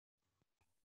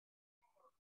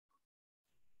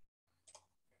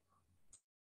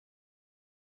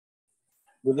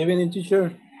Good evening,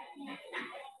 teacher.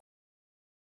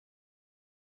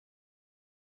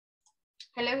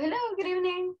 Hello, hello, good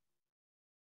evening.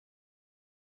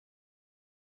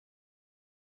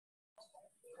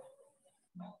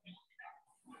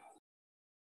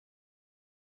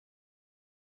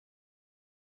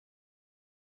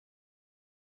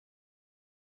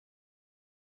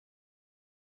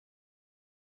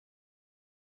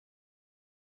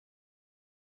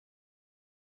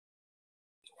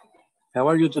 How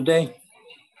are you today?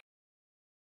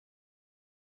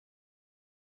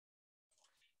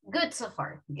 Good so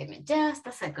far. Give me just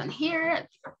a second here.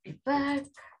 I'll be back.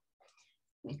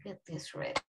 Let me get this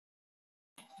ready.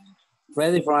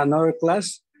 Ready for another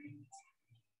class?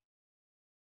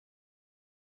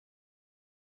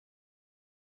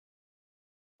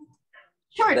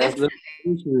 Sure, That's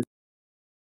definitely.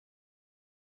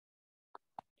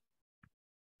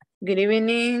 Good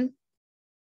evening.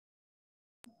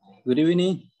 Good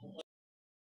evening.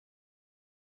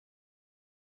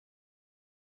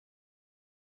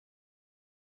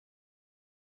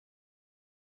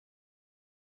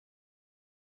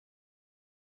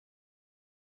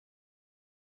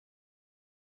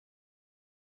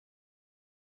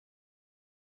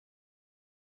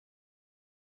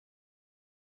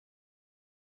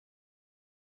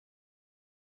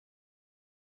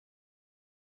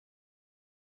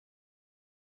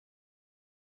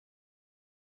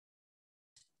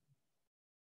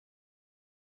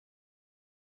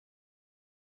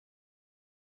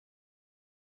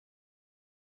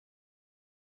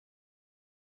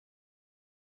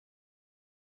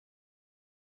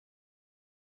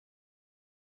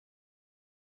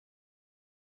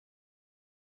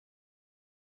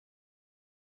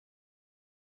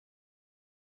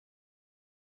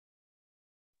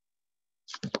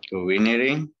 Good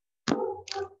evening.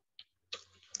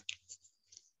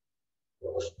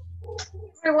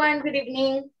 Everyone, good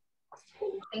evening.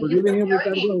 Thank Good you for evening, joining.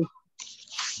 Ricardo.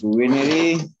 Good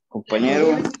evening,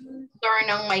 compañero. Turn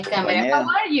on my camera. Compañera. How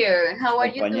are you? How are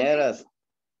you doing? Compañeras.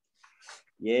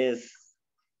 Yes.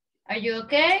 Are you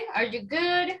okay? Are you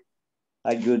good?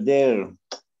 Are you there?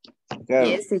 Girl,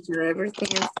 Yes, teacher, everything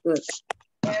is good.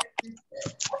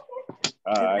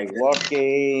 I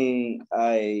working.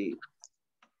 I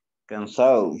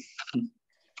cansado.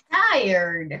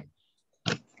 Tired.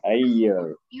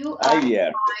 Ayer. You are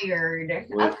Ayer. tired.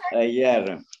 With Okay.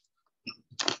 ayer.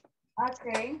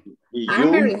 Okay. Y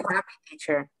I'm very you? happy,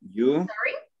 teacher. You?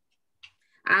 Sorry?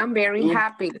 I'm very You?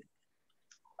 happy.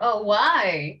 Oh,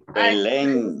 why?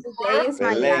 Belén. Today is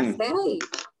my Belén. last day.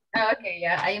 Okay,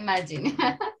 yeah, I imagine.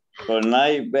 Good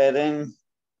night, Belén.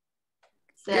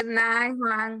 So Good night,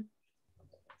 Juan.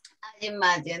 I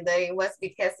imagine that it was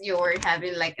because you were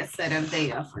having like a set of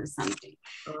day off or something.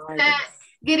 Oh, Uh, yes.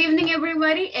 Good evening,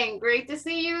 everybody, and great to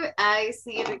see you. I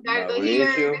see Ricardo here.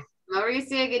 Mauricio.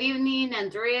 Mauricio, good evening.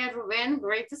 Andrea, Ruben,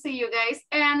 great to see you guys.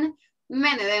 And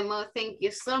Menedemo, thank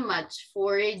you so much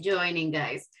for joining,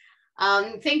 guys.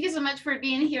 Thank you so much for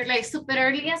being here like super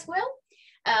early as well.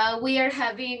 We are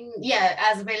having, yeah,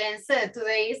 as Belen said,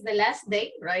 today is the last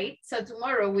day, right? So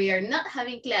tomorrow we are not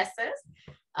having classes.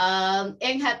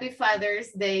 And happy Father's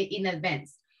Day in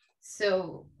advance.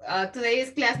 So today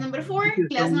is class number 4,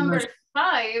 class number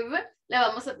 5 la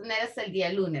vamos a tener hasta el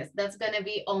día lunes. That's gonna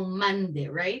be on Monday,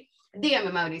 right?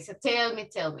 Dígame, Mauricio, tell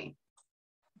me.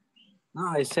 No,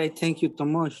 I say thank you so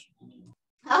much.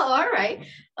 Oh, all right,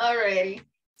 alrighty.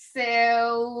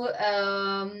 So,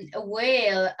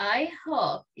 well, I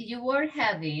hope you are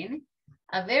having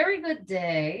a very good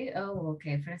day. Oh,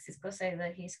 okay, Francisco said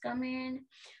that he's coming.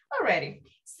 Alrighty,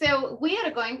 so we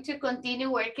are going to continue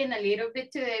working a little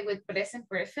bit today with present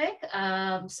perfect.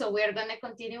 So we are going to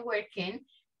continue working,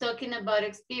 talking about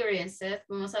experiences.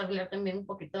 Vamos a hablar también un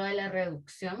poquito de la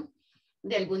reducción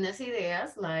de algunas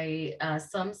ideas, like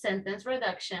some sentence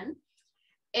reduction.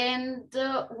 And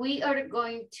we are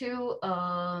going to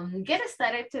get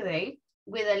started today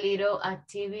with a little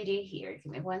activity here.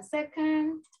 Give me 1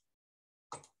 second.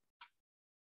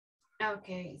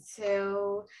 Okay,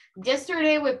 so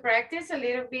yesterday we practiced a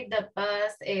little bit the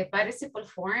past participle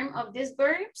form of these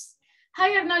verbs.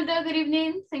 Hi Arnoldo, good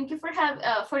evening. Thank you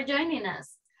for joining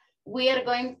us. We are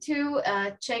going to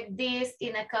check this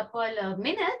in a couple of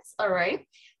minutes, all right?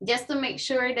 Just to make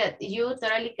sure that you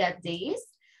totally got this.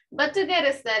 But to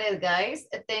get started, guys,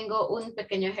 tengo un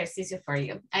pequeño ejercicio for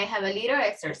you. I have a little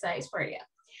exercise for you.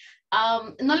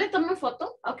 No le tomen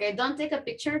foto, okay? Don't take a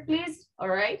picture, please, all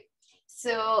right?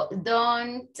 So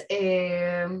don't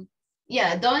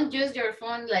use your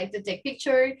phone like to take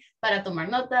picture para tomar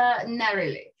nota, not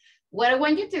really. What I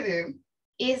want you to do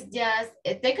is just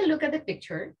take a look at the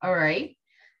picture, all right?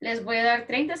 Les voy a dar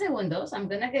 30 segundos. I'm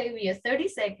gonna give you 30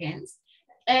 seconds.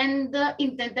 And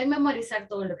intenten memorizar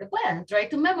todo lo que puedan. Try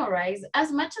to memorize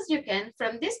as much as you can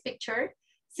from this picture,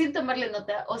 sin tomarle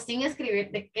nota o sin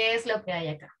escribir de qué es lo que hay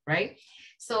acá, right?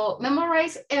 So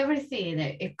memorize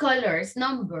everything, colors,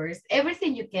 numbers,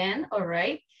 everything you can, all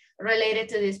right, related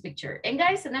to this picture. And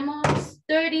guys, tenemos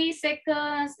 30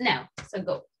 seconds now, so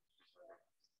go.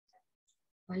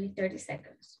 Only 30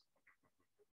 seconds.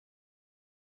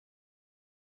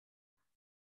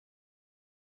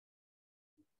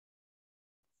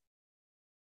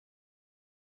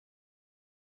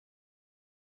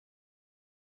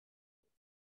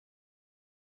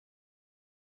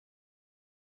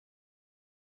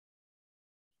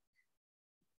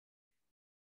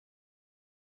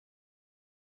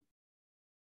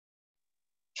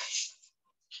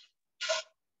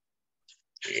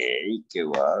 Ey, qué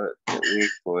guay, qué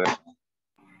rico,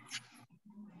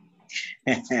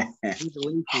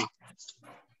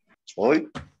 Hoy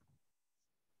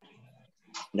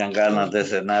dan ganas de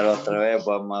cenar otra vez,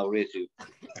 pues, Mauricio.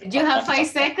 You have 5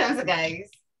 seconds, guys.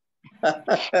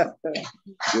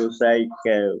 Yo sé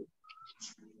que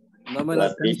No me la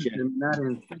la tengo que teacher. terminar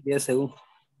en 10 segundos.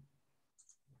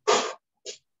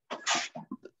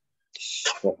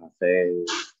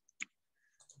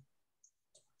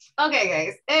 Okay,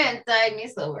 guys, and time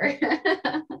is over.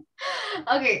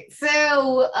 Okay,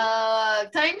 so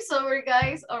time's over,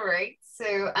 guys. All right,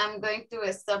 so I'm going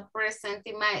to stop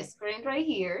presenting my screen right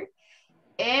here.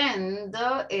 And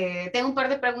tengo un par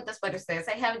de preguntas para ustedes.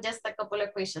 I have just a couple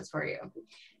of questions for you.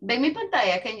 ¿Ven mi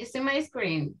pantalla? Can you see my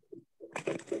screen?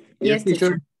 Yes,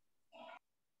 teacher.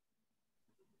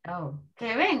 Oh,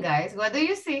 ¿qué ven, guys? What do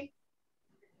you see?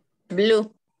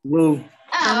 Blue. Blue.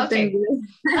 Ah, Something okay. blue.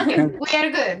 Okay, we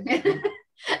are good.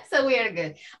 So we are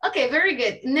good. Okay, very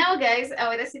good. Now, guys,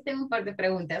 ahora sí tengo un par de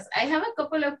preguntas. I have a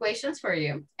couple of questions for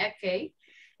you. Okay.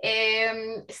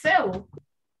 So,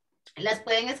 las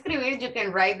pueden escribir. You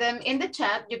can write them in the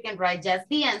chat. You can write just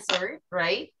the answer,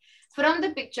 right? From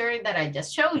the picture that I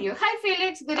just showed you. Hi,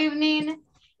 Felix. Good evening.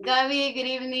 Gabi, good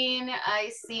evening. I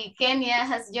see Kenya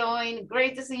has joined.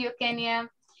 Great to see you, Kenya.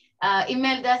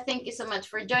 Imelda, thank you so much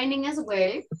for joining as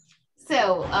well.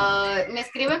 So, me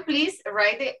escriban, please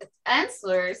write the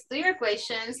answers to your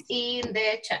questions in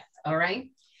the chat, all right?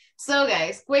 So,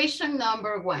 guys, question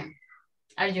number 1.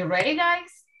 Are you ready,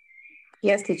 guys?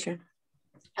 Yes, teacher.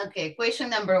 Okay, question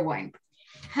number 1.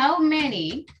 How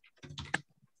many...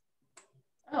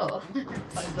 Oh,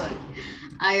 hold on.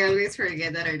 I always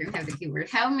forget that I don't have the keyboard.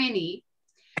 How many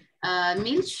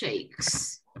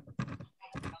milkshakes?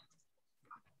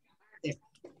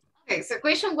 Okay, so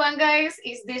question 1, guys,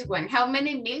 is this one. How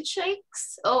many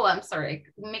milkshakes? Oh, I'm sorry,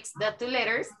 I mixed the 2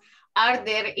 letters. Are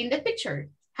there in the picture?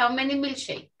 How many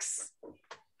milkshakes?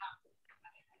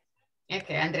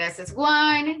 Okay, Andrea says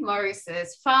 1, Maurice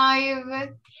says 5,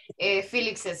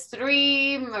 Felix says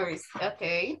 3, Maurice,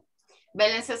 okay.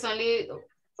 Belen says only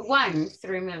 1,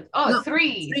 3 milk. Oh, No,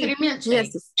 3 3. milkshakes.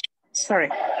 Yes. Sorry.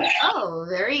 Oh,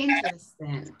 very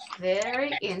interesting.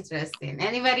 Very interesting.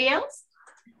 Anybody else?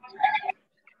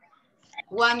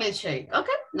 1 milkshake.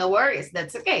 Okay, no worries.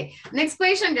 That's okay. Next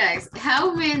question, guys.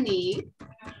 How many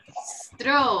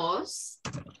straws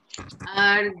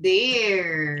are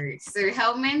there? So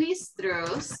how many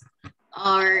straws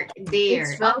are there?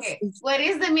 Straws. Okay, what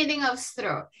is the meaning of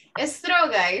straw? A straw,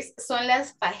 guys, son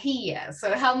las pajillas.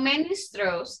 So how many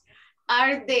straws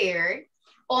are there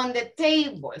on the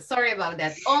table? Sorry about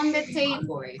that. On the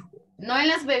table. No en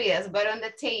las bebidas, but on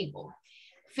the table.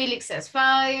 Felix says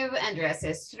 5, Andrea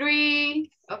says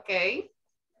 3, okay.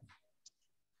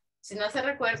 Si no se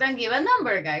recuerdan, give a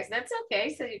number, guys. That's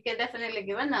okay, so you can definitely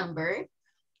give a number.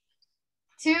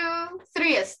 2,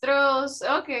 3 straws,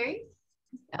 okay.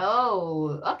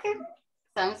 Oh, okay,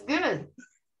 sounds good.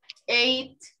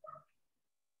 8,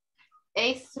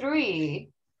 3.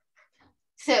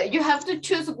 So you have to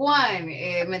choose one,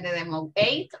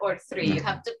 8 or 3, you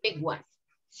have to pick one.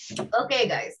 Okay,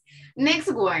 guys,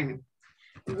 next one.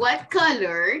 What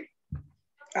color?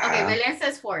 Okay, Belen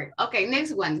says 4. Okay,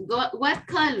 next one. What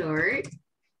color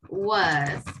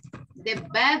was the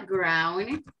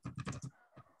background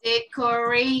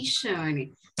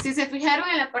decoration? Si se fijaron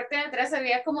en la parte de atrás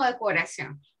había como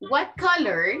decoración. What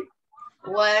color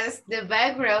was the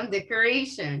background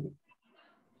decoration?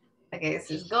 Okay, this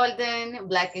is golden,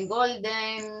 black and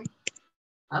golden.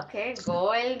 Okay,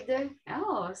 gold.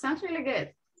 Oh, sounds really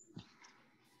good.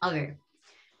 Okay.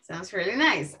 Sounds really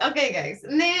nice. Okay, guys.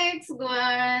 Next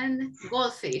one,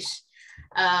 goldfish.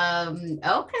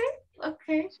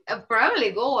 Okay.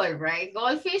 Probably gold, right?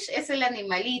 Goldfish es el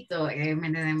animalito.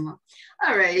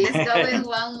 All right, let's go with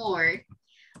one more.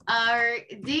 Are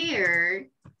there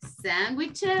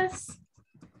sandwiches?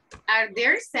 Are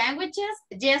there sandwiches?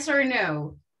 Yes or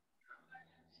no?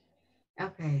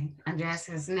 Okay, Andrea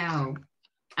says no.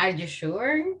 Are you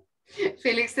sure?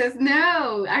 Felix says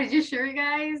no. Are you sure,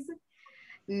 guys?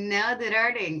 No, there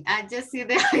aren't. I just see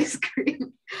the ice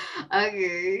cream.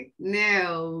 Okay,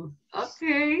 no.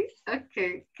 Okay,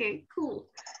 cool.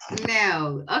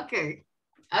 No, okay,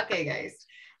 guys.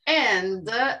 And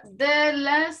the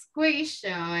last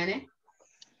question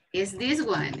is this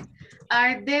one.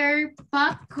 Are there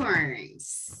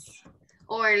popcorns?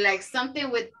 Or like something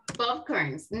with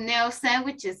popcorns? No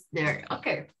sandwiches there.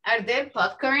 Okay. Are there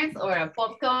popcorns or a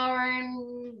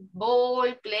popcorn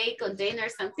bowl, plate, container,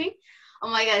 something? Oh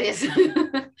my God, yes.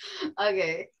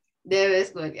 Okay. There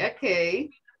is one. Okay.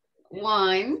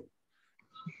 One.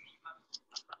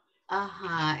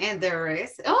 And the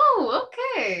rest. Oh,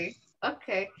 okay.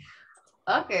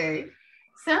 Okay.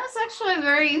 Sounds actually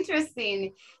very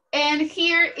interesting. And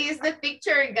here is the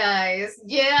picture, guys.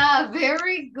 Yeah,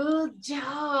 very good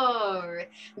job.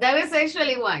 That was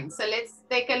actually one. So let's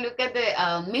take a look at the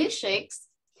milkshakes.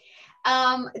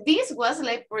 This was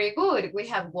like pretty good. We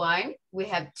have one, we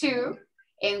have two,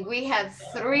 and we have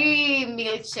 3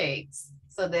 milkshakes.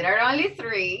 So there are only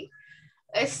 3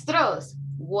 straws.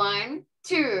 1,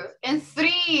 2, and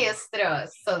 3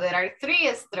 straws. So there are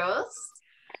 3 straws.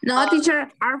 No, teacher,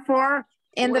 are 4.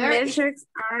 And the Where milkshakes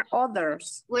are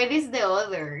others. Where is the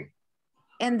other?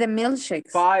 And the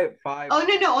milkshakes. 5.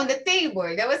 Oh, no, on the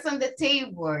table. That was on the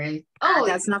table. Oh,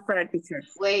 that's not correct, teacher.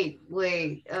 Wait.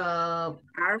 Are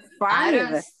 5. I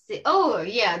don't see. Oh,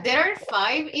 yeah, there are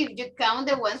 5 if you count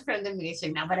the ones from the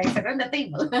milkshake. No, but I said on the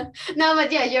table. No,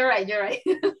 but yeah, you're right.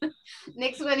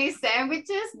 Next one is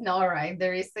sandwiches. No, right,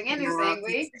 there isn't any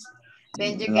sandwich.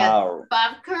 Then you got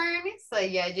popcorn. So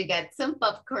yeah, you got some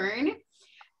popcorn.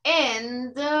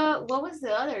 And what was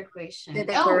the other question? The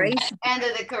decoration. Oh, and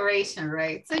the decoration,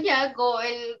 right? So yeah, gold,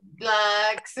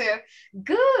 black, so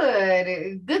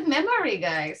good memory,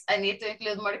 guys. I need to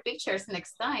include more pictures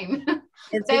next time.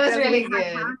 That was really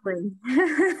good.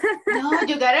 No,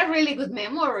 you got a really good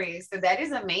memory. So that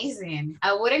is amazing.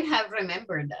 I wouldn't have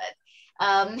remembered that.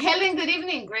 Helen, good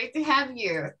evening. Great to have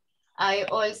you. I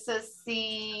also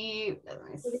see, let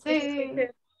me see.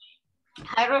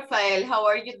 Hi, Rafael. How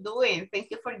are you doing?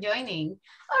 Thank you for joining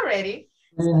already.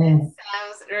 That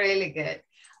sounds really good.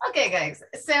 Okay, guys.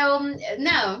 So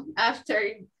now, after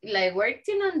like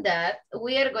working on that,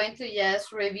 we are going to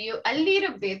just review a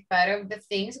little bit part of the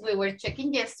things we were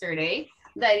checking yesterday.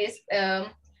 That is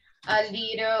a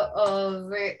little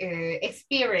of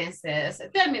experiences.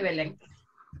 Tell me, Belén.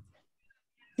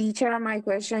 Teacher, my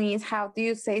question is, how do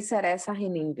you say cerezas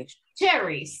in English?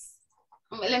 Cherries.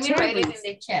 Let me write it in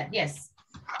the chat. Yes.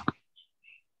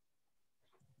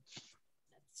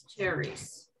 That's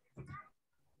cherries.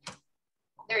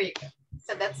 There you go.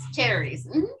 So that's cherries.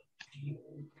 Mm-hmm.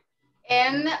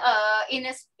 And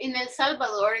in El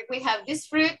Salvador, we have this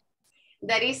fruit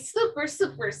that is super,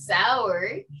 super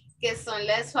sour, que son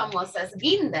las famosas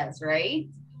guindas, right?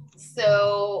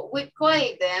 So we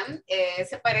call them,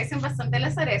 se parecen bastante a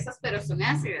las cerezas, pero son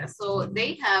ácidas. So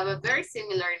they have a very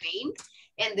similar name.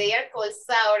 And they are called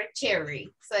sour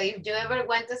cherry. So if you ever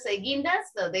want to say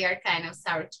guindas, so they are kind of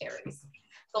sour cherries.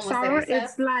 Como sour, cerezas.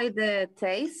 it's like the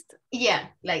taste? Yeah,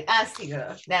 like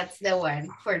ácido. That's the one.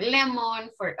 For lemon,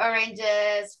 for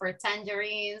oranges, for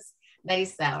tangerines, that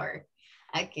is sour.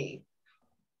 Okay.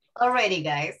 Alrighty,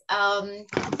 guys.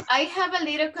 I have a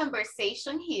little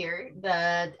conversation here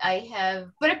that I have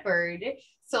prepared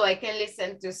so I can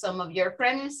listen to some of your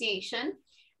pronunciation.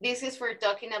 This is for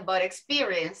talking about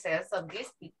experiences of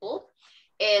these people.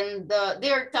 And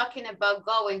they're talking about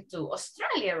going to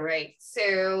Australia, right?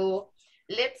 So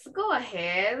let's go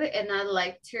ahead, and I'd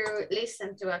like to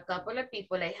listen to a couple of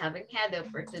people I haven't had the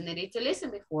opportunity to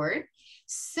listen before.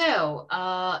 So,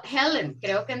 Helen,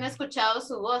 creo que no he escuchado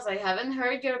su voz. I haven't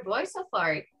heard your voice so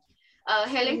far.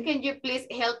 Helen, can you please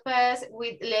help us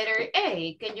with letter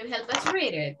A? Can you help us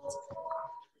read it?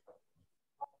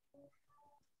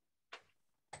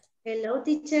 Hello,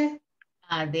 teacher.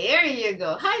 There you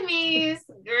go. Hi, Miss.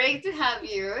 Great to have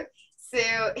you. So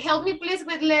help me please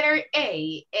with letter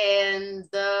A. And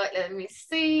let me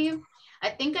see. I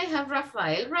think I have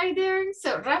Rafael right there.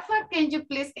 So Rafa, can you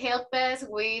please help us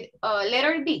with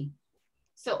letter B?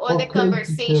 So all the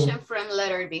conversation from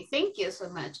letter B. Thank you so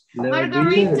much.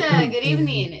 Margarita, good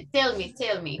evening. Tell me.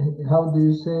 How do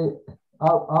you say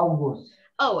August?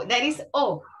 Oh, that is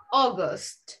August.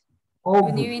 August.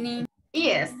 Good evening.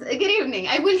 Yes, good evening.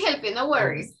 I will help you, no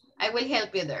worries. I will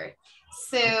help you there.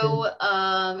 So,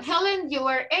 Helen, you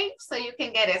are 8, so you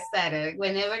can get started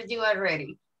whenever you are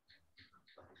ready.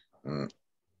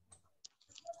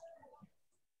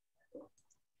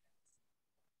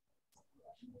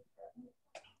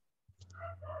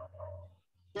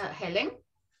 Helen?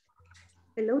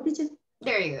 Hello, teacher.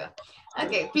 There you go.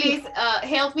 Okay, please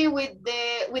help me with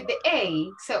the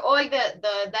A. So all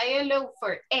the dialogue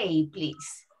for A,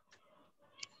 please.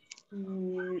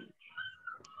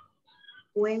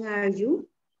 When are you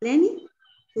planning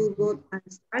to go to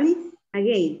Australia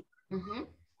again?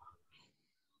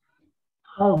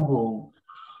 I'll go.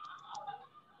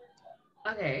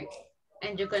 Okay,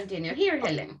 and you continue here,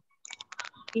 Helen.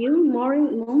 Few more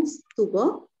months to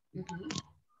go?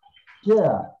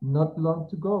 Yeah, not long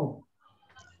to go.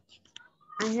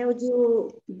 I have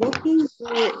you booking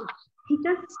the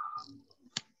tickets?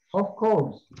 Of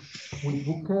course, we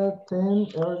booked 10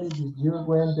 early this year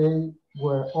when they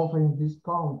were offering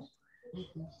discounts.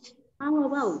 How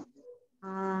about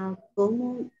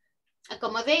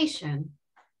accommodation?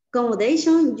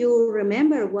 Accommodation, you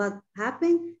remember what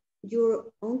happened?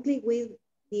 Your uncle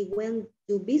went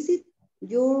to visit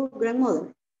your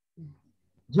grandmother.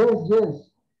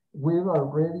 Yes, we've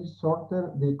already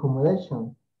sorted the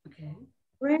accommodation. Okay.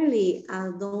 Really?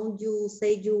 Don't you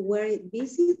say you were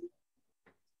visit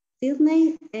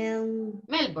Sydney and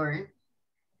Melbourne?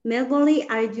 Melbourne,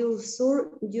 are you sure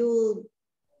you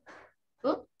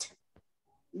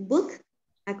book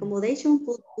accommodation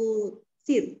to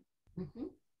Sydney?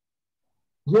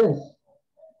 Yes,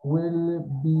 we'll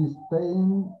be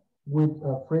staying with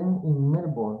a friend in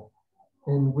Melbourne,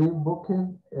 and we booked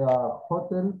a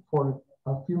hotel for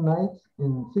a few nights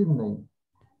in Sydney.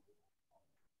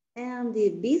 And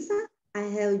the visa, I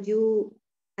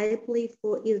applied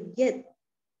for it yet.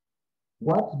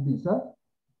 What visa?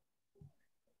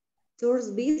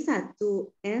 Tourist visa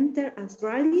to enter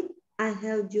Australia. I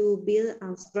have you been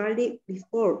Australia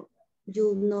before.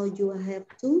 You know you have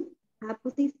to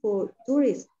apply for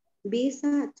tourist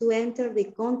visa to enter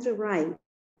the country, right?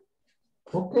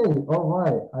 Okay, all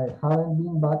right. I haven't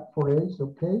been back for ages,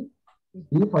 okay?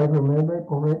 If I remember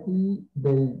correctly,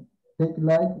 they take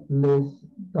like less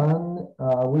than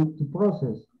a week to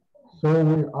process. So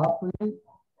we'll apply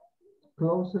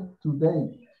closer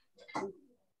today.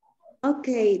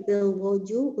 Okay, then would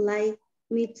you like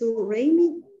me to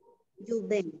rate you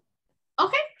then?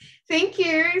 Okay, thank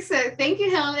you. So thank you,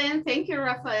 Helen. Thank you,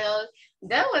 Rafael.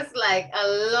 That was like a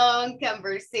long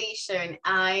conversation,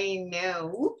 I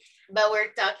know, but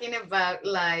we're talking about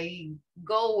like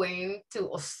going to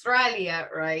Australia,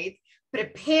 right?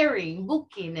 Preparing,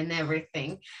 booking and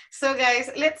everything. So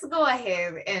guys, let's go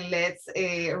ahead and let's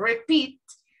repeat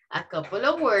a couple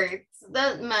of words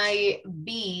that might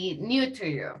be new to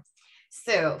you.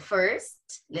 So first,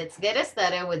 let's get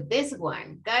started with this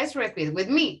one. Guys, repeat with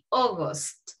me.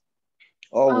 August.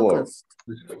 August.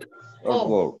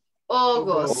 August.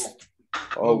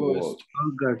 August.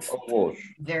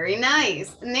 Very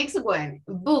nice. Next one.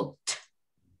 Booked.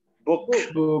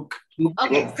 Book.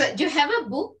 Okay, so you have a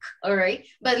book, all right?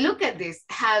 But look at this.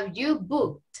 Have you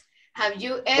booked? Have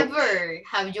you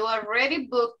already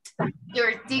booked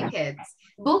your tickets?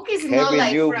 Book is not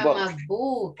like from a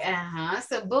book.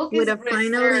 So book With is a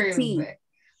final T.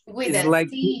 With a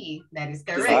T. That is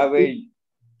correct.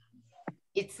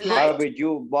 It's like. Have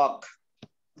you booked?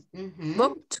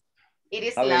 Booked. It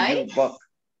is like.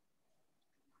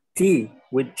 T,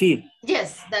 with T.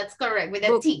 Yes, that's correct. With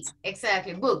a T.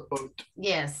 Exactly. Booked.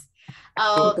 Yes.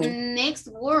 Next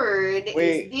word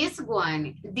is this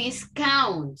one.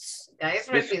 Discounts. Guys,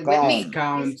 repeat with me.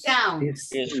 Discounts.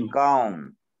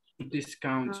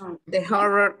 The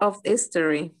horror of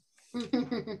history.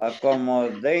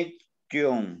 Accommodation.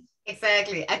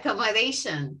 Exactly.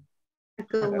 Accommodation.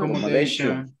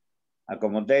 Accommodation.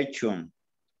 Accommodation.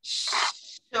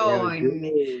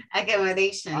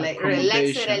 Like relax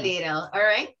it a little. All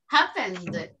right.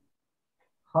 Happened.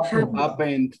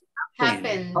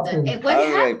 And what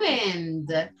happened?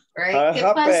 Right? ¿Qué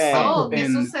pasó? ¿Qué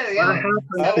sucedió?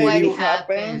 So what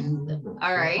happened?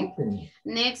 All right.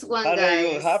 Next one,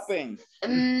 guys.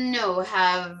 No,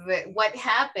 what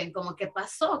happened? Como que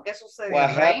pasó? ¿Qué sucedió?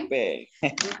 What right? happened?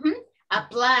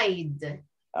 Applied.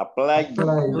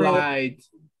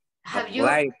 Have you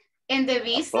in the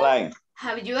visa?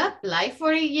 Have you applied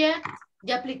for it yet?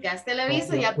 ¿Ya aplicaste la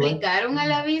visa? ¿Ya aplicaron a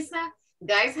la visa?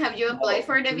 Guys, have you applied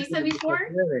for the visa before?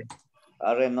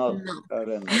 No.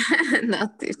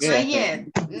 Not yet.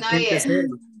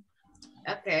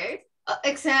 Okay.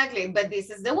 Exactly, but this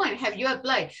is the one. Have you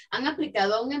applied? ¿Han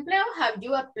aplicado a un empleo? Have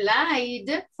you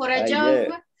applied for a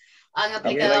job? ¿Han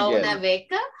aplicado a una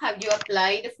beca? Have you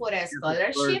applied for a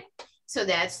scholarship? So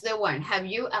that's the one. Have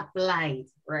you applied,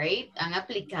 right? Han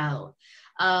aplicado.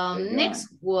 Next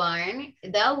one,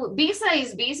 visa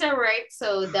is visa, right?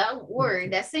 So that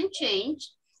word doesn't change.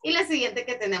 Y la siguiente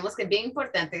que tenemos que es bien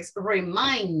importante es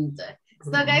remind.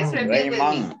 So guys, repeat with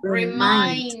me.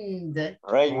 Remind.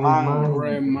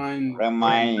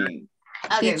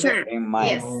 Okay, Teacher,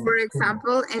 yes. for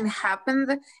example, in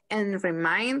happened and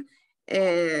remind,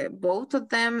 both of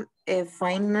them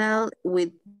final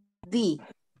with D,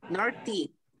 not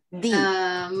T, D.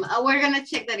 We're gonna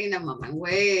check that in a moment.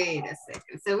 Wait a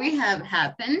second. So we have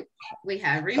happen, we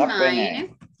have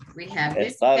remind, we have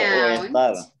discount,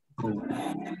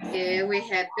 we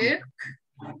have book,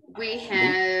 we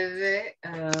have,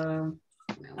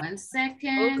 one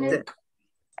second.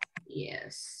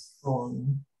 Yes.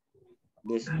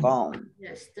 Discount.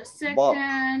 Just a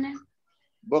second.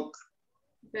 Book.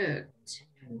 Booked.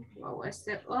 What was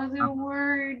the other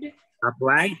word?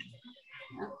 Applied.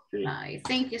 Apply.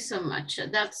 Thank you so much.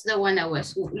 That's the one I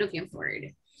was looking for.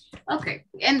 Okay,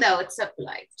 and now it's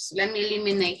applied. So let me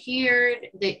eliminate here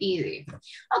the ED.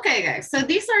 Okay, guys. So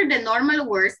these are the normal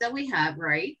words that we have,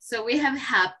 right? So we have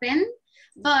happen,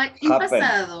 but in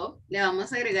pasado le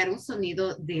vamos a agregar un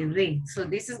sonido de D. So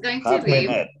this is going to be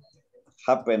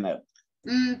happened.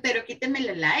 Pero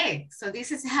quítemelo la E. So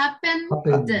this is happened.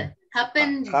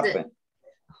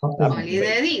 Only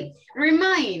the D.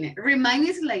 Remind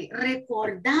is like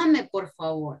recordame, por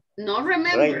favor. No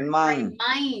remember. Remind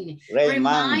me,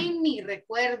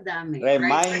 recuérdame.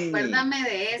 Recuérdame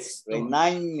de esto.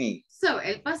 Remind me. So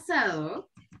el pasado,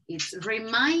 it's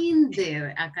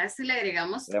reminded. Acá se le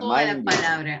agregamos toda la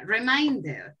palabra.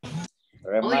 Reminded.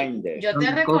 Oye, yo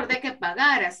te recordé que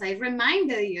pagaras. I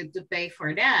reminded you to pay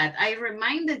for that. I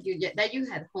reminded you that you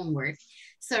had homework.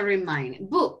 So remind.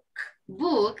 Book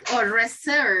or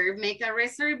reserve, make a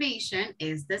reservation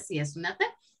is the si es una T.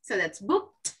 So that's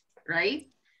booked, right?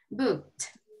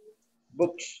 Booked.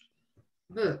 Books.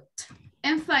 Booked.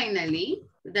 And finally,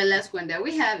 the last one that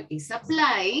we have is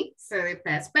apply. So the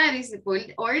past participle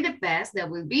or the past that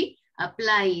will be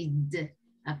applied.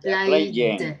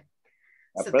 Applied.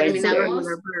 So terminamos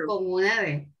con una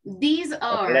D. These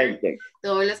are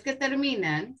todos los que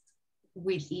terminan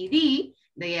with ED.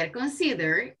 They are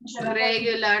considered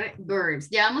regular verbs.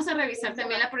 Ya vamos a revisar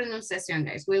también la pronunciación,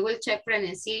 guys. We will check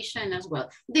pronunciation as well.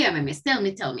 Dígame, miss. Tell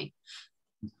me.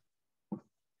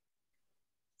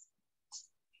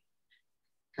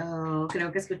 Oh,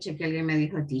 creo que escuché que alguien me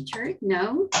dijo teacher.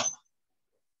 No?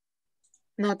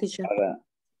 No, teacher.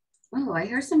 Oh, I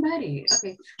heard somebody.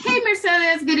 Okay. Hey,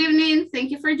 Mercedes. Good evening.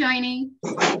 Thank you for joining.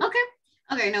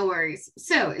 Okay, no worries.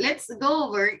 So let's go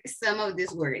over some of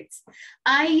these words.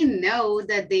 I know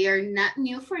that they are not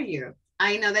new for you.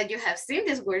 I know that you have seen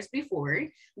these words before,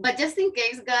 but just in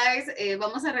case, guys,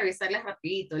 vamos a revisarlas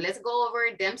rapidito. Let's go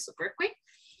over them super quick.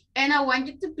 And I want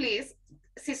you to please,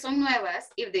 si son nuevas,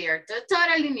 if they are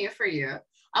totally new for you,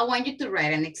 I want you to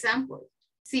write an example.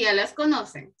 Si ya las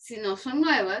conocen, si no son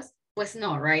nuevas, pues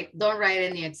no, right? Don't write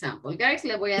any example. Guys,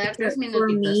 le voy a dar 3 minutitos. For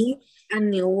me, a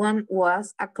new one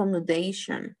was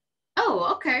accommodation.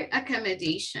 Oh, okay.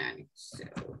 Accommodation. So,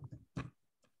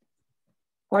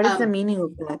 what is the meaning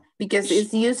of that? Because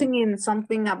it's using in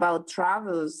something about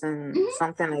travels and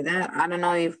something like that. I don't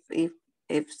know if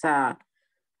it's a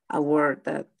word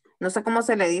that... No sé cómo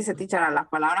se le dice, teacher, a las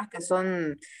palabras que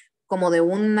son como de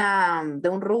un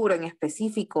rubro en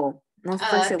específico. No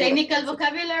estoy segura. Technical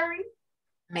vocabulary?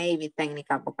 Maybe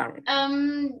technical vocabulary.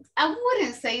 I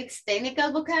wouldn't say it's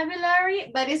technical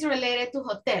vocabulary, but it's related to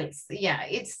hotels. Yeah,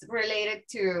 it's related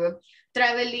to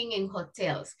traveling in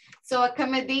hotels. So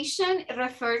accommodation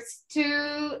refers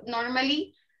to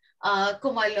normally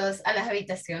como a las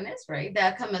habitaciones, right? The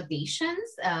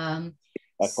accommodations.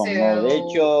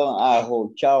 Accommodation,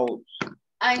 hotels.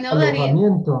 I know that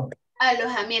Alojamiento.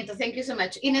 Alojamiento, thank you so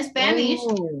much. In Spanish,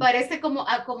 parece como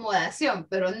acomodación,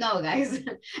 pero no, guys.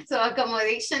 So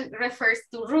accommodation refers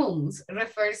to rooms,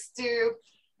 refers to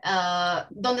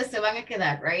donde se van a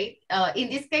quedar, right? In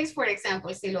this case, for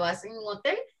example, si lo hacen en un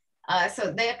hotel,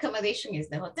 so the accommodation is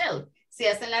the hotel. Si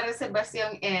hacen la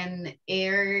reservación en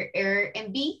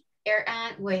Airbnb,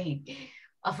 wait,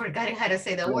 I forgot how to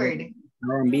say the word.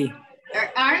 Airbnb.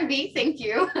 R&B, thank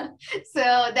you.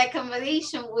 So the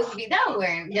accommodation would be that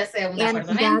word, ya sea un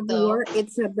apartamento. That word,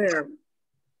 it's a verb.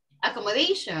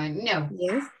 Accommodation, no.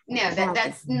 Yes. No,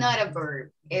 that's not a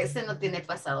verb. Ese no tiene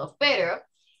pasado. Pero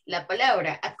la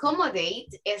palabra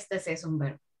accommodate, este sí es un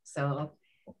verbo. So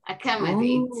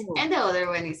accommodate. And the other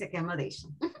one is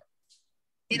accommodation.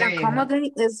 Did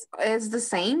accommodate is the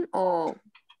same or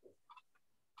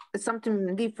it's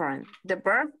something different? The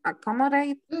verb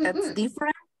accommodate, it's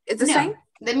different? It's the same?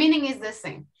 The meaning is the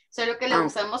same. Solo que la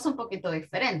usamos un poquito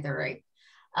diferente, right?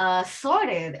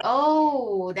 Sorted.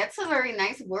 Oh, that's a very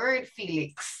nice word,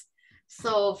 Felix.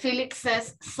 So Felix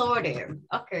says sorted.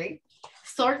 Okay.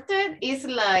 Sorted is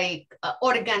like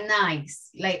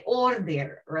organized, like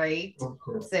order, right?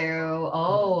 Okay. So,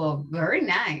 oh, very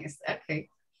nice. Okay.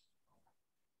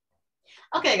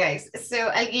 Okay, guys. So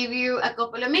I'll give you a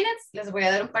couple of minutes. Les voy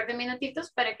a dar un par de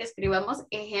minutitos para que escribamos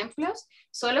ejemplos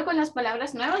solo con las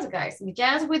palabras nuevas, guys.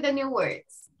 Just with the new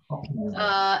words.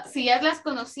 Si ya las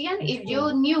conocían, if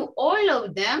you knew all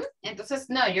of them, entonces,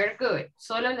 no, you're good.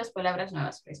 Solo las palabras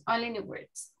nuevas, please. Only new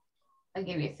words. I'll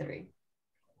give you 3.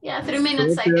 Yeah, 3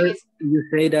 minutes, I think. You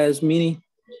say that is mini.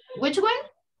 Which one?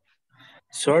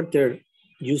 Sorted.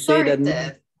 You say Sorted.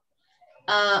 that.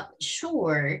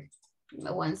 Sure.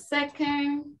 1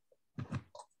 second.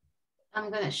 I'm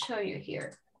going to show you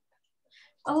here.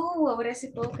 Oh, ahora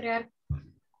sí puedo crear.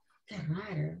 Qué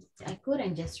raro. I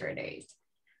couldn't yesterday.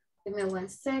 Give me 1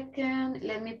 second.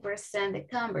 Let me present the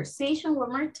conversation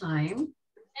one more time.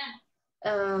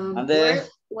 Where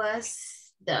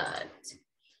was that?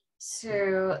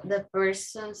 So the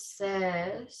person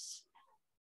says,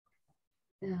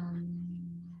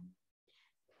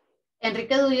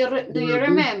 Enrique, do you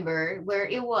remember where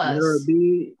it was?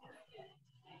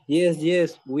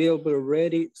 Yes, we have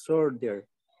already sorted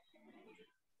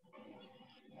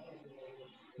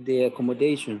the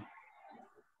accommodation.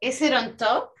 Is it on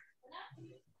top?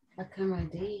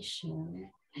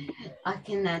 Accommodation. I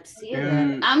cannot see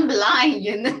that. I'm blind,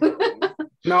 you know.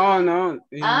 No.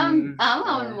 I'm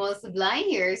almost blind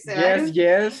here, so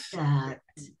Yes. That.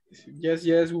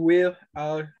 Yes, we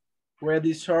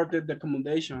already sorted the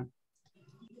accommodation.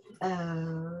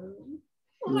 Oh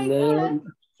my God.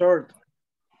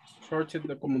 Sorted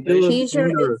the accommodation. Teacher,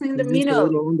 it's in the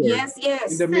middle. Yes.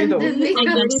 In the middle.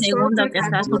 El segundo que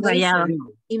está subrayado.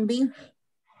 In B.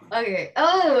 Okay.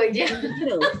 Oh, yeah.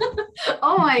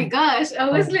 Oh my gosh. I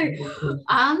was like,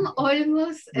 I'm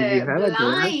almost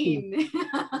blind.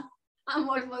 I'm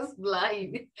almost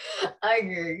blind.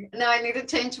 Okay. Now I need to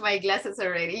change my glasses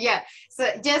already. Yeah.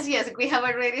 So, yes, we have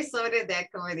already sorted the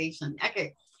accommodation.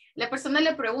 Okay. La persona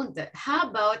le pregunta, how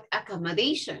about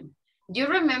accommodation? Do you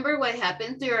remember what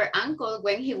happened to your uncle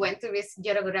when he went to visit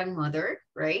your grandmother,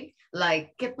 right?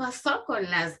 Like, ¿qué pasó con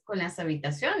las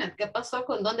habitaciones? ¿Qué pasó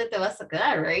con dónde te vas a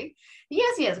quedar, right?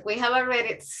 Yes, we have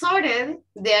already sorted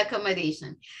the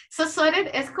accommodation. So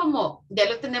sorted es como, ya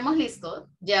lo tenemos listo,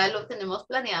 ya lo tenemos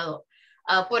planeado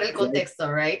por el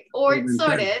contexto, right? Or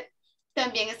sorted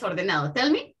también es ordenado. Tell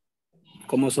me.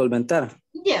 ¿Cómo solventar?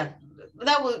 Yeah,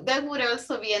 that would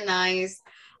also be a nice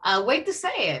way to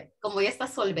say it, como ya está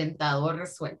solventado o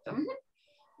resuelto.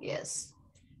 Yes.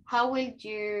 How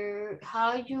you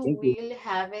will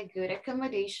have a good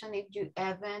accommodation if you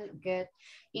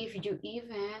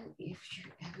even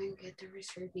get the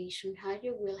reservation, how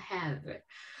you will have it.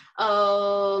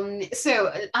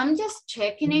 So I'm just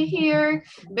checking it here.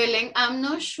 Belén, I'm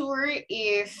not sure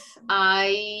if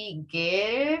I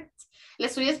get it.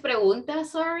 Les suyas pregunta,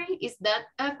 sorry, is that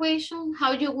a question?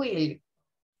 How you will?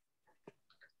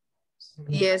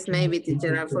 Yes, maybe,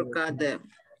 teacher, I forgot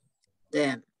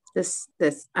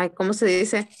 ¿cómo se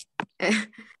dice?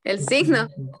 El signo.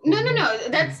 No,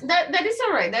 that is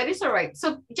all right. That is all right.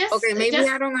 So just okay, maybe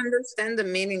I don't understand the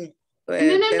meaning.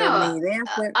 No.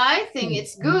 I think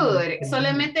it's good.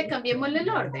 Solamente cambiemos el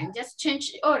orden. Just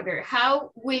change the order.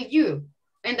 How will you?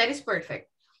 And that is perfect.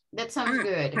 That sounds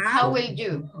good. How will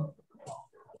you?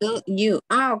 You.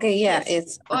 Okay, yeah.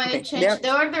 It's only change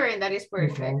the order and that is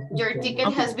perfect. Your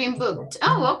ticket has been booked.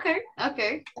 Oh,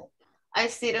 okay. I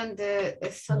sit on the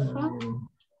sofa.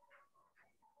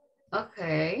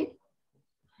 Okay.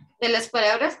 De las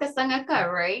palabras que están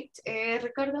acá, right,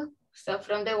 Ricardo? So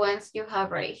from the ones you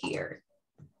have right here.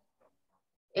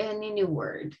 Any new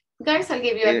word. Guys, I'll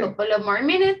give you a couple of more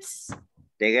minutes.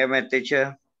 Dígame,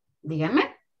 teacher.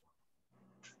 Dígame.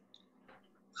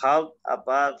 How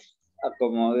about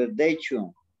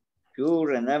accommodation? You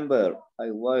remember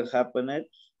what happened?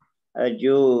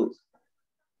 You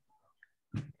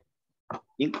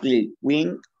English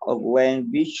wing of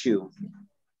when issue.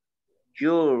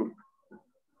 Your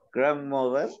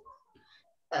grandmother.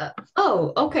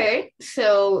 Okay.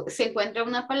 So, se encuentra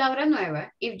una palabra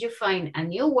nueva. If you find a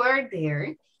new word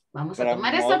there, vamos a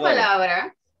tomar esa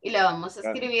palabra y la vamos a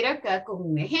escribir acá con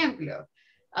un ejemplo.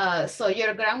 So,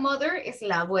 your grandmother es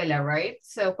la abuela, right?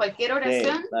 So, cualquier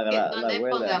oración donde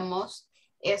pongamos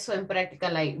eso en práctica,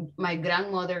 like, my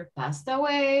grandmother passed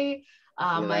away,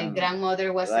 my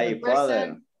grandmother was a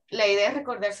person. La idea es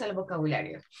recordarse el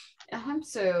vocabulario.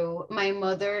 So, my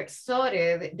mother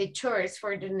sorted the chores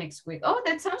for the next week. Oh,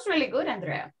 that sounds really good,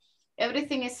 Andrea.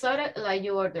 Everything is sorted like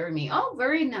you order me. Oh,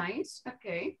 very nice.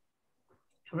 Okay.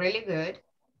 Really good.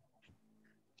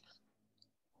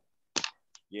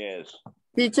 Yes.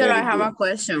 Teacher, Very I have a good.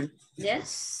 question.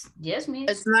 Yes. Yes,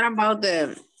 miss. It's not about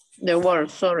the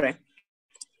word, sorry.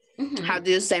 Mhm. How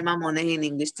do you say mamones in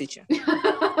English, teacher?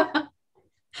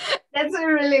 That's a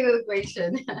really good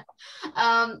question.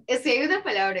 Es que hay una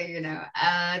palabra, you know,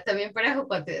 también para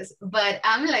jocotes, but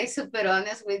I'm like super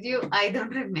honest with you, I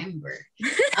don't remember.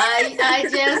 I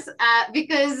just,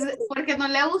 because, porque no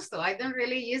le gusto, I don't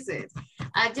really use it.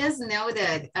 I just know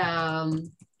that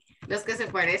los que se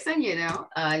parecen, you know,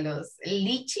 los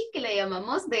lichi que le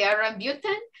llamamos, they are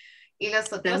rambutan. Y los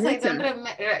otros, I don't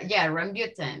remember, yeah,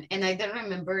 rambutan. And I don't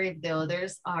remember if the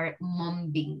others are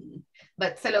mumbing.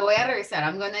 But se lo voy a revisar.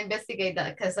 I'm going to investigate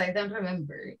that because I don't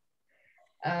remember.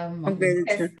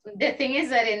 Okay. The thing is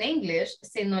that in English,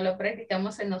 si no lo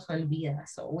practicamos, se nos olvida.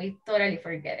 So we totally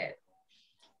forget it.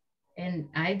 And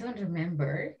I don't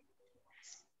remember.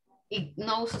 Y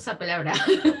no uso esa palabra.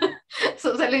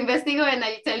 So se lo investigo and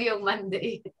I'll tell you on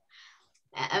Monday.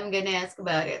 I'm going to ask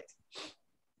about it.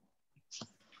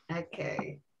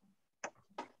 Okay.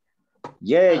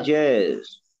 Yes,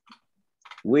 yes.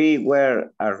 We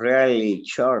were a really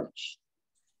church.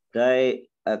 The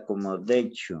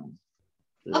accommodation.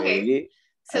 Okay. Lady,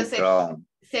 So ground.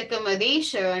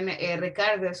 accommodation,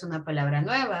 Ricardo, es una palabra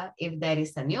nueva. If that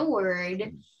is a new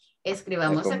word,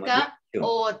 escribamos acá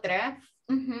otra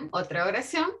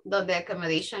oración donde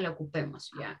accommodation lo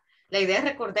ocupemos, ya. La idea es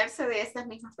recordarse de estas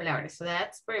mismas palabras. So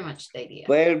that's pretty much the idea.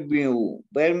 Bermu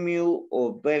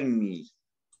or Bermi.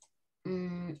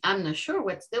 I'm not sure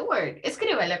what's the word.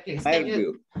 Escríbala, please. Can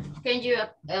you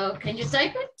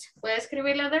type it? ¿Puede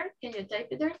escribirla there? Can you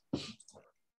type it there?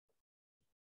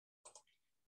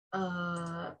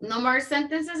 No more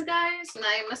sentences, guys.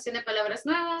 Nadie más tiene palabras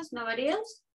nuevas. Nobody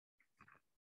else?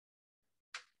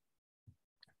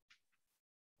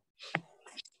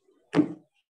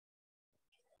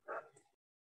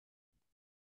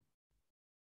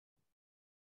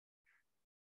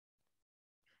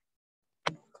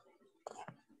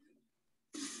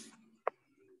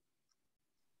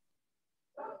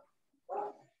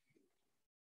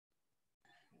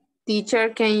 Teacher,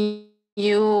 can you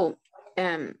use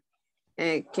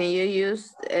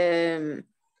the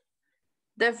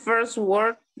first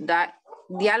word, that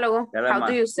diálogo? How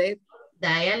do you say it?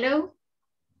 Dialogue.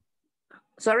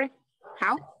 Sorry,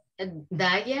 how?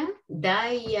 Dialogue.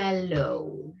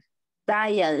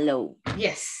 Dialogue.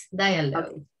 Yes, dialogue.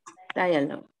 Okay.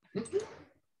 Dialogue.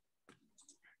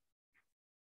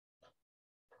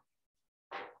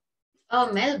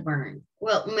 Oh, Melbourne.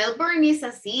 Well, Melbourne is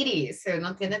a city, so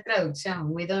no tiene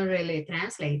traducción. We don't really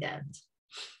translate that.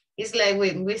 It's like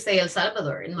we say El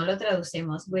Salvador, no lo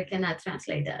traducimos. We cannot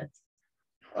translate that.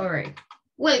 All right.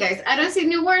 Well, guys, I don't see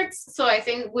new words, so I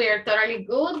think we are totally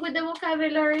good with the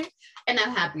vocabulary, and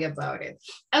I'm happy about it.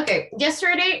 Okay,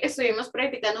 yesterday estuvimos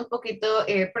practicando un poquito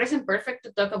present perfect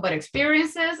to talk about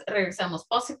experiences. Revisamos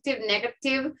positive,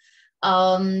 negative,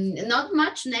 not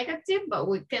much negative, but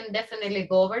we can definitely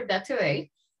go over that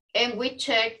today. And we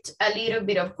checked a little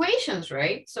bit of questions,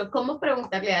 right? So, ¿cómo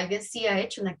preguntarle a alguien si ha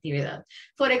hecho una actividad?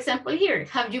 For example, here,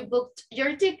 have you booked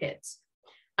your tickets?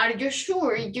 Are you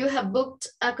sure you have booked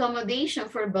accommodation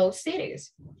for both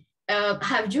cities?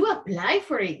 Have you applied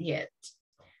for it yet?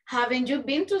 Haven't you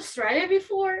been to Australia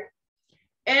before?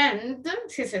 And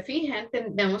si se fijan,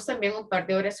 tenemos también un par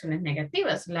de oraciones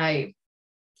negativas, like,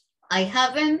 I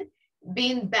haven't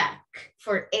been back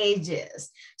for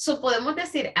ages. So podemos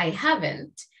decir I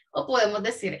haven't, o podemos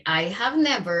decir I have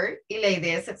never, y la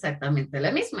idea es exactamente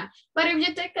la misma. But if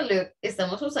you take a look,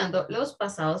 estamos usando los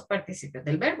pasados participios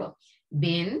del verbo.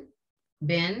 Been,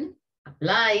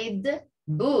 applied,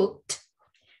 booked,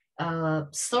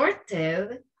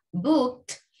 sorted,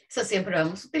 booked. So siempre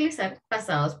vamos a utilizar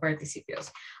pasados participios.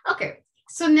 Okay,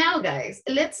 so now guys,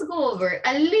 let's go over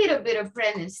a little bit of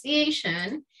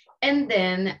pronunciation. And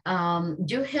then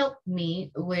you help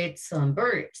me with some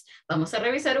verbs. Vamos a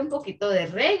revisar un poquito de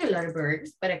regular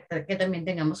verbs para que también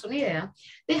tengamos una idea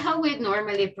de how we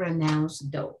normally pronounce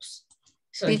those.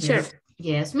 So Teacher. Here,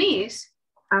 yes, miss.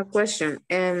 A question.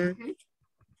 In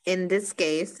this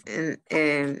case,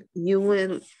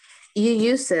 you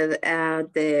use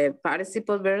the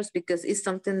participle verbs because it's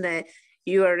something that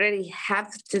you already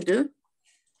have to do?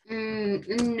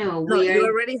 No, you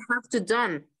already have to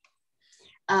done.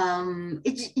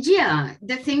 Yeah,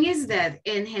 the thing is that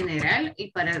en general,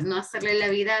 y para no hacerle la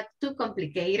vida too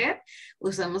complicated,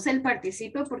 usamos el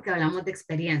participio porque hablamos de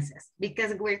experiencias,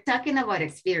 because we're talking about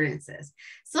experiences.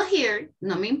 So here,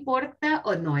 no me importa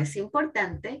o no es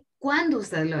importante cuándo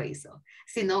usted lo hizo,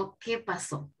 sino qué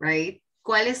pasó, right?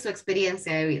 ¿Cuál es su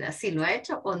experiencia de vida? Si lo ha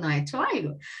hecho o no ha hecho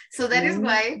algo. So that is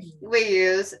why we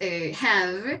use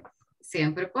have.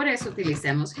 Siempre por eso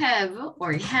utilizamos have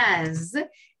or has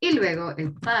y luego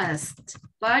el past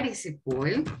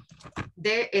participle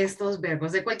de estos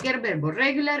verbos, de cualquier verbo,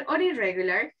 regular o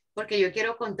irregular, porque yo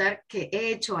quiero contar que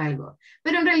he hecho algo.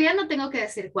 Pero en realidad no tengo que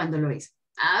decir cuándo lo hice.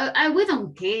 We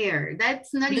don't care.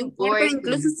 That's not important.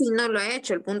 Incluso si no lo he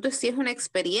hecho, el punto es si es una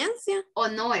experiencia. O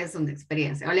no es una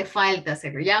experiencia, o le falta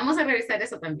hacerlo. Ya vamos a revisar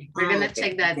eso también. We're gonna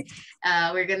check that.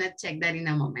 We're gonna check that in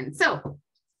a moment. So,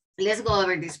 let's go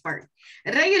over this part.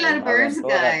 Regular verbs,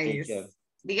 guys. Teacher.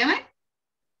 Dígame.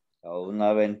 O una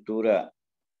aventura.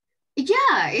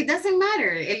 Yeah, it doesn't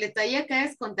matter. El detalle acá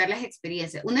es contar las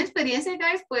experiencias. Una experiencia,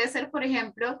 guys, puede ser, por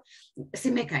ejemplo,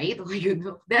 si me he caído, you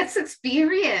know, that's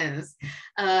experience.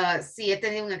 Si he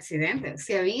tenido un accidente,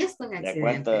 si había visto un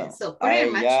accidente. So,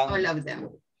 pretty much all of them.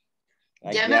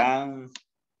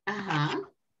 Ajá.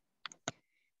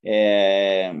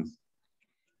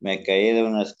 Me caí de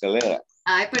una escalera.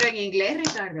 Ay, pero en inglés,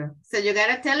 Ricardo. So you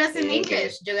gotta tell us in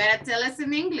English. You gotta tell us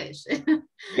in English.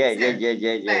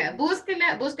 Yeah.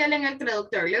 Búscala en el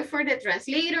traductor. Look for the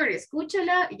translator,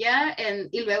 escúchala, ya,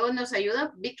 y luego nos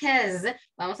ayuda because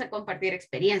vamos a compartir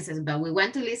experiencias, but we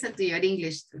want to listen to your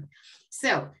English too.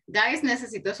 So, guys,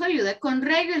 necesito su ayuda con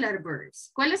regular verbs.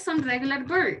 ¿Cuáles son regular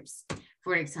verbs?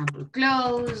 For example,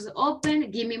 close, open,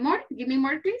 give me more,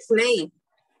 please. Play.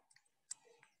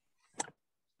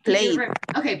 Play.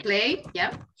 Okay, play,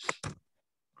 yeah.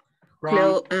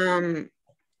 Run.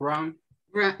 Run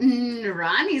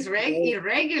is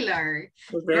irregular.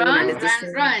 Run.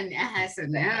 So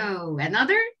no.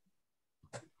 Another?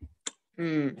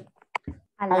 Oh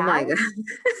my God.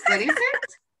 What is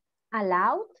it?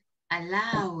 Allowed.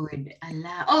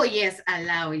 Oh, yes,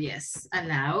 allow, yes.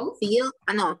 Allow. Feel,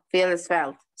 feel is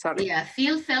felt. Sorry. Yeah,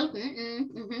 felt.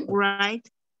 Right.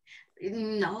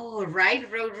 No, wrote,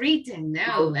 written.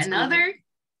 No, another?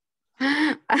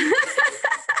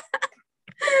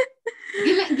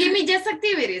 Give me just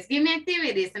activities. Give me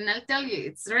activities and I'll tell you.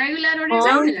 It's regular or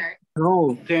irregular.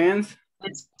 No, dance.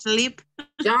 Sleep.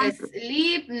 Jump.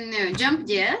 Sleep, no. Jump,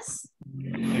 yes.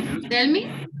 Tell me.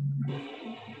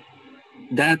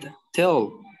 That,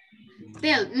 tell.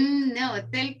 Tell, no.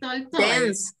 Tell.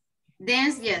 Dance.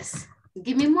 Dance, yes.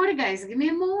 Give me more, guys. Give me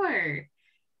more.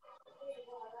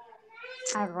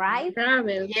 Arrive.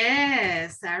 Travel.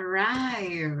 Yes,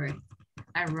 arrive.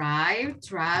 Arrive,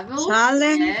 travel.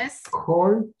 Challenge. Yes.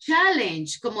 Call.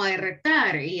 Challenge, como de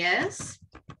retar, yes.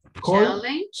 Call.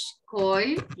 Challenge,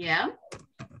 call, yeah.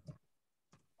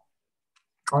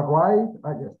 Arrive.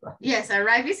 Ya está. Yes,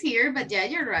 arrive is here, but yeah,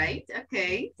 you're right.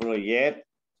 Okay. Project.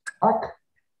 Back.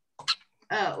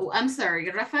 Oh, I'm sorry,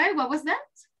 Rafael, what was that?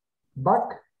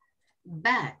 Back.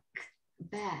 Back.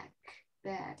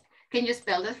 Can you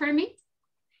spell that for me?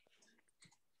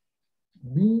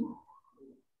 B.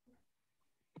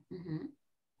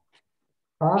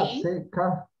 A-C-K.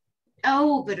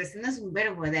 Oh, pero ese no es un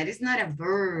verbo. That is not a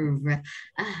verb.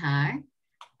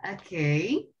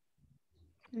 Okay.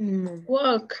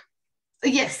 Walk.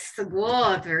 Yes,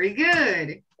 walk. Very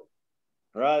good.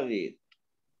 Rabbit.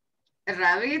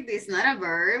 Rabbit is not a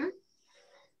verb.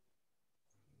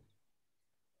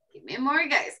 Give me more,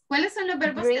 guys. ¿Cuáles son los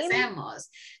verbos que hacemos?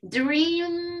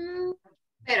 Dream,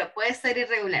 pero puede ser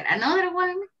irregular. Another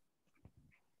one.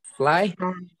 Fly.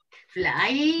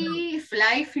 Fly,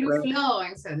 flew,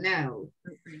 flown. So no.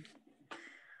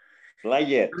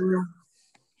 Flyer.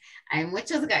 Hay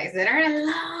muchos, guys. There are a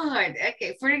lot.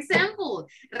 Okay, for example,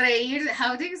 reír.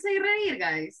 How do you say reír,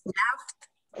 guys?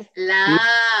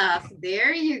 Laugh.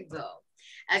 There you go.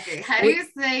 Okay, how do you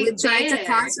say we try to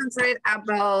concentrate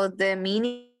about the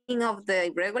meaning of the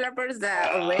irregular verbs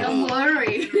that already. Don't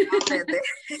worry.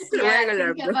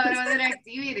 Regular think about other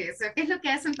activities. So, ¿qué es lo que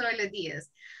hacen todos los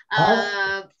días?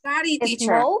 Study,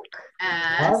 teacher. Smoke.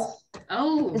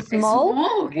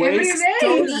 Smoke. Every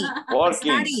day.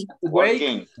 Working. Study.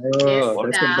 Wait.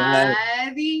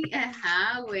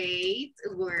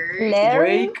 Work.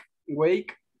 Learn.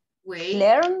 Wake.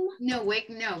 Learn. No, wake,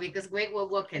 no, because wake will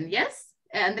walking. Yes,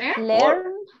 Andrea?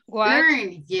 Learn.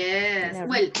 Learn, yes. Learn.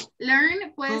 Well,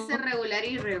 learn puede ser regular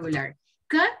y irregular.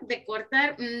 Cut, de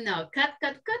cortar, no. Cut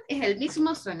es el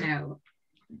mismo sonido.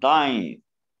 Dine.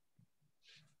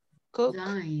 Cook.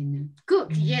 Dine.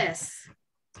 Cook, yes.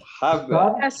 Have.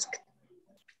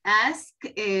 Ask,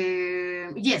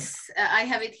 yes, I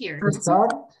have it here.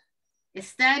 Start.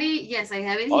 Study, yes, I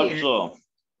have it here.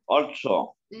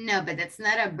 Also. No, but that's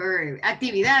not a verb.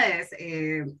 Actividades.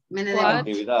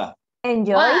 Actividad.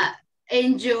 Enjoy.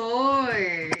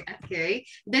 Enjoy. Okay.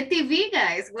 The TV,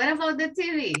 guys. What about the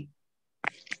TV?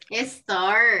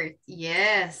 Start.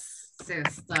 Yes. So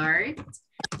start.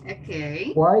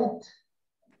 Okay. White.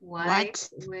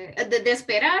 De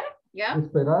esperar. Yeah.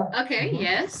 Esperar. Okay.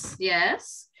 Yes.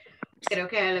 Yes. Creo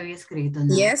que ya lo había escrito.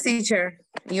 ¿No? Yes, teacher.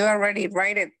 You already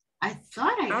write it. I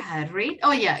thought I had read.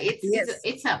 Oh yeah,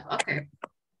 it's up. Okay.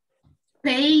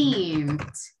 Paint.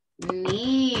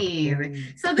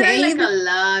 Need. So there are like a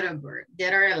lot of words.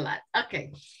 There are a lot.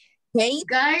 Okay. Paint.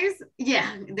 Guys,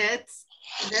 yeah, that's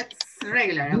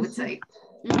regular, I would say.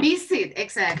 Visit,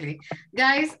 exactly.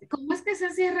 Guys, ¿cómo es que se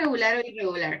hace regular o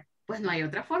irregular? Pues no hay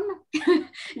otra forma.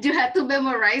 You have to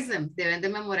memorize them. Deben de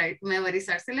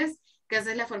memorizárseles, que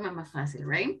esa es la forma más fácil,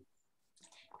 right?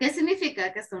 ¿Qué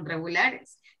significa que son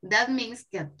regulares? That means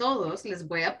que a todos les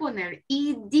voy a poner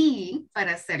ed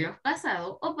para hacerlos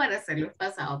pasado o para hacerlos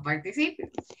pasado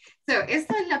participio. So,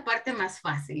 esta es la parte más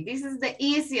fácil. This is the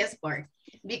easiest part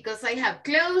because I have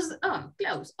close,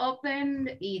 open,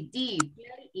 ed, play,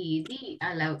 ed,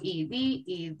 allow, ed.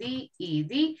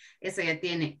 Eso ya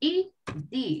tiene ed,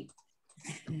 ed.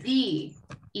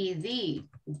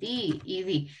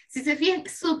 Si se fijan,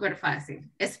 súper fácil.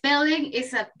 Spelling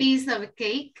is a piece of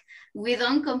cake. We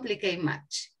don't complicate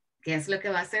much. ¿Qué es lo que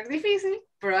va a ser difícil?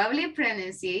 Probably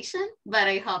pronunciation, but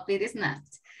I hope it is not.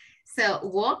 So,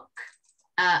 walk,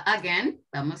 again,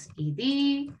 vamos,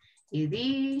 ed.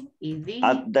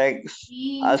 Attex,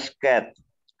 asket,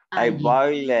 I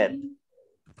violet.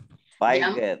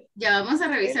 Ya vamos a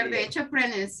revisar, de hecho,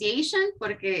 pronunciation,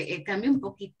 porque cambia un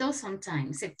poquito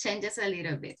sometimes. It changes a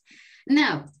little bit.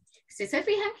 Now, si se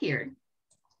fijan here,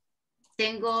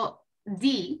 tengo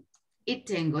D y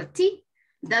tengo T.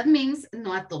 That means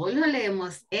no a todos lo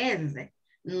leemos ed,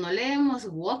 no leemos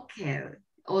walked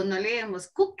o no leemos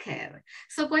cooked.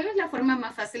 So, ¿cuál es la forma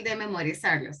más fácil de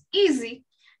memorizarlos? Easy.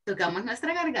 Tocamos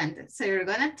nuestra garganta. So, you're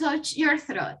gonna touch your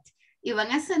throat. Y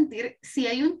van a sentir si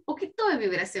hay un poquito de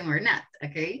vibración or not,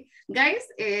 ¿ok? Guys,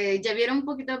 ¿ya vieron un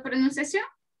poquito de pronunciación?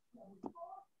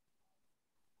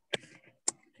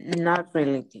 Not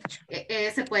really, teacher.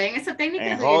 ¿Se puede en esa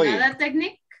técnica? ¿Do you know that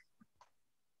technique?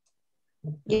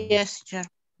 Yes, teacher.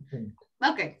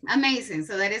 Okay, amazing.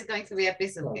 So that is going to be a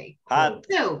piece of cake.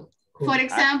 So, for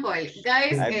example,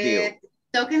 guys,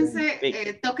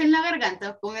 toquen la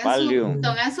garganta,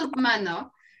 pongan su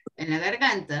mano en la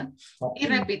garganta y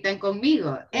repitan conmigo.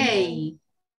 A. E.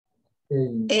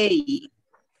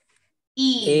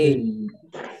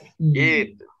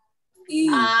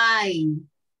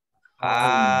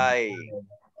 I.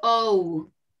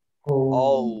 O.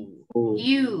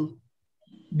 U.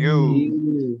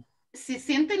 Si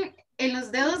sienten en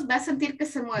los dedos, va a sentir que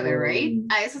se mueve, right?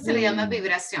 A eso se le llama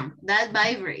vibración. That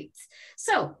vibrates.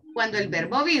 So, cuando el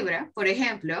verbo vibra, por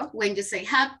ejemplo, when you say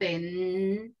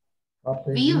happen,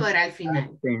 vibra al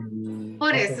final.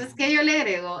 Por eso es que yo le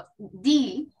agrego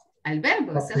D al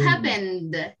verbo. So,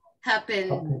 happened.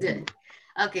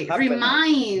 Okay,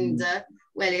 remind.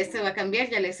 Well, este va a cambiar,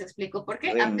 ya les explico por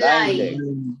qué. Apply.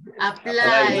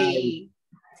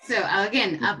 So,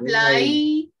 again,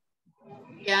 apply.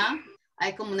 Ya,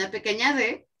 hay como una pequeña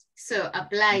D. So,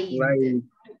 applied.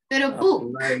 Pero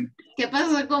book. ¿Qué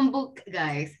pasó con book,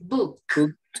 guys? Book.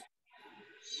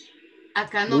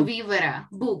 Acá no vibra.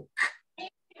 Book.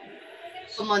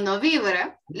 Como no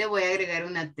vibra, le voy a agregar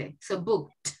una T. So,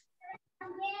 booked.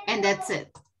 And that's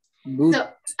it. So,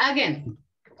 again,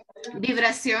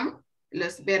 vibración.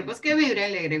 Los verbos que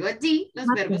vibran, le agrego D. Los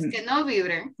verbos que no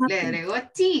vibran, le agrego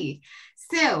T.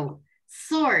 So,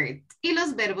 sort. Y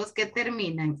los verbos que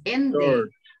terminan en D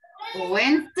o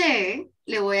en T,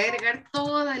 le voy a agregar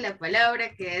toda la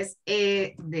palabra que es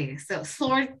ED. So,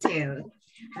 sorted.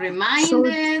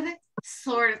 Reminded,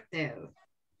 sorted.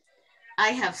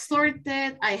 I have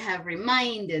sorted, I have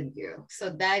reminded you. So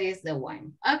that is the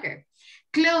one. Okay.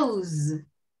 Close.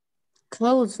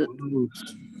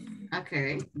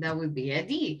 Okay, that would be a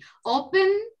D.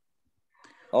 Open.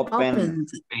 Opened.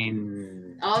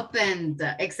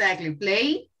 Exactly.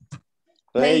 Play.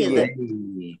 Played.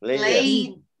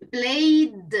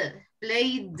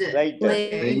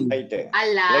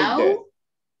 Allow.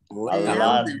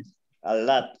 Allowed.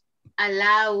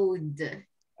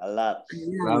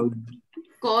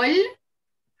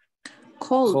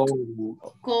 Call.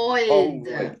 Called.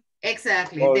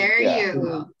 Exactly.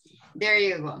 There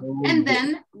you go. And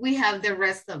then we have the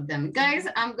rest of them. Guys,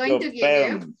 I'm going to give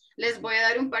you, les voy a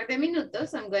dar un par de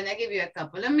minutos. I'm going to give you a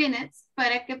couple of minutes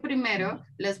para que primero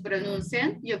los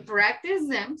pronuncien. You practice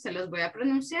them, se los voy a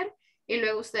pronunciar y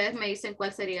luego ustedes me dicen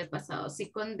cuál sería el pasado. Si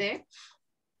con D,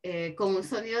 con un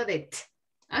sonido de T.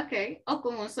 Ok, o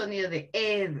con un sonido de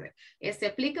ed. Este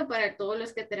aplica para todos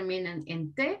los que terminan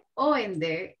en T o en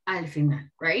D al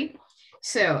final, right?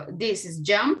 So, this is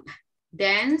jump,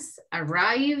 dance,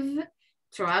 arrive,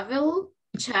 travel,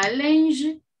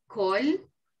 challenge, call,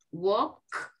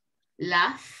 walk,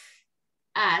 laugh,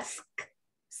 ask,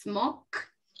 smoke,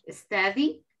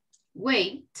 study,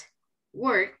 wait,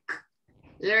 work,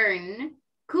 learn,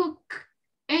 cook,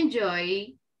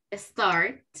 enjoy,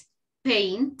 start,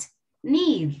 paint,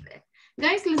 need.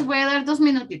 Guys, les voy a dar 2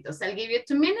 minutitos. I'll give you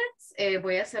 2 minutes.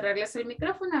 Voy a cerrarles el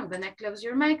micrófono. I'm gonna close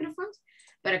your microphones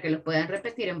para que lo puedan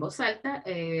repetir en voz alta.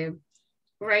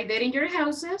 Right there in your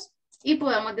houses. Y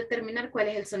podamos determinar cuál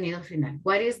es el sonido final.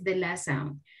 What is the last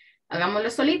sound?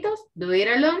 Hagámoslo solitos, do it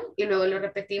alone, y luego lo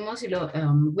repetimos y lo,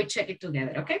 we check it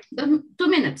together, okay? 2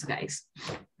 minutes, guys.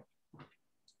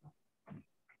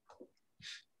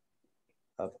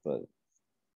 Apple.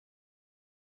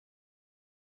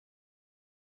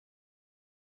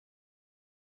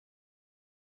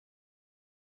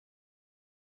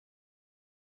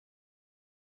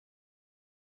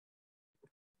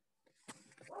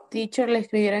 Teacher, le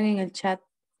escribieron en el chat.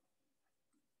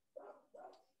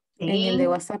 En el de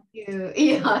WhatsApp.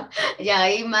 Yeah, yeah,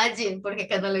 imagine, porque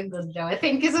acá no lo encontraba.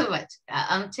 Thank you so much.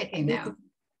 I'm checking now.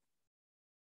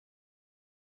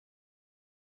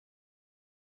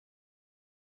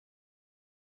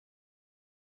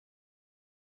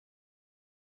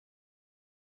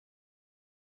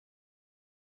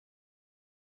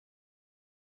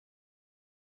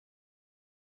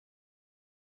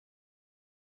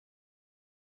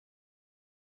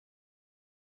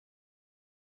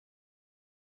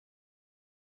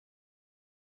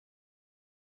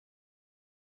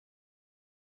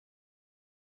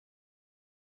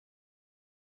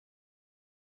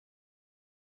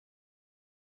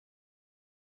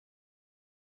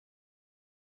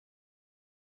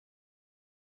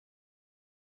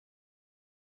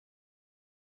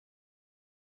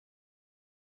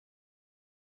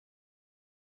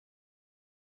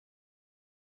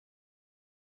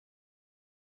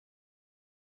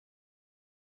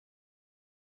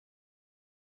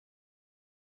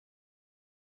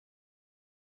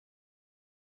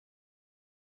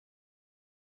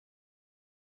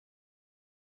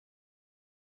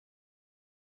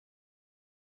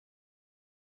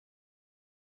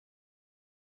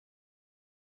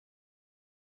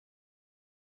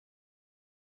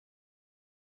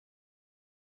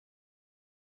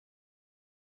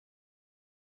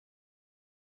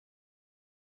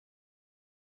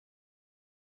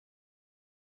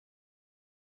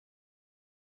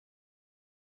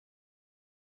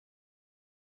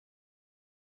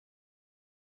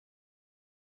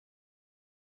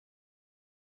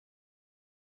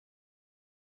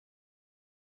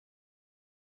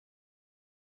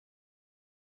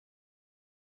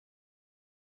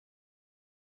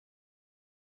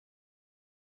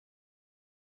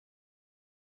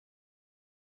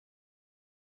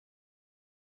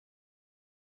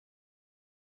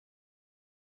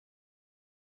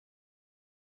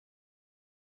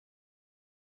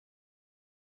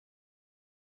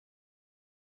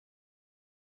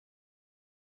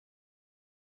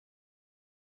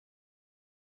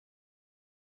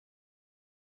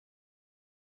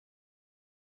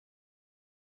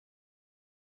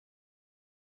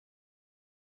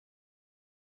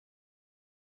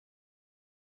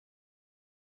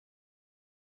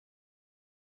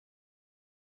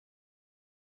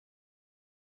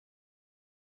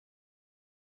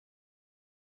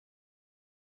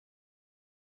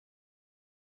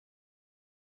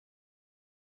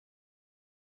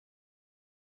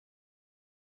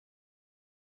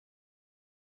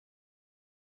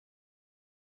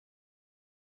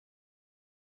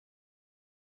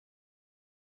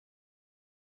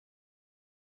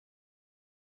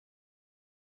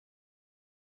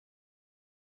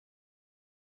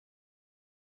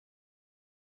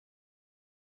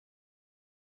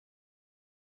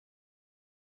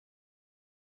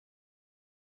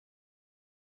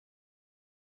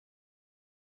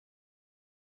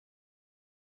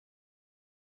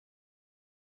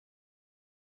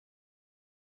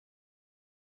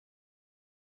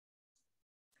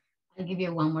 I'll give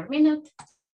you 1 more minute.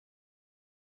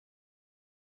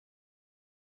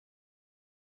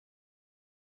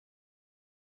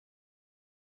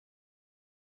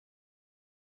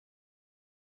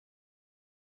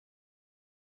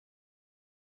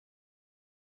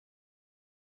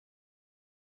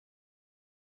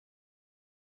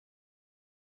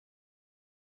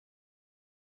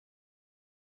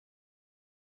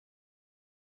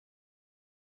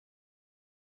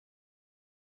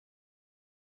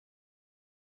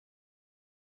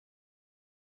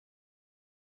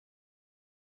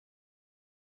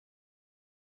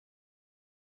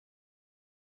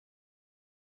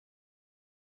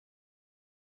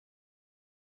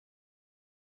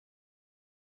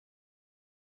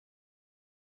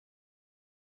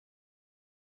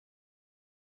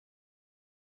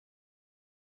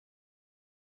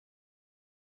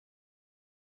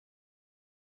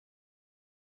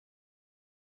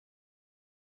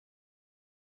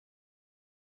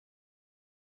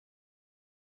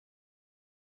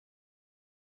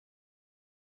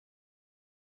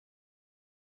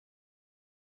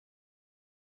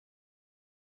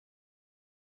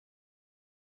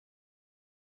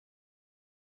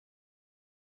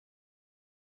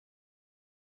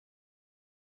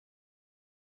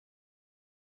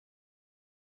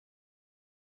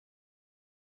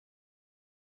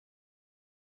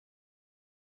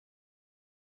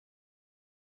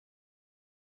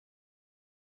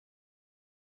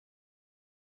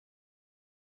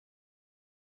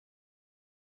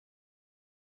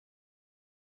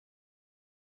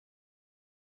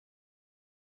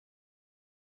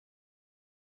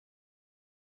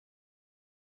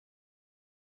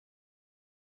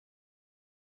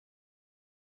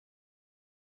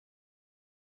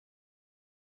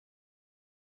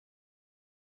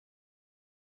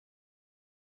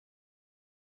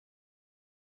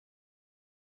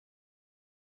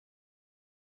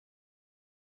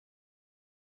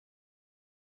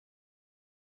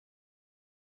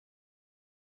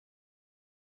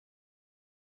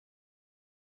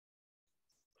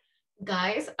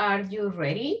 Guys, are you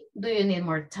ready? Do you need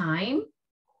more time?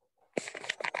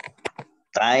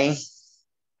 Time.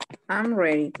 I'm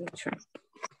ready, teacher.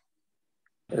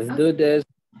 Let's do this.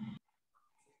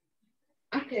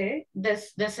 Okay.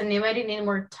 Does anybody need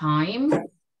more time?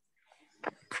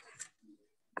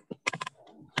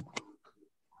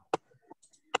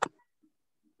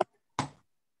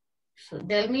 So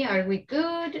tell me, are we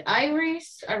good?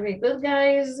 Iris, are we good,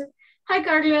 guys? Hi,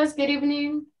 Carlos. Good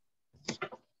evening.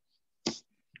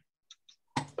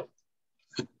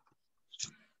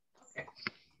 Okay.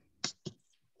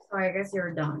 So I guess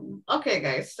you're done. Okay,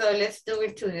 guys. So let's do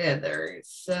it together.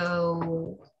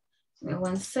 So give me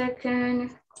 1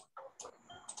 second.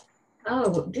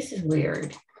 Oh, this is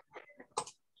weird.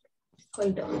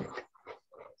 Hold on.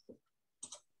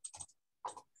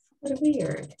 What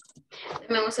weird.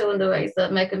 Dame un segundo, guys,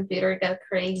 that my computer got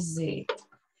crazy.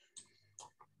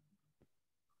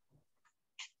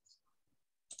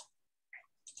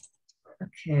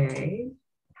 Okay.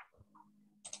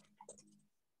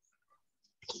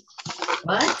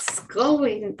 What's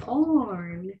going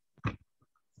on?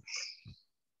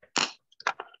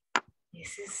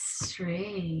 This is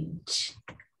strange.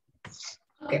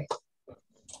 Okay.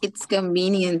 It's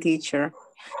convenient, teacher.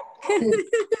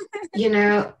 You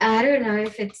know, I don't know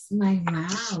if it's my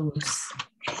mouse,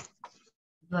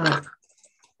 but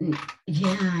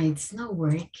yeah, it's not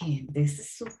working. This is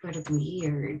super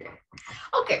weird.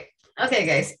 Okay, okay,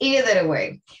 guys, either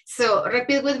way. So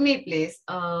repeat with me, please.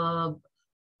 I'm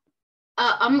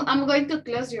going to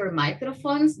close your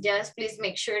microphones. Just please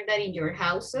make sure that in your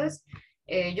houses,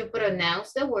 you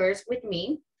pronounce the words with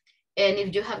me. And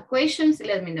if you have questions,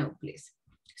 let me know, please.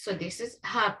 So this is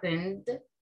happened,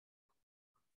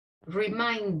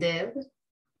 reminded,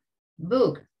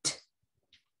 booked,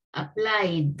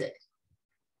 applied,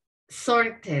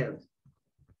 sorted,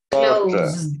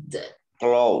 closed.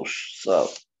 Close. So.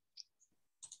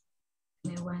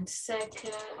 Give me 1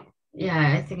 second.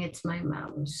 Yeah, I think it's my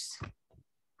mouse.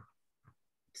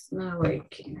 It's not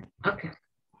working. Okay.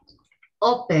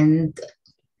 Opened,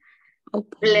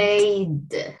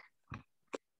 played,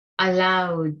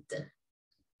 allowed,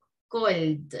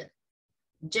 called,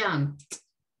 jumped,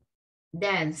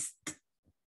 danced,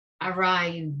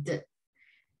 arrived,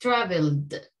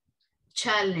 traveled,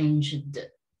 challenged,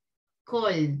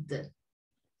 called,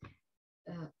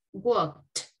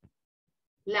 walked,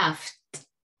 laughed,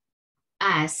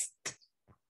 asked,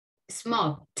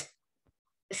 smoked,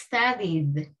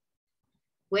 studied,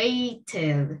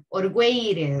 waited or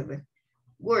waited,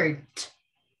 worked,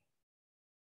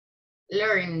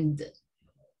 learned,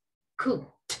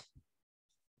 cooked,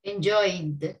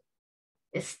 enjoyed,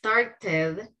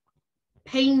 started,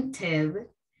 painted,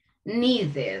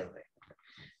 needed.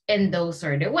 And those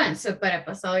are the ones. So para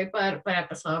pasado y para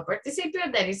pasado participio,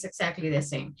 that is exactly the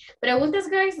same. Preguntas,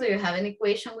 guys, do you have any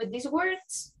question with these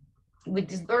words? With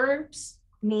these verbs?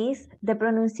 Miss, the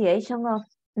pronunciation of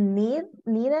needed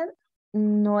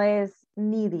no es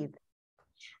needed.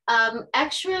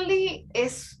 Actually,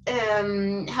 es,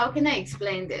 how can I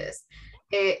explain this?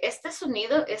 Este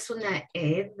sonido es una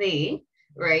ED,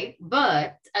 right?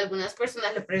 But algunas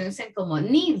personas lo pronuncian como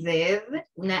needed,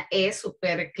 una E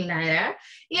súper clara,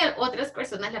 y otras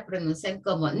personas la pronuncian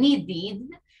como needed,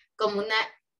 como una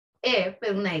E,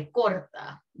 pero una E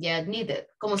corta, ya needed,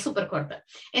 como súper corta.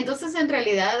 Entonces, en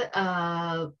realidad,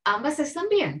 ambas están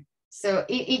bien. So,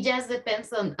 it just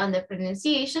depends on the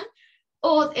pronunciation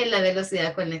o en la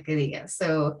velocidad con la que digas.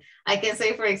 So, I can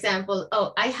say, for example,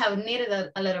 oh, I have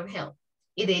needed a lot of help.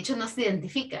 Y de hecho no se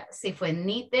identifica si fue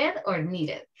needed or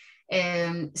needed.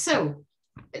 So,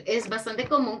 es bastante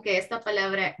común que esta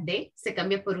palabra de se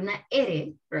cambie por una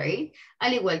R, right?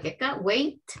 Al igual que acá,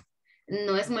 wait.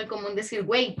 No es muy común decir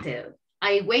waited.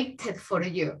 I waited for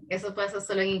you. Eso pasa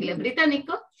solo en inglés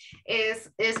británico. Es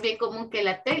bien común que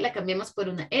la T la cambiemos por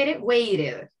una R,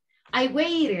 waited. I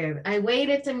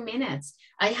waited 10 minutes.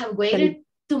 I have waited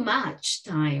too much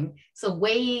time. So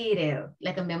waited,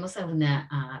 la cambiamos a una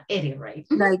R, right?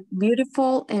 Like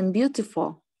beautiful and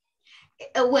beautiful.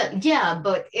 Well, yeah,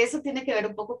 but eso tiene que ver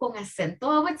un poco con acento,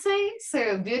 I would say.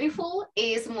 So beautiful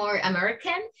is more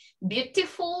American.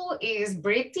 Beautiful is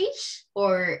British,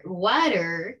 or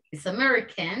water is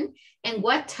American. And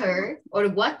water or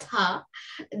wata,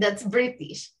 that's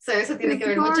British. So eso tiene que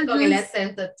ver mucho con el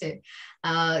acento too.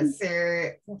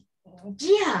 So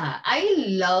yeah, I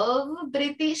love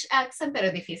British accent,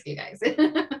 pero difícil, guys.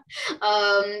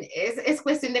 Es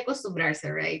cuestión de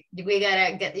acostumbrarse, right? We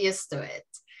gotta get used to it.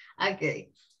 Okay.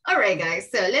 All right, guys.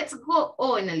 So let's go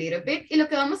on a little bit. Y lo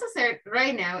que vamos a hacer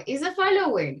right now is the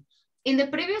following. in the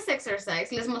previous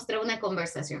exercise, les mostré una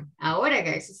conversación. Ahora,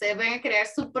 guys, ustedes van a crear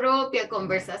su propia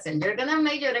conversación. You're gonna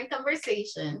make your own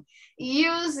conversation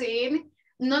using,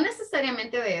 no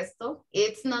necesariamente de esto.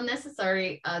 It's not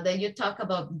necessary that you talk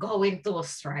about going to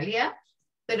Australia,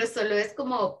 pero solo es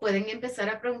como pueden empezar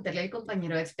a preguntarle al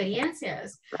compañero de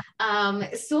experiencias.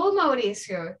 So,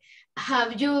 Mauricio,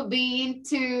 have you been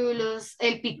to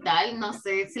El Pital? No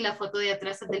sé si la foto de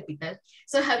atrás es del Pital.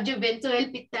 So, have you been to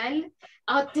El Pital?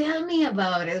 Oh, tell me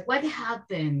about it. What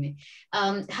happened?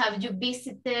 Have you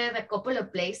visited a couple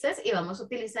of places? Y vamos a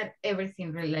utilizar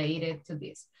everything related to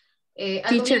this.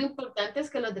 Algo bien importante es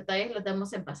que los detalles los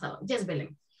damos en pasado. Yes,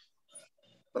 Belén.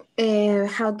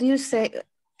 How do you say...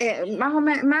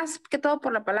 más que todo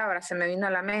por la palabra se me vino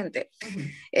a la mente,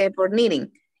 por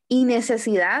needing. Y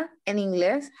necesidad en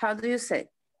inglés, how do you say?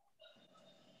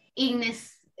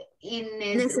 Innecesidad.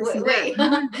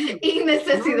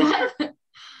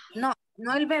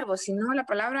 No el verbo, sino la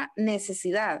palabra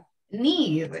necesidad.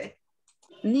 Need.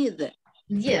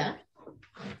 Yeah.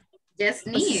 Just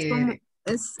need.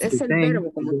 Es el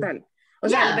verbo como tal. O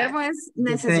sea, el verbo es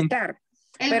necesitar.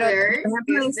 Pero, por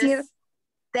ejemplo, decir...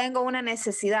 Tengo una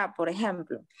necesidad, por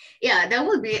ejemplo. Yeah, that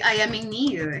would be I am in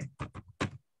need.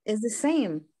 It's the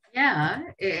same. Yeah,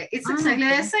 it's exactly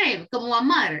the same. Como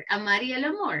amar y el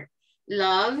amor.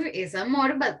 Love is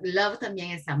amor, but love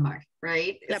también es amar,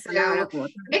 right? La palabra.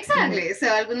 Exactly. So,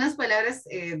 algunas palabras,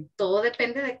 todo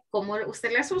depende de cómo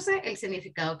usted las use, el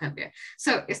significado cambia.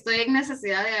 So, estoy en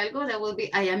necesidad de algo, that would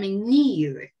be I am in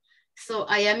need. So,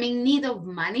 I am in need of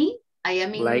money. I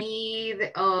am in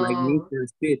need of... Like need to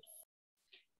speed.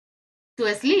 To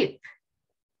sleep.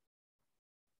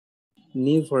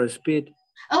 Need for speed.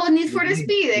 Oh, need for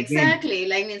speed, exactly.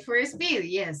 Like need for speed,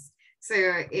 yes. So,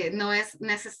 no es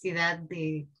necesidad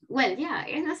de, well, yeah,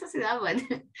 es necesidad,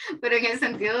 pero en el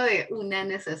sentido de una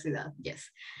necesidad,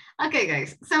 yes. Ok,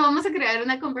 guys, so vamos a crear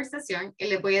una conversación y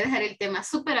les voy a dejar el tema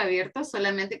súper abierto,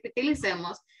 solamente que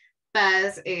utilicemos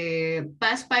past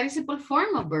participle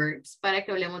form of verbs para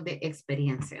que hablemos de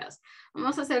experiencias.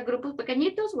 Vamos a hacer grupos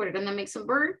pequeñitos, we're gonna make some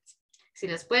verbs. Si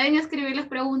les pueden escribir las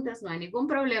preguntas, no hay ningún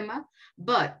problema.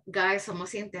 But, guys,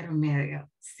 somos intermedios.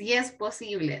 Si es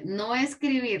posible, no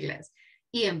escribirlas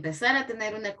y empezar a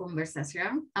tener una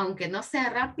conversación, aunque no sea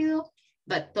rápido,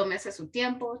 but tómese su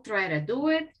tiempo, try to do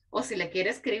it. O si la quiere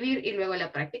escribir y luego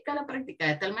la practica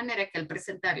de tal manera que al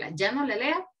presentarla ya no la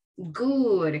lea,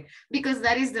 good. Because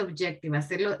that is the objective,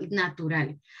 hacerlo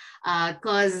natural.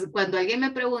 Because cuando alguien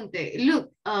me pregunte,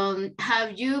 look,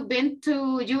 have you been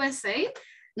to USA?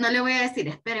 No le voy a decir,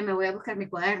 espere, me voy a buscar mi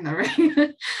cuaderno, right?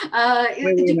 You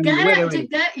gotta,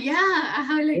 yeah,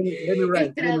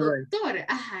 el traductor,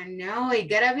 no, you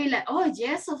gotta be like, oh,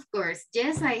 yes, of course,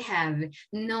 yes, I have.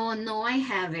 No, I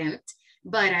haven't,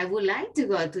 but I would like to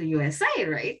go to USA,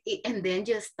 right? And then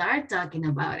you start talking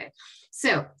about it.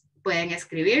 So, pueden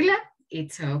escribirla,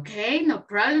 it's okay, no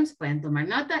problems, pueden tomar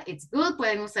nota, it's good,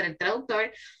 pueden usar el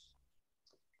traductor,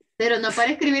 pero no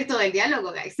para escribir todo el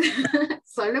diálogo, guys.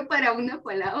 Solo para una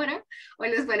palabra o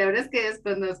las palabras que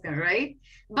desconozcan, right?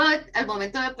 But al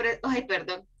momento de... Ay,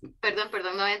 perdón,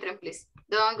 no entren, please.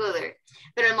 Don't go there.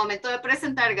 Pero al momento de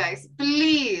presentar, guys,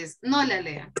 please, no la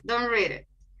lean. Don't read it.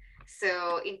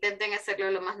 So, intenten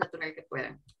hacerlo lo más natural que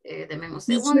puedan. Denme un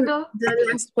segundo. The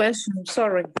last question,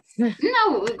 sorry.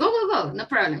 No, go, no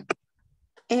problem.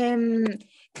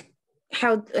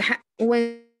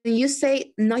 When you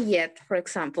say not yet, for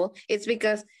example, it's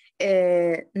because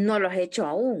no lo has hecho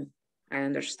aún. I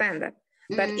understand that.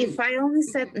 But if I only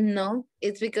said no,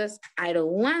 it's because I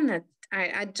don't want it.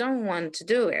 I don't want to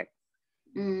do it.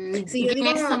 Si yo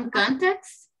digo, some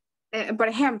context? Por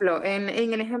ejemplo, en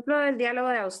el ejemplo del diálogo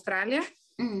de Australia,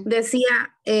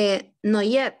 decía no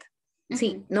yet.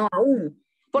 Sí, no aún.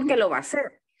 Porque lo va a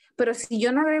hacer. Pero si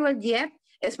yo no agrego el yet,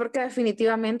 es porque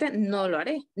definitivamente no lo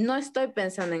haré. No estoy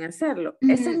pensando en hacerlo.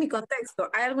 Ese es mi contexto.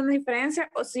 ¿Hay alguna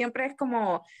diferencia o siempre es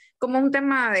como un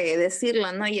tema de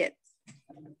decirlo, no yet?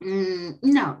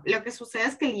 No, lo que sucede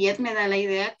es que el yet me da la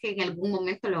idea que en algún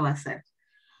momento lo va a hacer.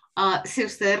 Si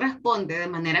usted responde de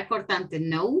manera cortante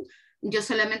no, yo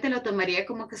solamente lo tomaría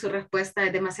como que su respuesta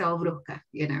es demasiado brusca.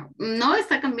 You know? No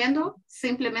está cambiando,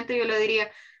 simplemente yo le diría,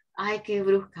 ay, qué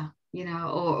brusca. You know,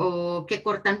 o qué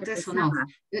cortante sonó.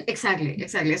 Exactly.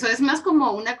 Eso es más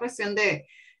como una cuestión de,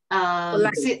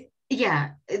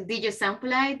 did you sound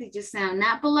polite? Did you sound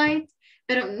not polite?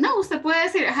 Pero no, usted puede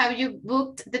decir, have you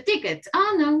booked the ticket?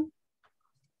 Oh, no.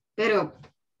 Pero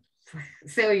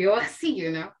se oyó así,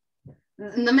 you know.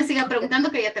 No me siga preguntando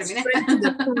que ya terminé.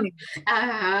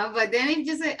 But then if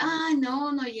you say,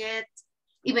 no, not yet.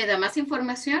 y me da más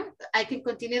información, I can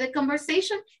continue the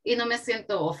conversation y no me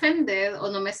siento offended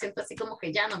o no me siento así como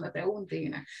que ya no me pregunte. You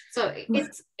know? So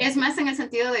es más en el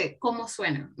sentido de cómo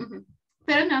suena.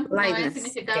 Pero no, no en el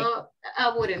significado,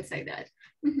 I wouldn't say that.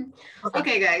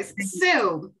 Okay, guys,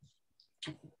 so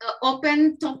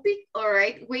open topic, all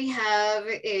right. We have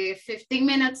 15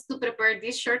 minutes to prepare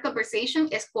this short conversation.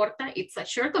 Es corta, it's a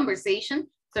short conversation.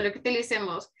 Solo que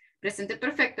utilicemos presente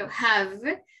perfecto,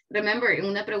 have. Remember,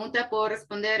 una pregunta puedo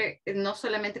responder no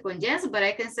solamente con yes, but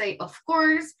I can say of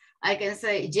course, I can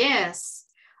say yes,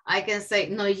 I can say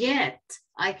not yet.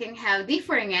 I can have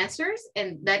different answers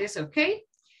and that is okay.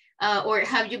 Or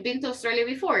have you been to Australia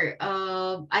before?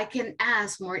 I can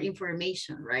ask more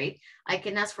information, right? I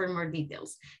can ask for more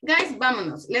details. Guys,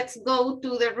 vámonos. Let's go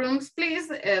to the rooms, please.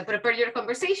 Prepare your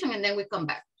conversation and then we come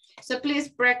back. So please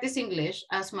practice English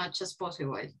as much as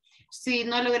possible. Si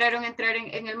no lograron entrar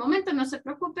en el momento, no se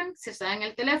preocupen. Si están en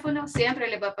el teléfono, siempre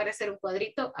les va a aparecer un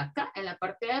cuadrito acá en la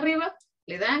parte de arriba.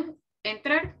 Le dan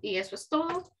entrar y eso es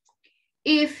todo.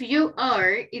 If you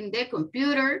are in the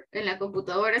computer, en la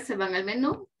computadora se van al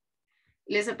menú.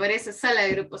 Les aparece sala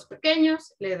de grupos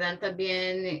pequeños, le dan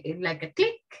también like a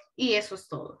click y eso es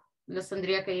todo. Los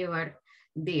tendría que llevar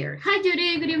there. Hi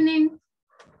Judy, good evening.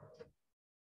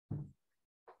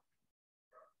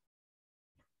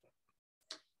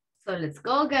 So let's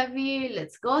go Gaby,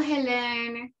 let's go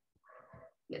Helen,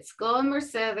 let's go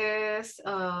Mercedes,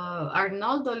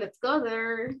 Arnoldo, let's go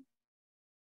there.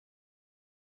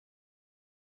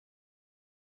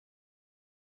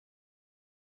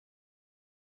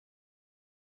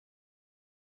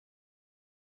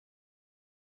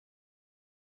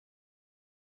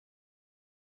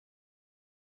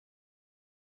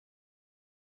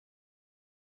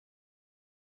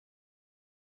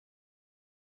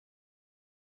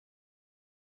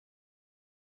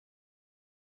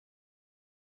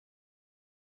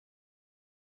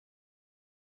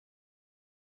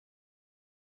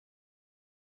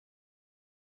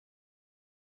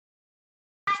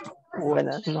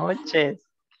 Buenas noches.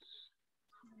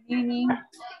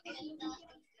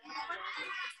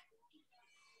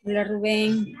 Hola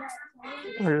Rubén.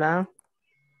 Hola.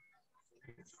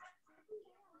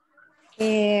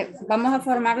 Vamos a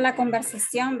formar la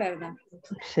conversación, ¿verdad?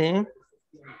 Sí.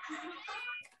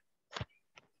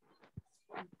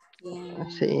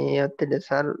 Bien. Sí,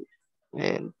 utilizar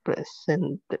el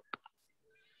presente.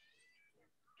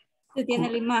 ¿Usted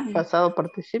tiene la imagen? Pasado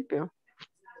participio.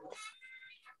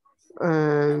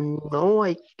 No,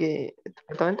 hay que...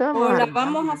 O la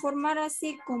vamos a formar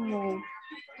así como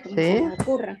 ¿Sí? se nos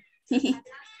ocurra. ¿Sí?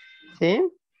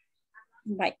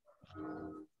 Bye.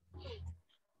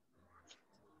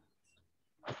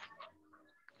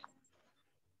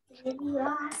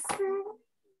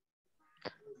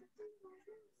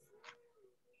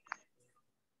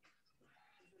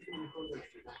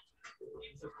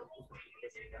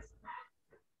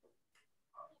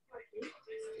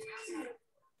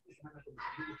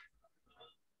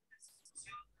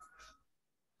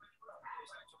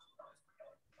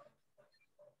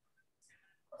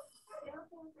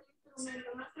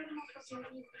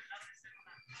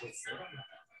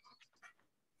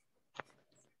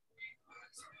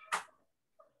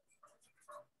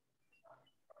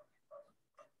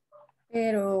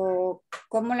 Pero,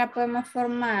 ¿cómo la podemos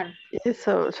formar?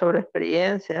 Eso, sobre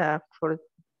experiencia, por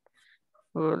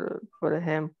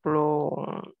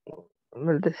ejemplo,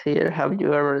 decir, have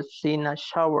you ever seen a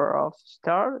shower of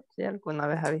stars? ¿Sí? ¿Alguna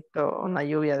vez ha visto una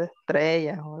lluvia de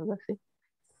estrellas o algo así?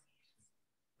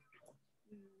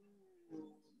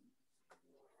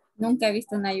 Nunca he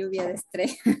visto una lluvia de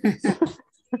estrellas.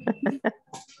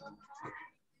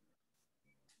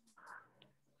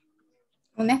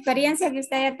 Una experiencia que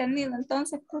usted haya tenido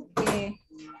entonces, porque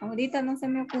ahorita no se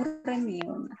me ocurre ni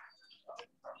una.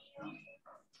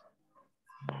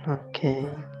 Okay.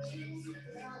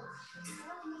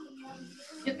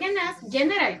 You can ask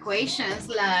general questions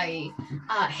like,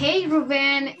 hey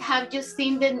Ruben, have you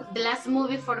seen the last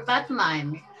movie for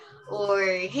Batman? Or,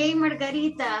 hey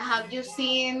Margarita, have you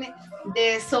seen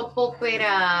the soap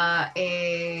opera,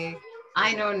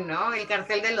 I don't know, El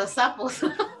Cartel de los Sapos?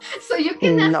 So you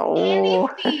can ask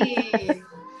anything.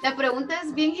 La pregunta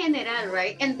es bien general,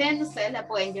 right? And then ustedes la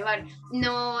pueden llevar.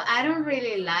 No, I don't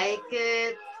really like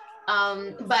it.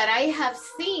 But I have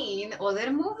seen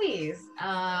other movies,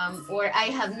 or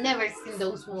I have never seen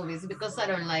those movies because I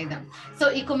don't like them.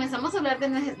 So, y comenzamos a hablar de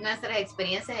nuestras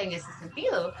experiencias en ese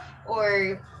sentido.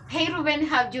 Or, hey Ruben,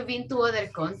 have you been to other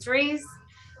countries?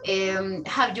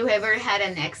 Have you ever had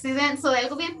an accident? So, de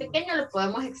algo bien pequeño lo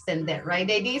podemos extender, right?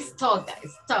 The idea is talk,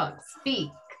 guys, talk,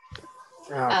 speak.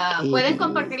 Pueden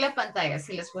compartir la pantalla.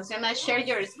 Si les funciona share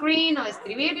your screen o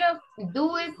escribirlo,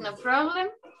 do it, no problem.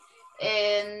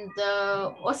 And,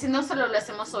 o si no, solo lo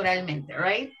hacemos oralmente,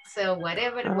 right? So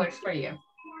whatever works for you.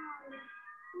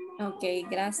 Ok,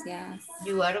 gracias.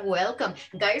 You are welcome.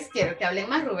 Guys, quiero que hablen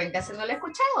más. Rubén casi no lo he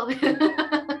escuchado.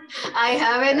 I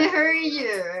haven't heard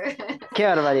you. Qué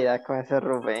barbaridad con ese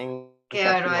Rubén. Qué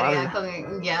Casi no barbaridad.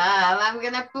 habla. Yeah, I'm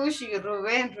gonna push you,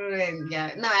 Rubén.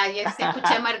 Yeah. No, ayer sí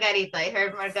escuché a Margarita. I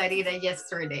heard Margarita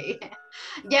yesterday.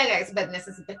 Yeah, guys, but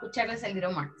necesito escucharles a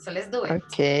little more. So let's do it.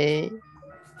 Ok.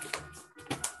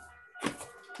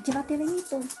 Llévate,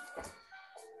 Benito.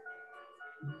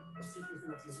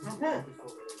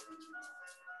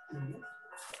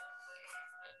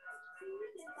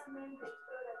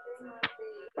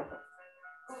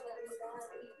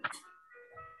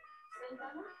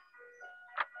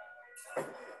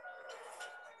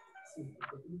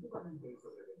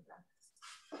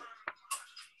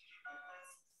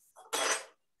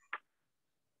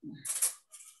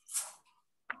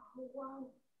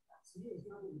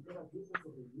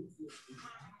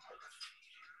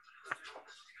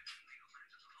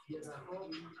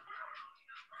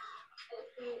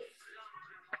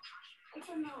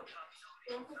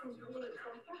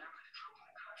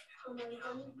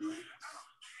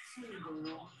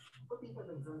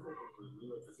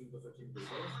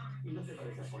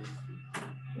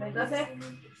 Entonces,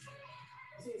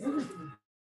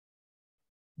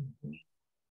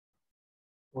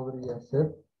 Podría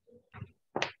ser.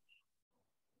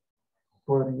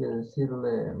 Podría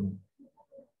decirle,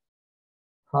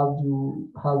 have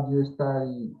you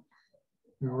studied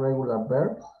irregular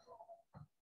verbs?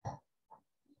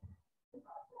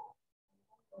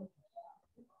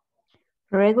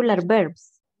 Regular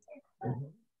verbs.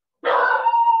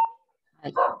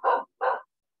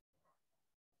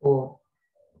 O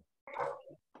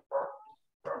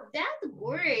that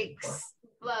works.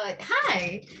 But,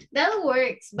 hi, that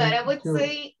works. But I would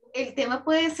say el tema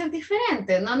puede ser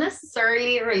diferente, not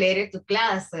necessarily related to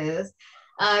classes.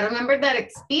 Remember that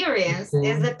experience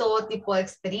es de todo tipo de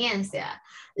experiencia.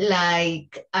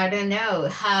 Like, I don't know,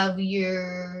 have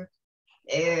you,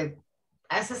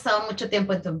 has estado mucho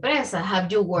tiempo en tu empresa?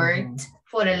 Have you worked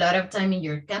for a lot of time in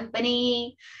your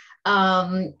company?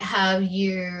 Have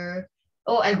you,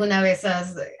 alguna vez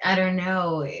has, I don't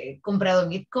know, comprado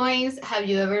bitcoins? Have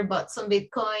you ever bought some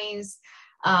bitcoins?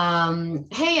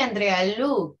 Hey, Andrea,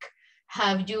 look,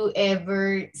 have you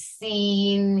ever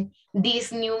seen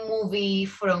this new movie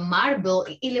from Marvel?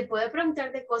 Y le puede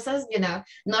preguntar de cosas, you know,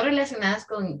 no relacionadas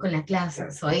con la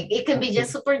clase. So it can be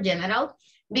just super general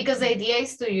because the idea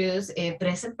is to use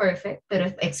present perfect,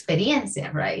 pero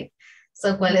experiencia, right?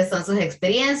 So, ¿cuáles son sus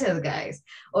experiencias, guys?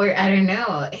 Or, I don't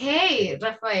know, hey,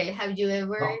 Rafael, have you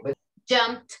ever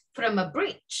jumped from a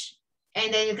bridge?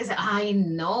 And then you can say, I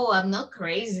know, I'm not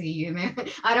crazy, you know,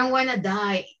 I don't want to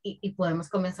die. Y podemos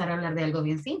comenzar a hablar de algo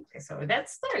bien simple. So,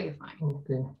 that's totally fine.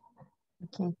 okay.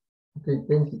 Okay. Okay,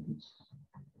 thank you.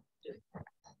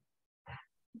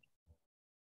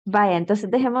 Vaya,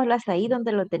 entonces dejémoslas ahí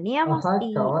donde lo teníamos. Ajá,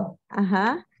 y, cabal.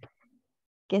 ajá,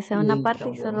 que sea Y una ahí parte y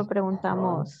cambiamos. solo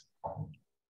preguntamos.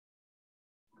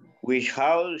 Which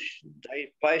house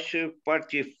they special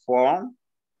party from?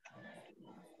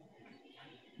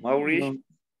 Maurice?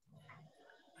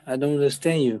 I don't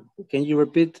understand you. Can you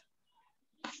repeat?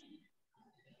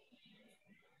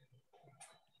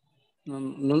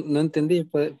 No entendí.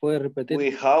 ¿Puede repetir?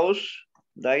 Which house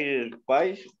they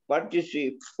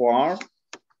party from?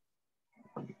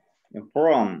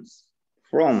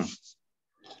 From.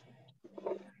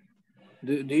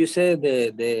 Do you say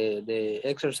the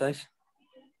exercise?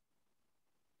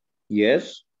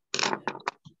 Yes.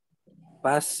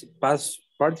 Past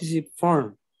participle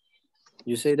form.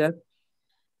 You say that?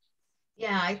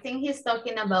 Yeah, I think he's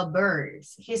talking about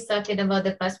birds. He's talking about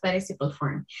the past participle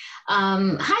form.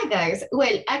 Hi, guys.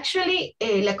 Well, actually,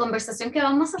 la conversación que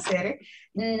vamos a hacer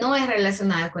no es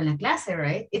relacionada con la clase,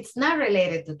 right? It's not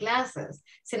related to classes,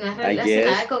 sino es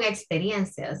relacionada con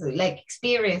experiencias, like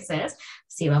experiences.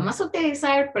 Si vamos a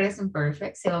utilizar present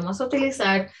perfect, si vamos a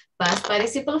utilizar past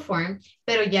participle form,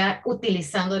 pero ya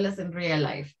utilizándolas en real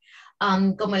life.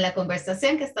 Como en la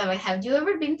conversación que estaba, have you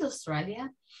ever been to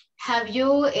Australia? Have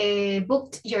you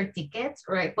booked your tickets,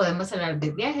 right? Podemos hablar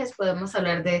de viajes, podemos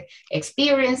hablar de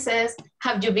experiences.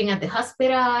 Have you been at the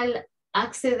hospital?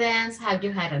 Accidents? Have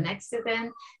you had an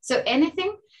accident? So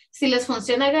anything. Si les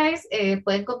funciona, guys,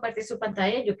 pueden compartir su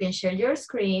pantalla. You can share your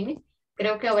screen.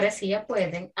 Creo que ahora sí ya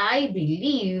pueden. I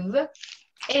believe.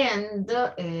 And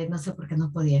no sé por qué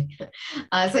no podían.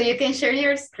 So you can share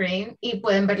your screen y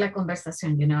pueden ver la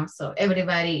conversación, you know. So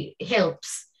everybody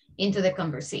helps into the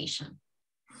conversation.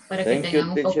 para que Thank tengan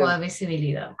you, un poco de teacher.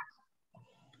 visibilidad.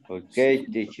 Okay,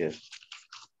 teacher.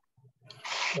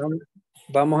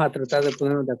 Vamos a tratar de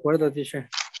ponernos de acuerdo, teacher.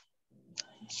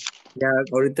 Ya,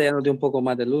 ahorita ya nos dio un poco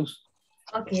más de luz.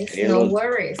 Okay, Okay, no Luz.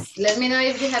 worries. Let me know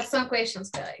if you have some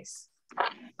questions, guys.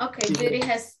 Okay, Judy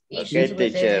has issues Okay,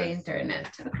 with the teacher. internet.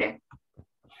 Okay.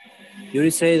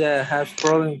 You say that has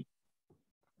problem.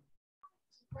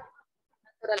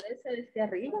 Naturaleza desde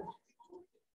arriba.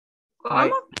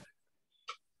 ¿Cómo?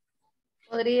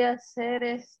 Podría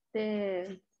ser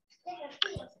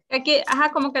Aquí,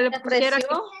 ajá, como que le pusiera que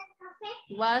expresión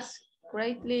was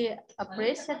greatly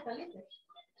appreciated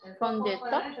from the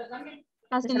top.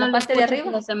 así Desde no la le parte de escucho,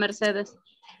 arriba. fíjese, Mercedes.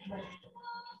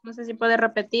 No sé si puede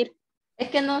repetir. Es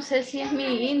que no sé si es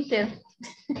mi inter.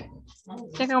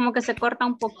 Es que como que se corta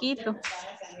un poquito.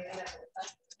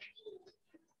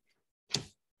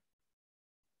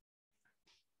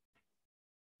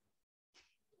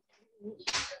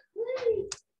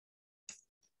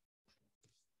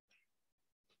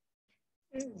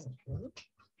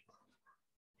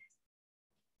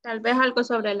 Tal vez algo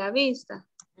sobre la vista.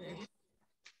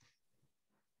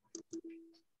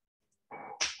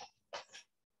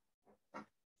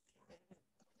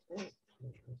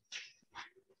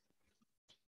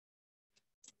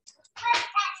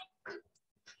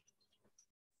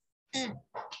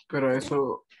 Pero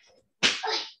eso,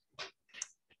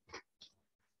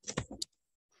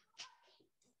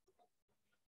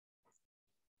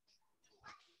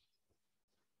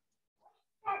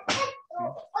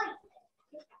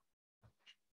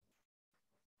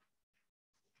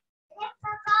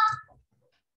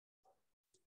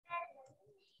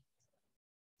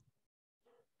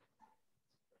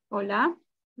 Hola,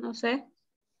 no sé.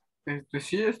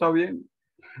 sí está bien.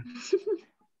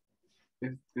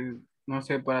 No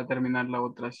sé, para terminar la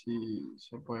otra si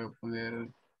se puede poner,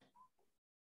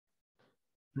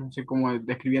 no sé, como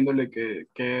describiéndole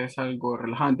que es algo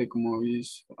relajante, como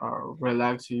is a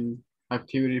relaxing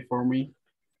activity for me.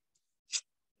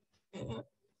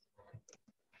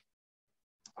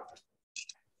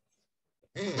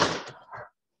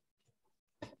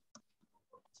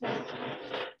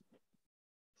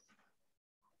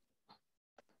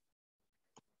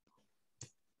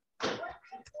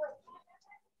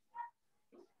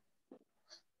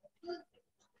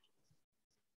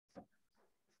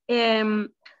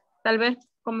 Tal vez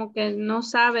como que no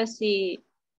sabe si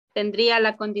tendría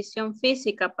la condición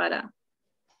física para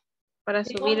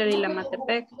subir el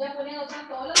Ilamatepec.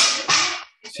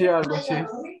 Sí, algo así.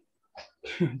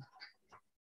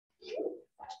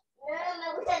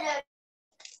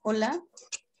 Hola.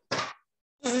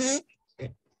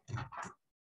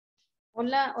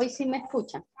 Hola, hoy sí me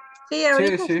escuchan. Sí,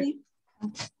 ahorita Sí. sí.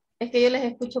 Es que yo les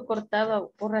escucho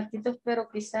cortado por ratitos, pero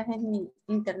quizás es mi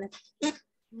internet.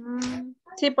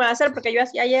 Sí, puede ser, porque yo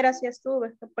ayer así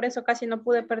estuve, por eso casi no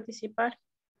pude participar.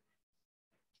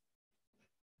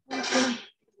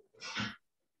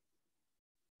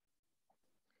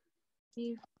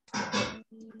 If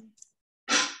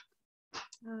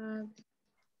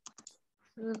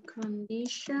the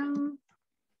condition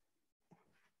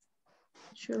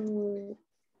to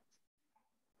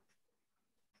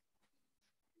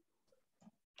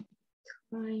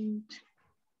find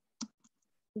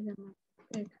the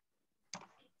mistake.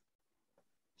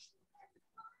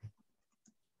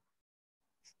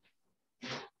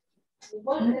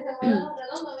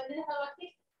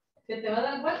 Que te va a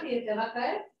dar vuelta y te va a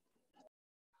caer.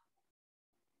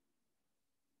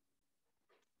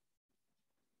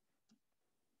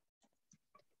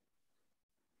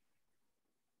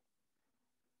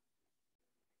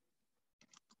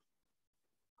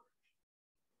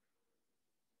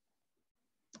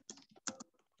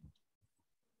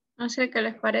 No sé qué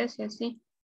les parece, así.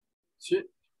 Sí.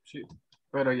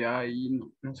 Pero ya ahí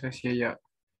no sé si ella,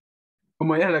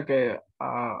 como ella es la que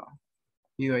ha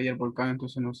ido ahí al volcán,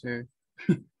 entonces no sé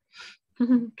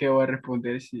qué voy a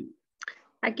responder si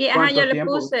Aquí, ajá, yo cuánto le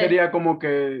tiempo. puse. Sería como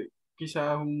que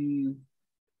quizás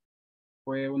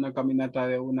fue una caminata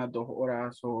de unas 2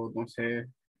 horas o no sé.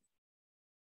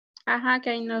 Ajá,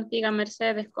 que ahí nos diga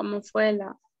Mercedes cómo fue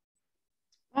la.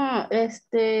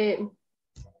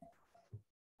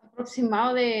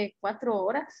 Aproximado de 4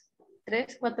 horas,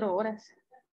 3, 4 horas.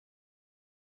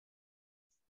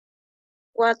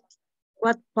 What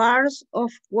parts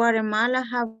of Guatemala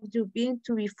have you been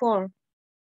to before?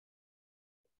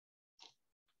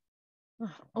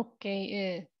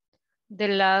 Okay, the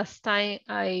last time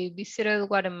I visited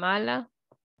Guatemala,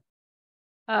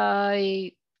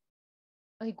 I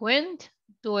went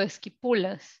to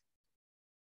Esquipulas.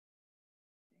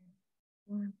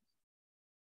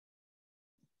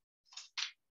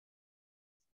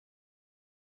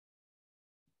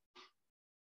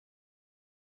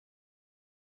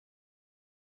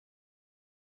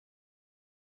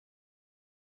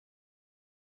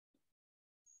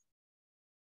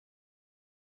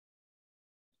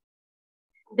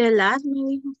 The last, me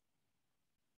dijo.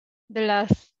 The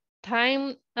last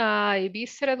time I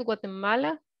visited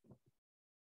Guatemala.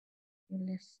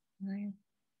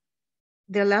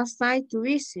 The last time to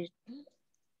visit.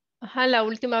 Ajá, la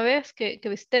última vez que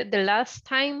visité. The last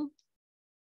time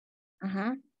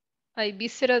Ajá. I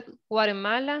visited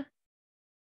Guatemala.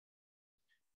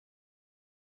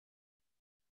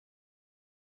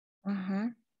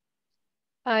 Ajá.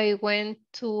 I went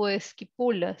to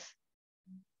Esquipulas.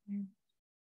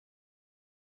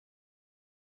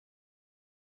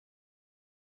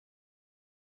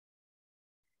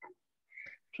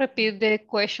 Repeat the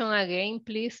question again,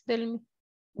 please. Tell me.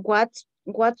 What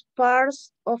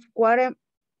parts of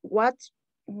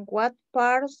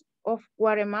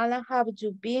Guatemala have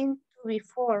you been to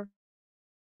before?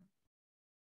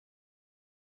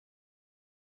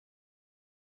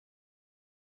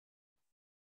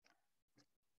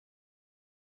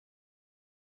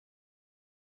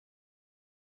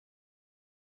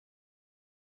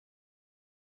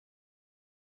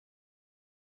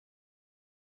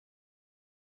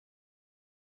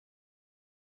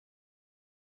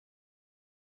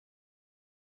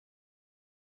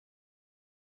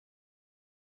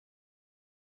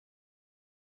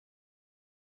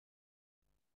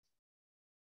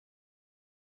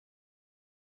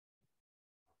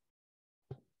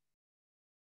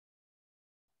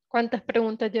 ¿Cuántas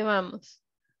preguntas llevamos?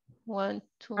 1,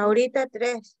 2, Ahorita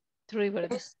 3. 3,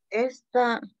 ¿verdad?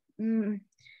 Esta,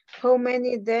 how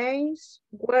many days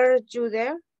were you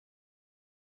there?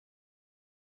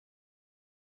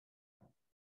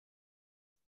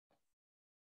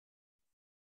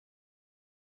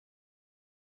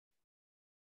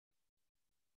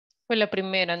 Fue la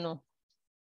primera, no.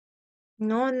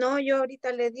 No, yo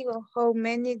ahorita le digo, how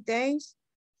many days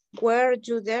were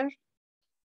you there?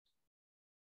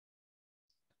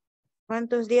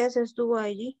 ¿Cuántos días estuvo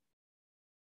allí?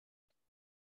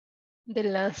 The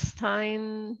last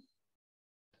time,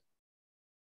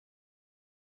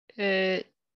 2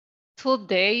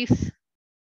 days.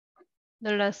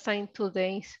 The last time, 2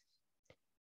 days.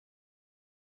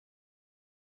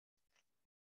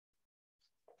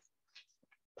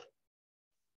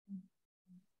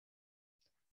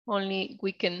 Only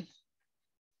weekend.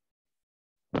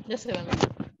 Ya se van.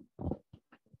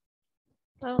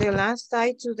 Oh. The last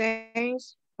time, 2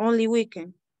 days, only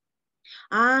weekend.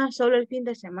 Ah, solo el fin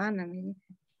de semana.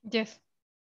 Yes.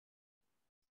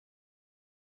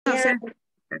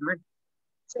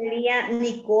 Sería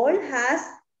Nicole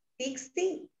has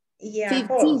 16 years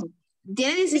 15. old.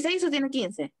 ¿Tiene 16 o tiene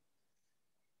 15?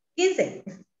 15.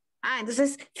 Ah,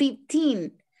 entonces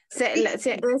 15.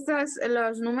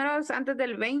 Los números antes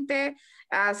del 20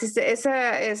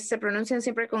 se pronuncian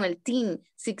siempre con el teen.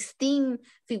 16,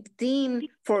 15,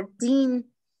 14.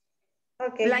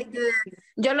 Okay. Like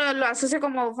yo lo asocio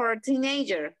como for a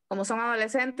teenager, como son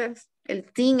adolescentes.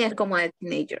 El teen es como de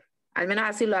teenager. Al menos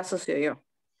así lo asocio yo.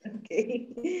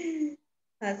 Okay.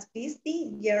 Has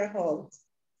 50 years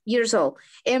old.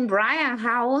 And Brian,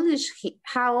 how old is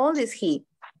he?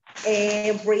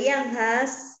 Brian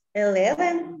has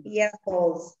 11 years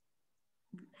old.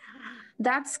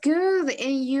 That's good.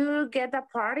 And you get a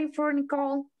party for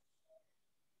Nicole?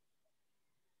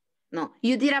 No,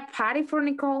 you did a party for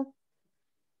Nicole?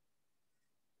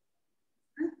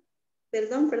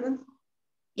 Perdón.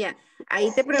 Yeah,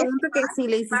 ahí te pregunto que si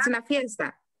le hiciste una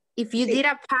fiesta. If you did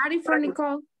a party for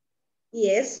Nicole?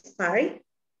 Yes, party.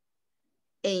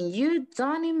 And you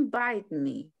don't invite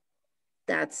me.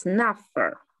 That's not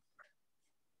fair.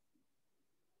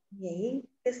 Y ahí,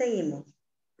 ¿qué seguimos?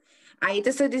 Ahí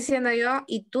te estoy diciendo yo,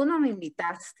 y tú no me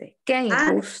invitaste. Qué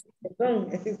injusto. Perdón.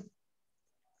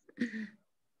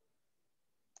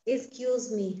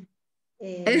 Excuse me.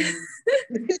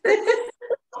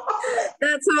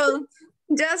 That's all.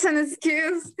 Just an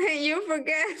excuse. You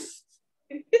forget.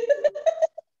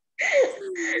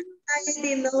 I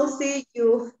did not see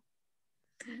you.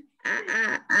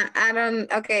 I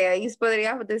don't, okay, ahí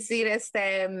podría decir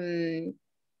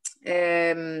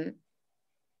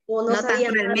no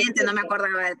tan realmente, no me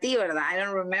acordaba de ti, ¿verdad? I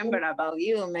don't remember about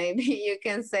you. Maybe you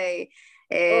can say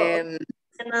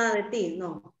nada de ti,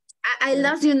 no. I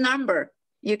lost your number.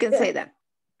 You can say that.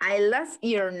 I lost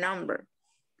your number.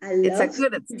 It's a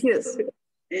good excuse.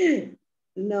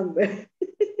 Number.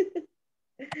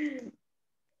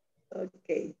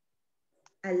 Okay.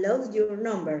 I lost your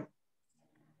number.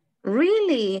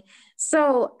 Really?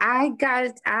 So I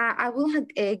will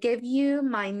give you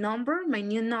my number, my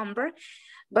new number.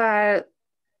 But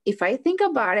if I think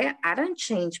about it, I don't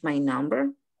change my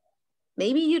number.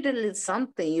 Maybe you delete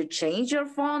something, you change your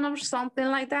phone or something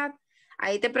like that.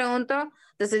 Ahí te pregunto,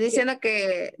 te estoy diciendo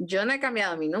que yo no he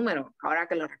cambiado mi número, ahora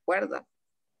que lo recuerdo.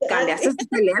 ¿Cambiaste tu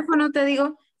teléfono? Te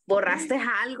digo, ¿borraste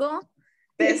algo?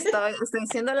 Estoy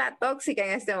siendo la tóxica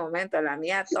en este momento, la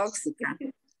mía tóxica.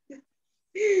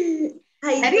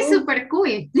 That is super cool.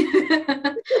 I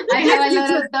have a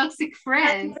lot of toxic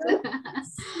friends.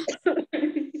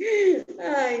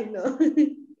 Ay, no.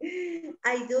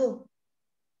 I do.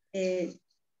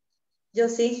 Yo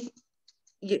sí.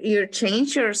 You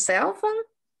change your cell phone?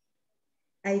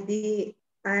 I did.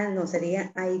 No,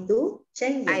 sería I do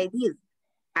change it. I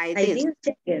I did. did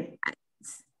change it.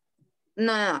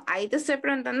 No, ahí te estoy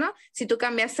preguntando si tú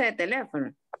cambiaste de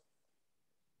teléfono.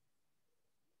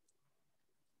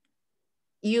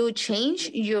 You change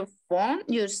your phone,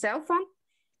 your cell phone?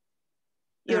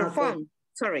 Your Okay. phone,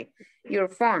 sorry, your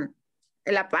phone.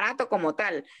 El aparato como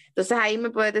tal. Entonces ahí me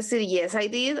puedes decir yes I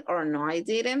did or no I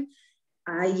didn't.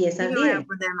 Yes I y me voy a did.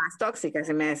 poner más tóxica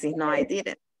si me decís no I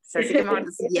didn't. O sea, así que mejor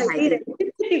decir Yes, yes I did.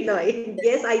 No,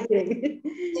 yes I did.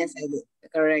 Yes I did,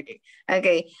 correctly.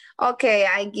 Okay,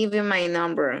 I give you my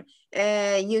number.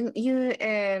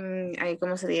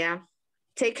 ¿Cómo sería?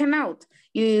 Take a note.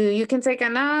 You can take a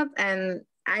note and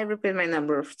I repeat my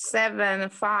number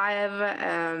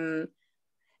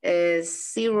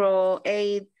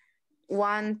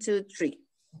 7508123.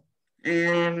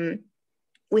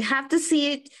 We have to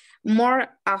see it more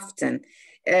often.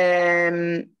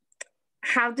 Ahí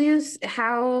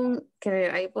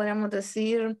podríamos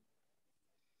decir,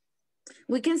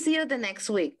 we can see you the next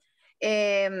week.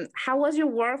 How was your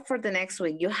work for the next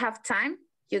week? You have time?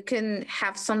 You can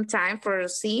have some time for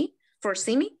see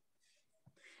me?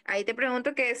 Ahí te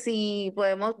pregunto que si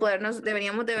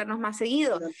deberíamos de vernos más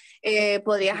seguido.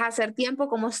 ¿Podrías hacer tiempo?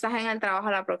 ¿Cómo estás en el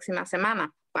trabajo la próxima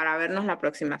semana? Para vernos la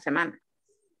próxima semana.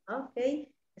 Ok.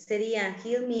 Sería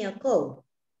give me a call.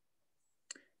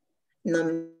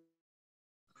 No.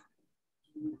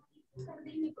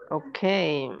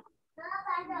 Okay.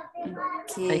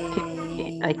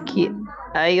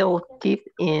 I'll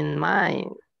keep in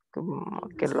mind, como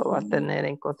que lo va a tener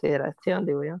en consideración,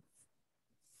 digo yo.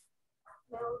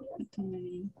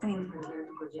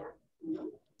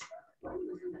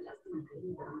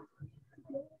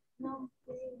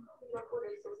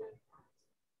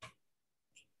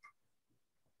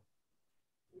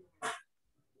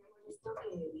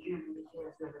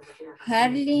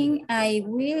 Harling, I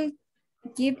will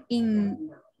keep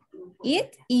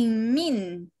it in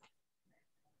mind.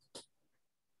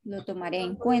 Lo tomaré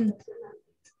en cuenta.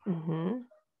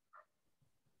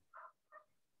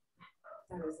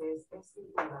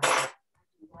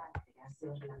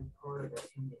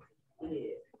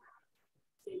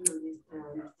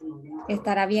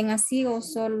 ¿Estará bien así o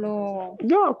solo?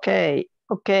 Okay,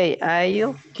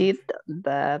 I'll keep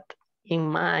that in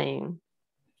mind.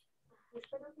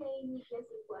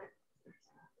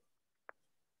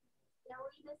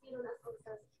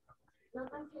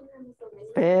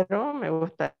 Pero me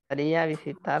gustaría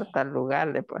visitar tal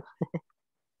lugar después.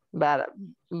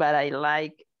 But I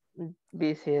like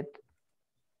visit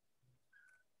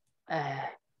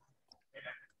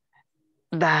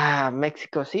the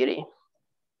Mexico City.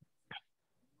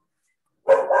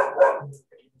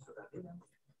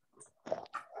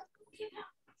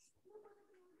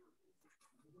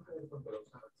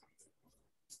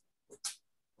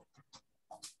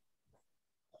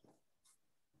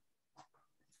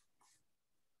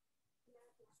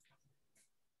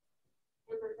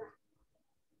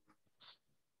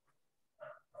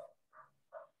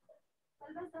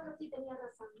 Tal vez Dorothy tenía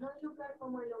razón, no hay lugar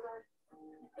como el hogar.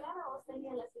 Claro,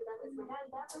 sería la ciudad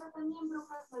esmeralda, pero también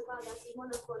brujas malvadas y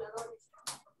monos voladores.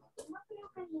 No creo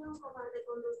que ni un cobarde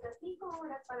conduzca 5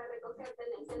 horas para recogerte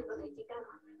en el centro de Chicago.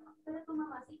 Pero tu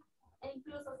mamá sí. E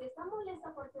incluso si está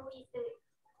molesta porque huiste,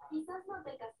 quizás no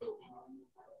te castigue.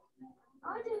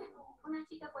 Oye, una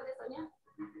chica puede soñar.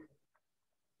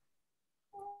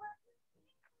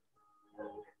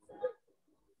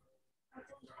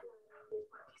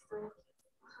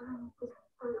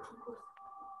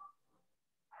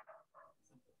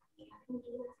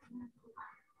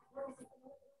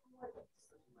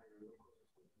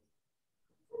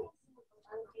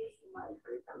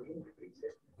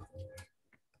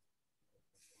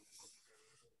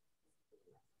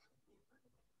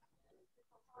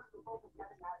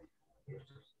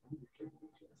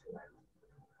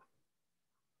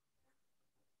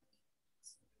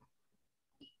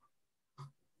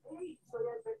 Hey, soy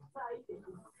Albert Said,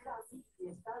 casi y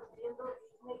estás viendo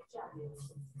Disney Channel.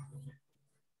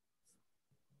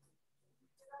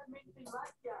 Realmente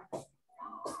magia.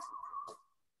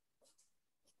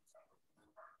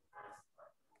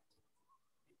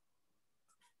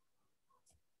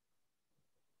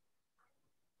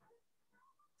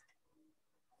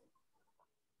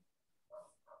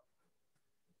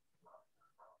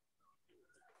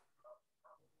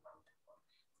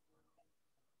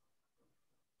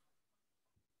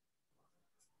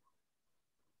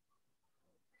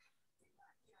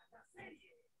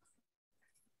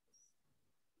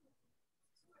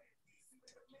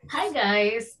 Hi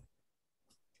guys.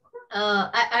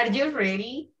 Are you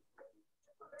ready?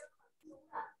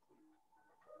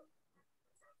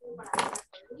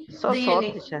 So,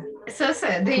 teacher.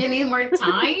 Do you need more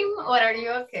time or are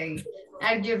you okay?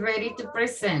 Are you ready to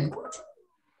present?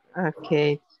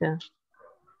 Okay, teacher.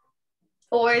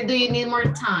 Or do you need more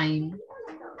time?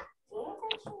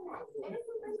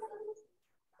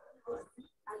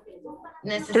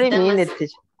 3 minutes,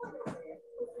 teacher.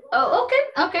 Oh, okay,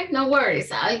 okay, no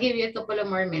worries. I'll give you a couple of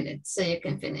more minutes so you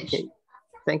can finish. Okay.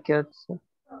 Thank you, teacher.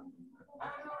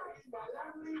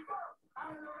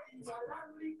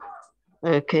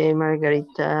 Okay,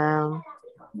 Margarita.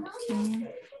 Okay.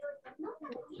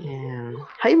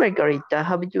 Hi, Margarita.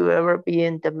 Have you ever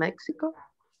been to Mexico?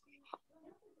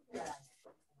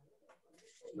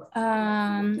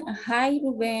 Hi,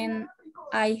 Ruben.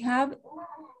 I have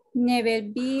never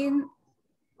been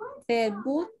there,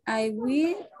 but I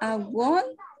would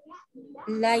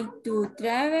like to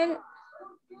travel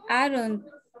around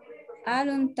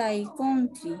Thai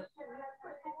country.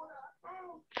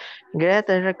 Great,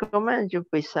 I recommend you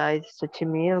visit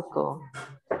Xochimilco.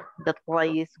 That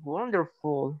place is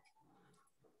wonderful.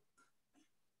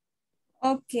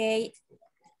 Okay,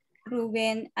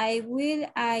 Ruben, I will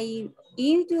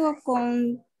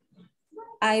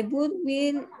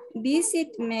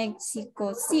visit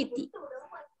Mexico City.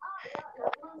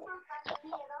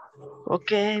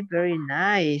 Okay, very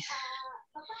nice.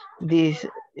 This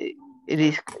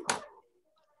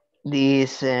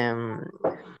place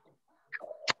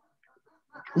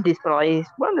is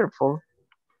wonderful.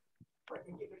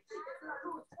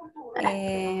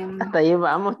 Hasta ahí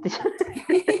vamos.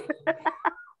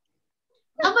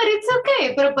 No, but it's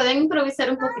okay. Pero pueden improvisar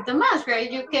un poquito más,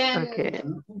 right? You can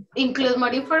include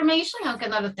more information aunque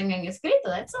no lo tengan escrito.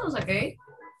 That sounds okay.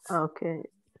 Okay.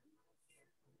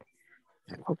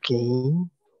 Okay.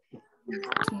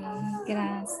 Okay,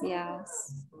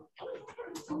 gracias.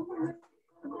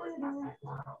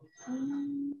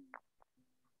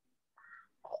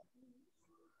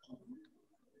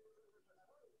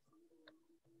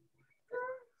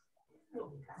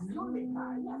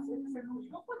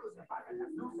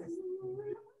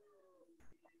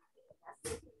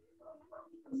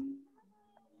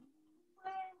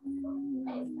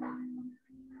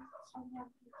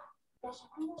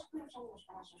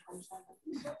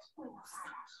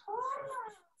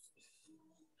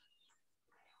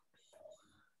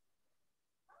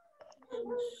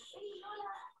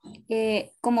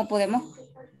 ¿Cómo podemos?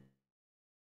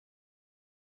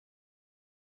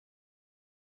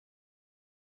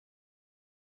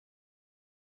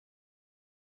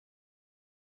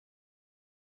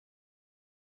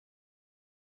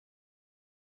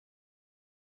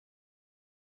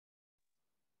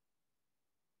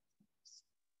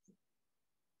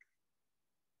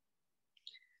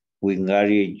 When are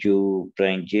you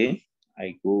playing?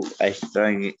 I go, I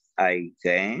start, I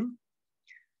can,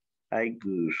 I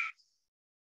goose.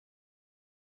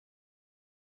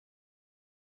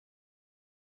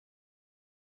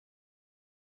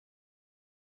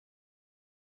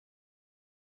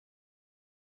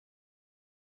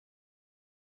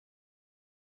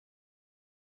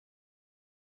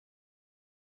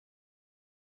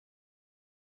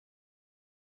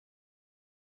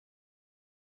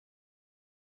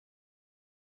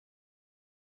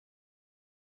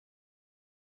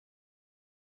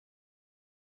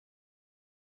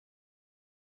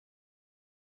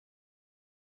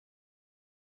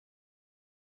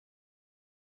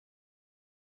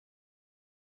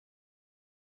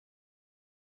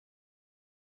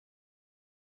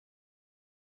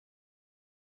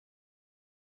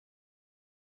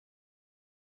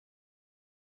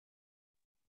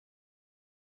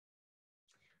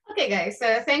 Okay, guys,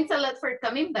 so thanks a lot for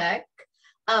coming back.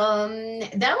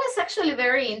 That was actually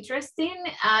very interesting.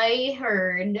 I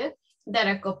heard that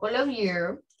a couple of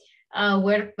you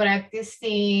were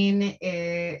practicing,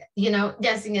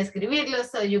 just in escribirlo,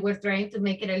 so you were trying to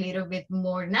make it a little bit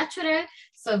more natural.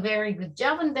 So very good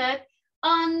job on that.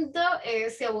 And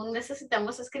si aún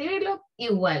necesitamos escribirlo,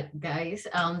 igual, guys.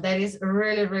 That is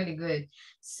really, really good.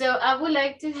 So I would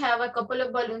like to have a couple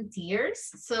of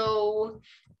volunteers. So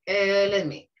let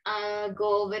me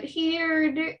go over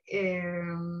here. Let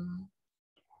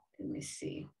me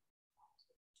see.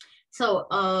 So,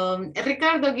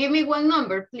 Ricardo, give me one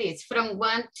number, please, from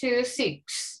 1 to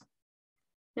 6.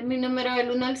 Dame mi número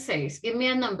del 1 al 6. Give me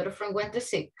a number from 1 to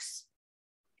 6.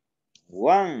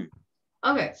 1.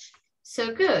 Okay,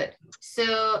 so good.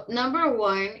 So, number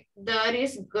 1, that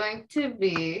is going to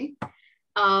be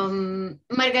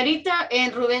Margarita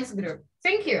and Ruben's group.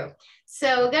 Thank you.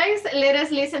 So guys, let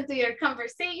us listen to your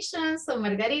conversations. So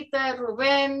Margarita,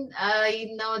 Rubén, I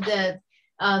know that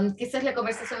quizás la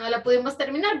conversación no la pudimos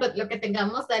terminar, but lo que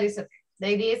tengamos, that is okay. The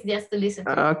idea is just to listen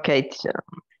to Okay, teacher.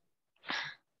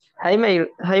 Hi,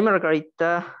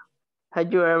 Margarita.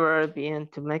 Have you ever been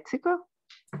to Mexico?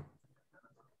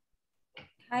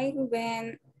 Hi,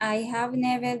 Ruben. I have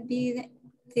never been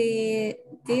the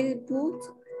but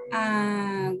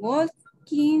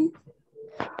walking,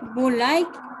 would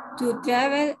like to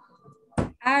travel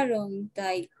around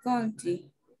the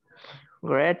country.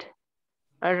 Great.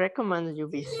 I recommend you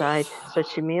visit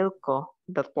Xochimilco.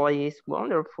 That place is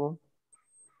wonderful.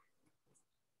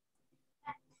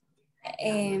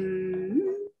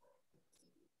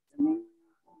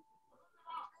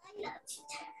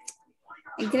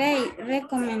 Great,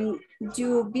 recommend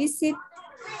you visit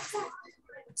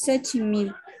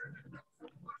Xochimilco.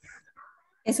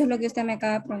 Eso es lo que usted me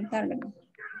acaba de preguntar, ¿verdad?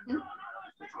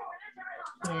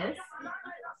 Yes.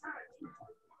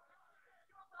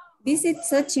 Visit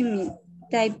Xochimilco.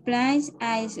 The place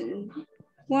is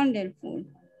wonderful.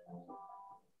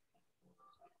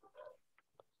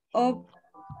 Oh.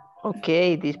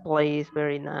 Okay, this place is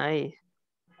very nice.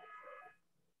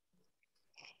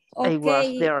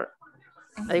 Okay.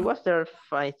 I was there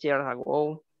 5 years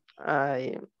ago.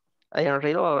 I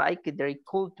really like their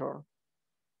culture.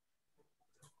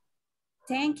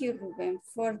 Thank you, Ruben,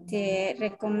 for the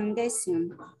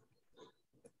recommendation.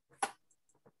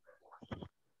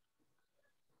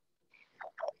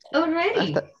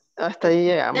 Alrighty. Hasta ahí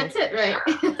llegamos. That's it, right?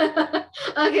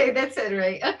 Okay, that's it,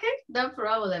 right? Okay, no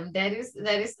problem. That is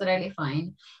totally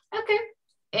fine. Okay,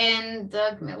 and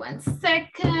give me 1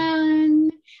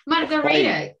 second.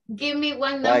 Margarita, give me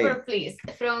one number, please,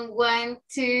 from 1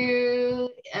 to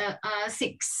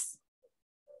 6.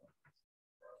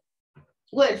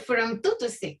 Well, from 2 to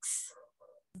 6.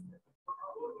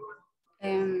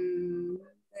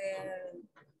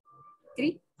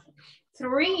 3.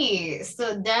 3.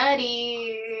 So that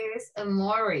is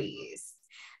Maurice.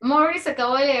 Maurice,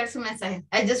 acabo de leer su mensaje.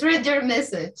 I just read your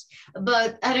message,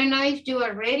 but I don't know if you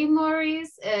are ready,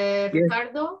 Maurice. Yes.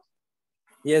 Ricardo?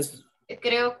 Yes.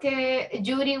 Creo que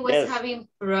Yuri was having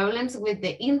problems with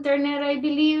the internet, I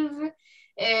believe.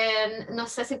 And no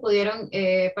sé si pudieron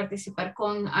participar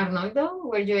con Arnoldo.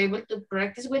 Were you able to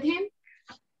practice with him?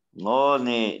 No,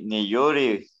 ni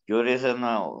Yuri. Yuri se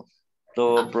no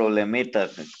tuvo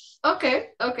problemitas. Okay.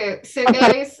 So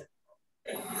guys,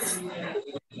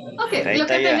 okay, lo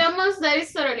que tengamos, that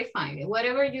is totally fine.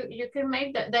 Whatever you can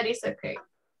make, that is okay.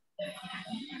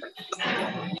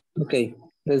 Okay,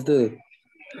 let's do it.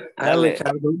 Hi,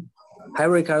 Ricardo. Hi,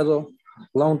 Ricardo.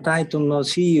 Long time to not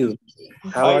see you.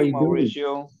 How are you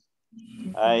Mauricio.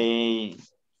 doing?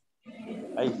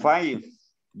 I fine.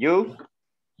 You?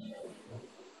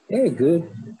 Hey,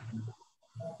 good.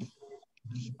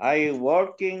 I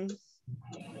working.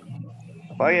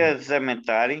 Fire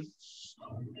cemetery.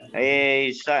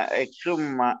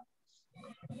 Exuma.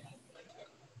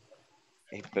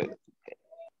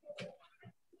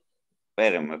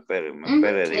 Espérame.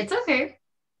 It's okay.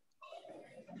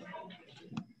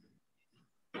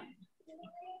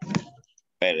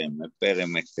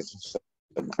 Espérame, que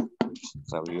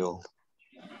salió.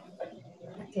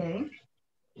 Okay.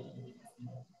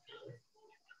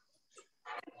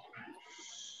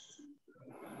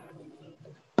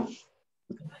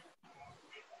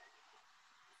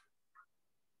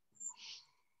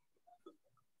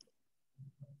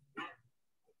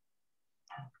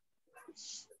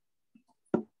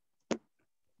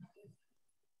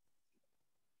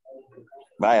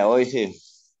 Vaya, hoy sí.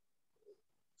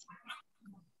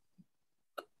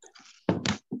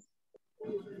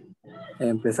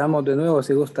 Empezamos de nuevo,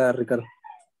 si gusta, Ricardo.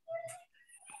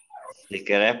 Si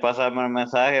querés pasarme el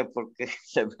mensaje porque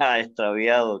se me ha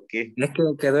extraviado aquí. Es que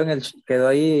quedó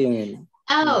ahí en el...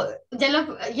 Oh,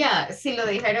 si lo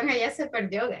dijeron, ella se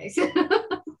perdió, guys. So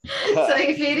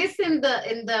if it is in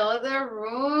the other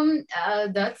room,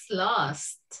 that's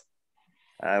lost.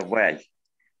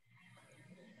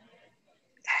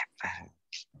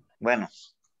 Bueno,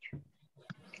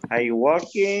 I go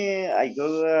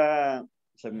to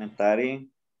cemetery.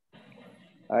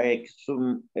 I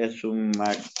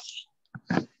exhumar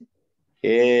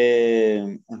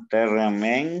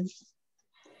enterramiento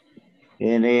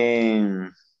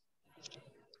en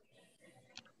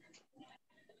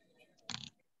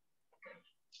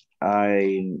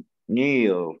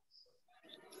niño.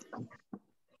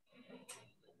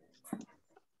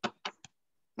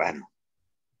 Bueno.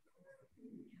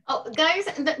 Oh, guys,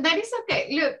 that is okay.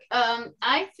 Look,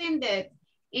 I think that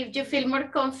if you feel more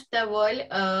comfortable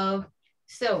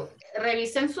So,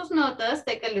 revisen sus notas,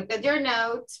 take a look at your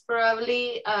notes,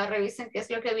 probably revisen qué es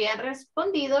lo que habían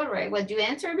respondido, right, what you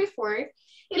answered before,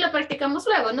 y lo practicamos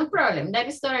luego, no problem, that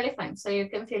is totally fine, so you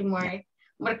can feel more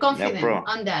confident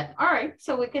on that. All right,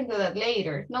 so we can do that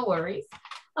later, no worries.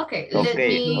 Okay,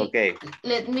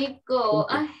 let me go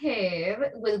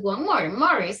ahead with one more.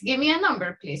 Morris, give me a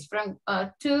number, please, from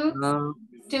 2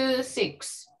 to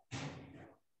 6.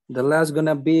 The last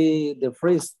gonna be the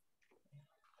first.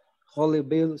 Holy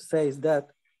Bill says that.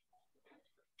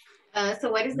 So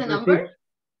what is the number?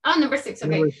 Oh, number 6,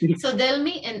 okay. So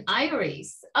Delmi and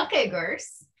Iris. Okay,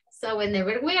 girls. So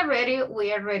whenever we are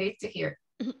ready to hear,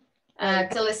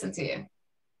 to listen to you.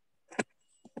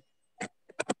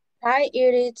 Hi,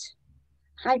 Iris.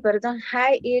 Hi,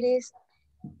 Iris.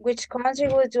 Which country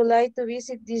would you like to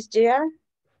visit this year?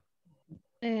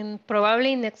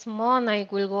 Probably next month I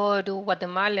will go to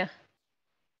Guatemala.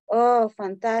 Oh,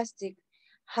 fantastic.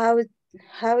 How would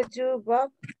you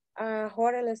book a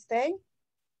hotel stay?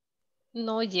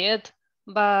 Not yet,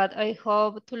 but I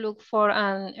hope to look for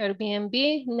an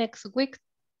Airbnb next week.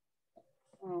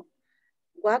 Oh.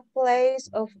 What place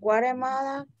of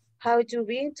Guatemala have you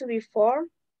been to before?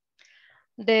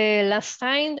 The last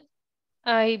time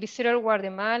I visited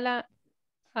Guatemala,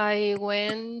 I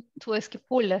went to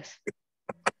Esquipulas.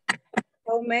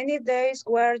 How many days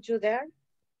were you there?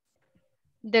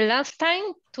 The last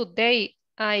time, today,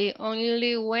 I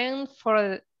only went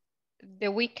for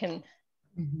the weekend.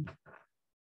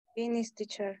 Finish,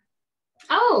 teacher.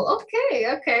 Oh,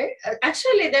 okay.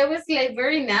 Actually, that was like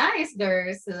very nice,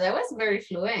 girls. So that was very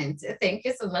fluent. Thank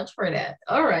you so much for that.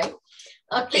 All right.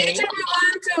 Okay. Teacher, we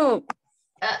want to.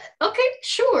 Okay,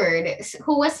 sure.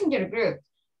 Who was in your group?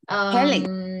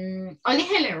 Helen. Only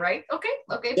Helen, right? Okay,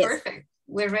 yes. Perfect.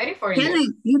 We're ready for you.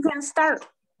 Helen, you can start.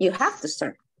 You have to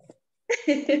start.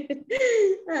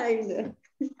 I know.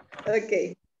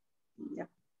 Okay. Yeah.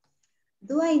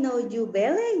 Do I know you,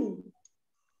 Belen?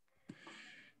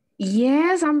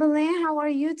 Yes, I'm Belen. How are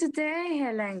you today,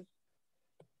 Helen?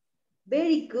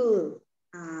 Very good.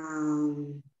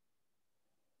 Oh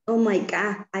my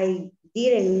God, I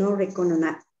didn't know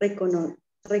recognize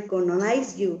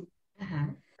you.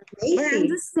 We're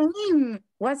the same.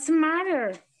 What's the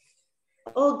matter?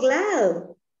 Oh,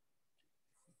 glad.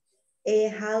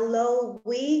 How long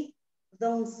we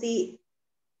don't see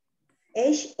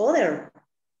each other?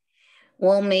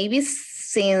 Well, maybe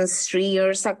since 3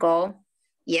 years ago.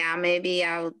 Yeah, maybe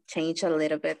I'll change a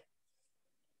little bit.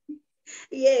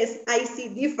 Yes, I see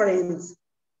difference.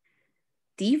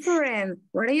 Different?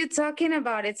 What are you talking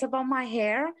about? It's about my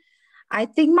hair. I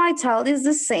think my tail is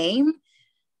the same.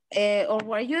 Or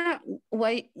what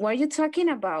are you talking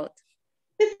about?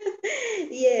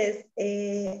 Yes,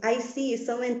 I see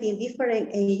something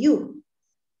different in you.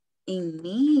 In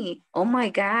me? Oh my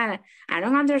God. I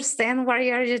don't understand what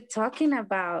are you talking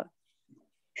about.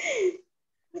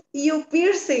 You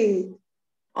piercing.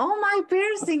 Oh, my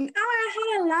piercing. Oh, I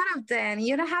had a lot of them.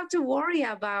 You don't have to worry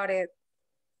about it.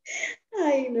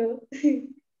 I know.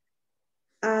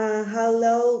 How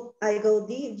long ago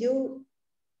did you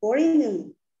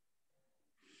foreign?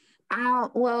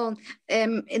 Well,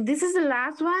 this is the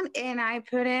last one, and I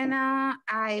put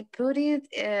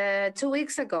it 2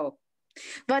 weeks ago.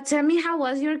 But tell me, how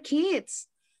was your kids?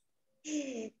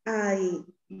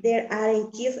 There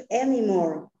aren't kids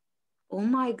anymore. Oh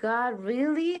my God,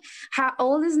 really? How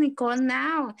old is Nicole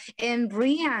now? And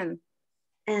Brian?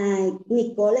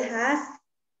 Nicole has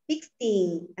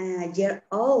 16 years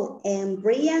old, and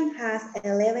Brian has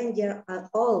 11 years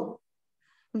old.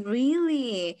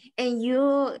 Really? And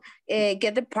you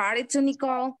get the party to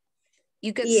Nicole?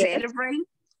 You could celebrate?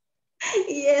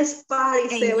 Yes,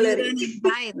 party celebrate. You didn't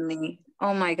invite me.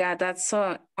 Oh my God, that's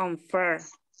so unfair.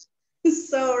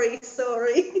 Sorry.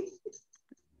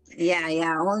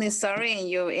 Yeah, only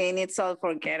sorry and it's all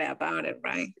forget about it,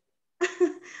 right?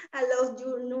 I lost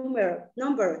your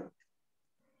number.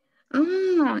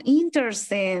 Oh,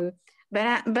 interesting.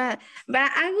 But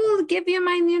I will give you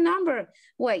my new number.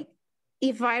 Wait,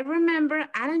 if I remember,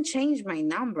 I don't change my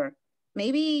number.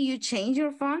 Maybe you change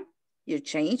your phone? You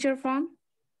change your phone?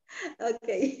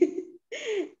 Okay.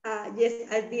 Yes,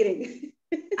 I didn't.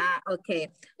 Okay.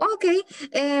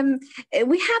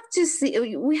 We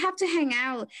have to hang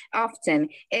out often.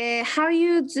 How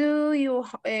you do your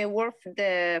work for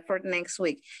the next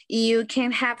week? You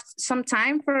can have some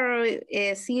time for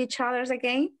see each other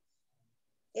again?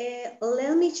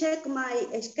 Let me check my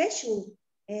schedule.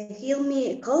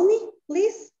 Call me,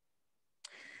 please.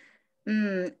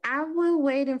 I will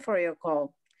waiting for your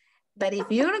call. But if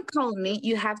you don't call me,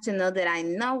 you have to know that I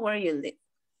know where you live.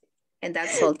 And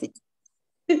that's all.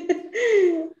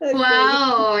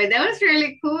 Wow, that was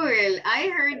really cool. I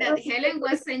heard that Helen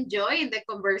was enjoying the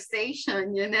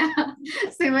conversation, you know.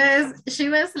 She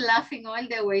was laughing all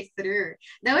the way through.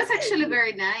 That was actually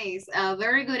very nice.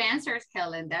 Very good answers,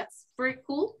 Helen. That's pretty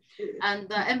cool. And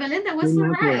Belinda was all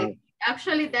right.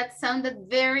 Actually, that sounded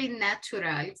very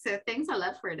natural. So thanks a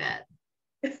lot for that.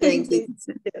 Thank you.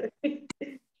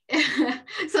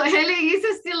 So Helen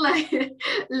is still like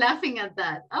laughing at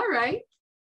that. All right.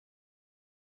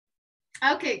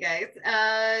 Okay, guys,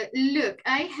 look,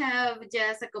 I have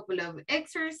just a couple of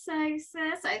exercises.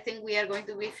 I think we are going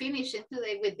to be finishing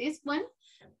today with this one.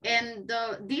 And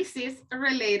this is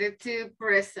related to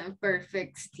present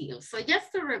perfect still. So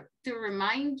just to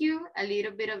remind you a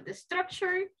little bit of the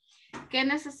structure, ¿qué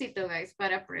necesito, guys,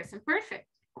 para present perfect?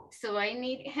 So I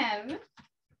need have,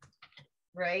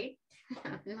 right?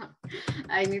 No.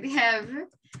 I need have,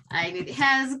 I need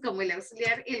has como el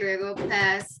auxiliar y luego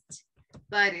past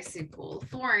participle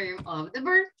form of the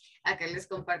verb. Acá les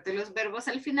comparto los verbos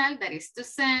al final, that is to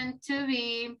send, to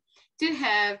be, to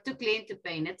have, to clean, to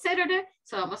paint, etc.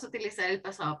 So vamos a utilizar el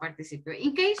pasado participio.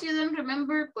 In case you don't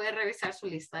remember, pueden revisar su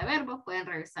lista de verbos, pueden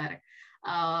revisar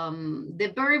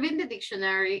the verb in the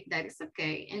dictionary, that is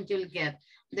okay, and you'll get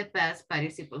the past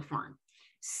participle form.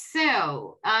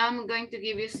 So I'm going to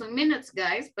give you some minutes,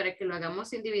 guys, para que lo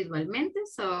hagamos individualmente.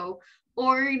 So,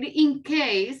 or in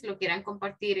case lo quieran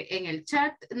compartir en el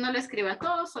chat, no lo escriban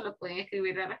todo, solo pueden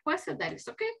escribir la respuesta, that is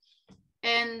okay.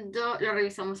 And lo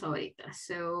revisamos ahorita.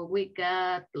 So we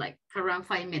got like around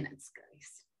 5 minutes,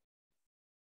 guys.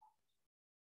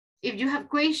 If you have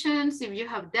questions, if you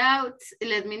have doubts,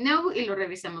 let me know y lo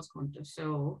revisamos juntos.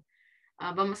 So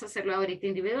vamos a hacerlo ahorita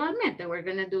individualmente. We're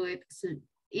going to do it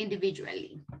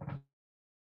individually.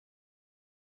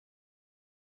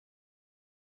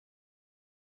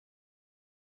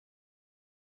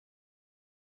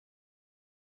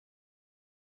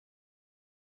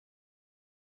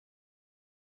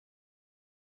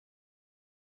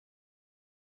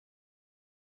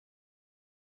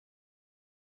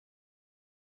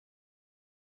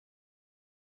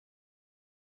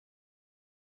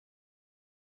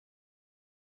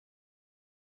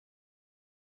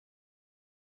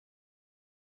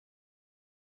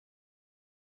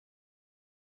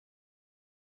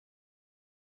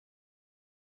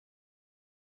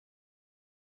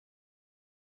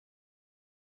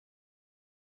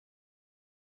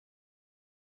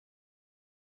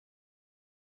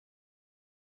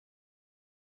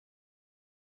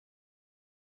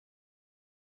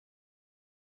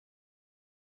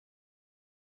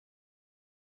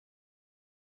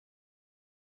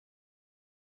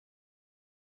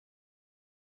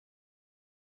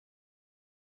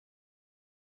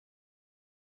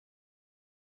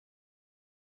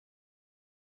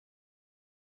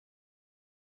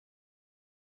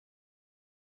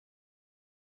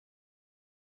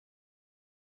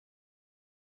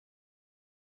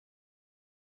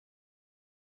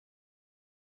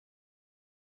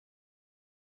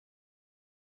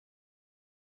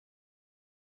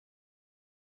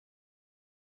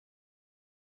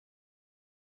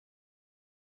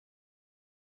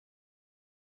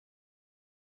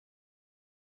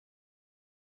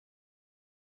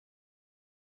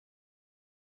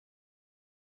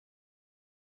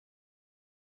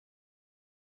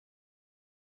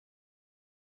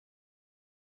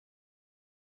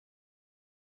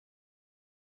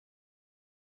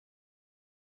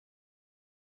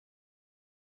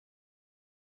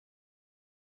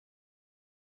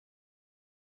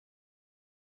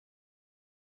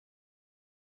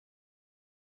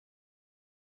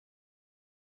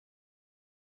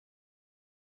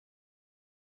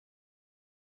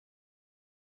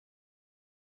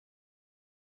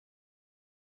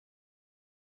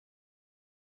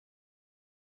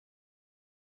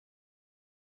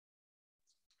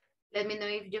 Let me know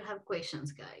if you have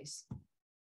questions, guys.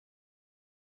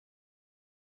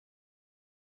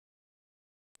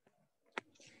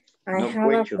 I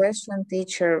have a question,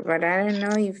 teacher, but I don't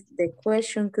know if the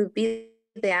question could be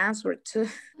the answer too.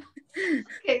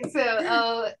 Okay,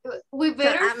 so we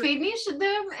better finish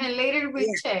them and later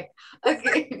we check.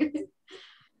 Okay.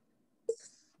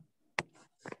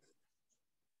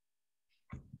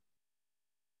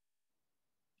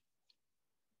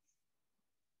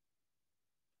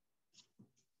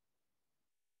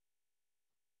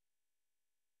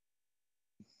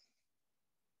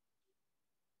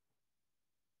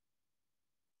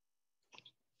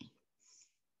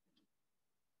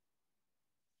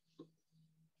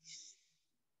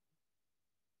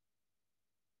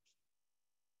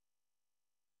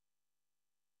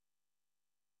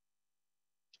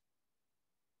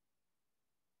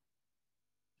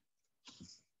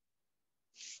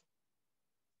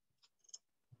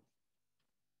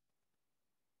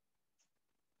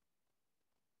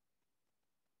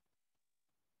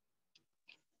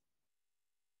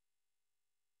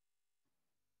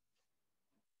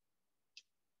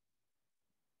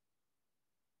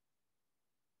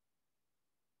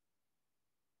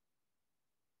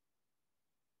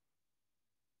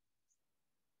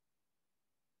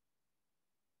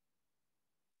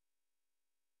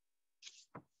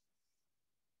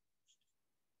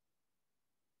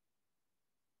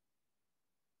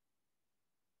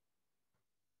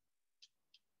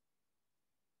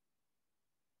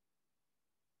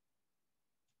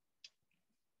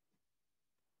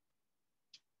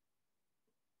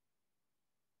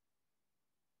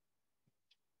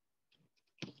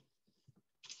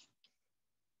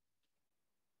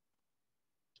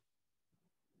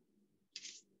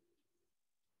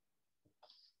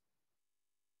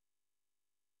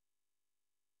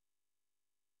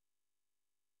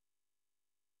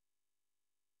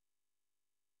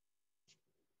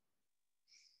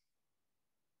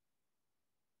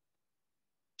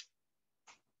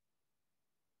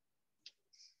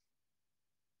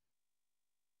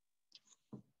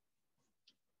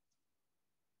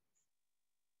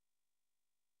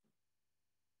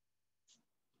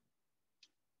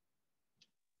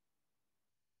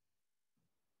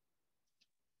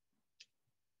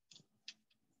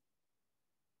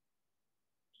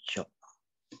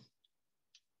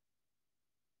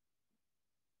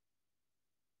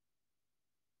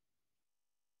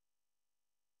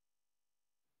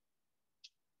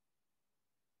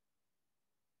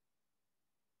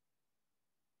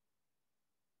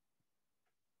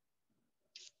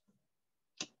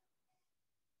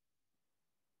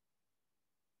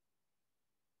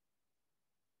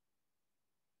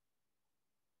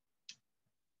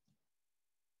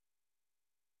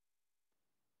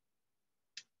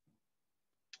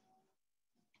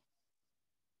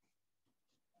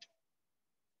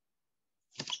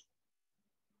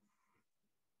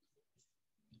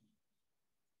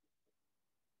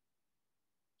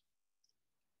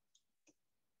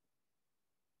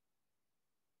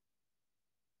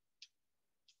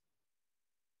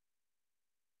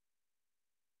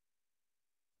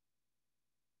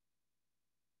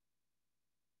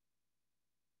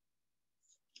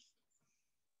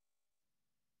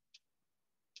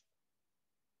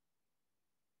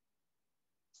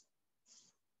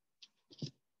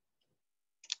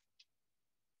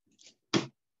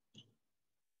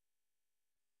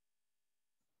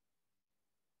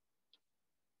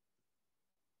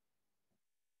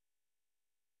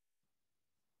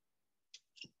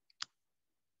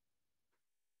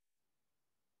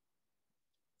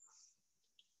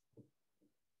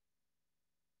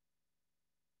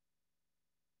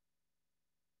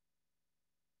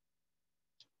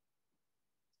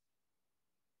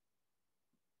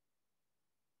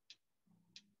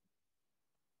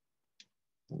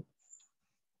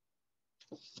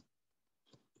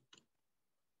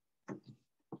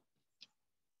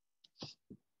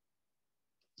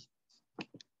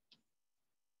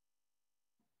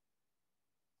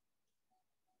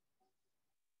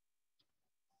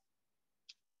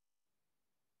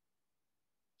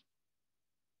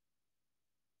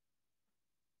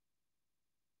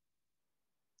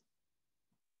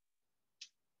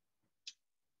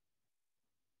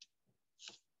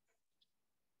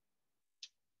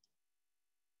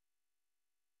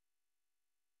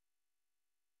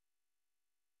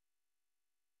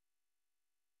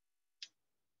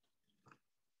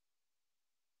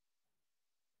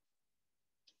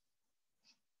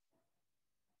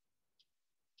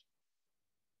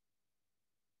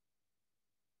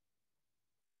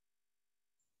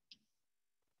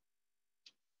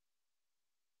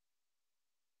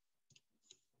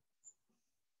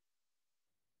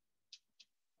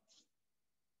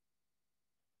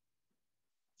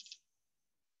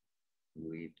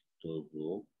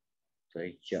 Todo.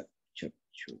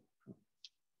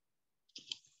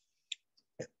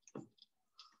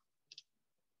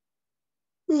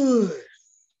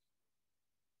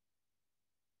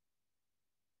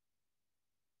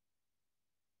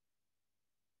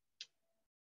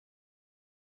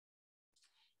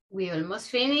 We almost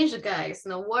finished, guys.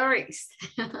 No worries.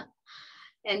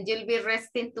 And you'll be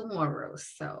resting tomorrow.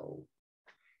 So,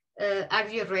 are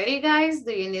you ready, guys?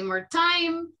 Do you need more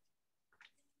time?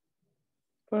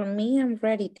 For me, I'm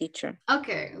ready, teacher.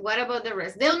 Okay, what about the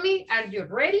rest? Delmi, are you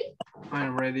ready?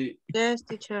 I'm ready. Yes,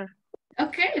 teacher.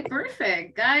 Okay,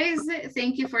 perfect. Guys,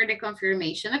 thank you for the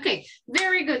confirmation. Okay,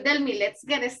 very good. Delmi, let's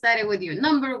get started with you.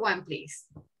 Number 1, please.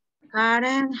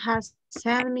 Karen has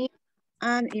sent me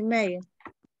an email.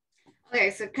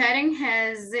 Okay, so Karen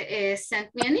has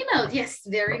sent me an email. Yes,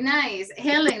 very nice.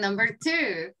 Helen, number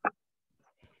 2.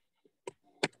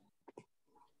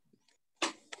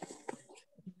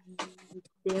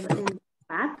 The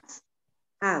pets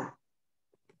have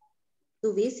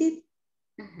to visit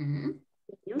the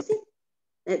music.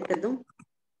 Perdón.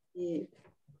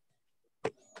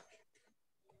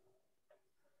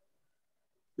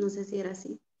 No sé si era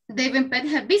así. Dave and Pet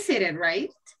have visited,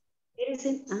 right?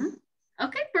 Uh-huh.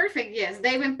 Okay, perfect. Yes,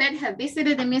 Dave and Pet have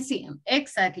visited the museum.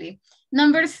 Exactly.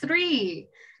 Number 3.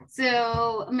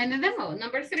 So, Menedemo,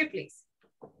 number 3, please.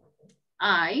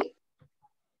 I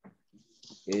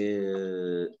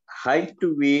Have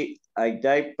to be a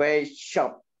diaper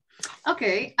shop.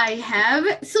 Okay, I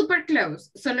have super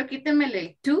close. Solo quítame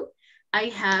el to. I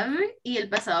have y el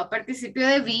pasado participio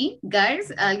de be.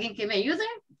 Guys, ¿alguien que me ayude?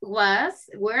 Was,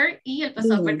 were y el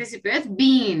pasado participio es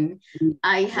been.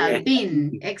 I have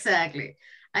been. Exactly.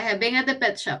 I have been at the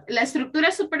pet shop. La estructura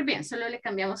es súper bien. Solo le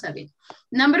cambiamos a been.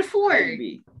 Number 4.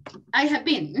 I have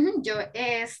been. Yo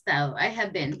he estado. I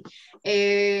have been.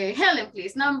 Helen,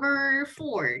 please. Number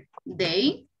 4.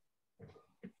 They.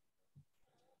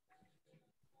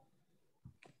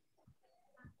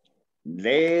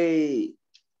 They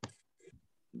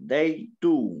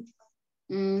do.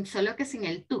 Solo que sin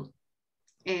el tú.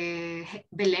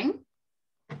 Belén.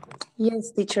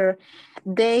 Yes, teacher.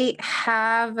 They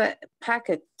have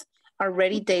packed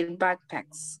already their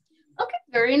backpacks. Okay,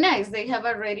 very nice. They have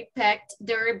already packed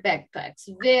their backpacks.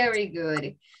 Very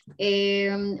good.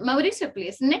 Mauricio,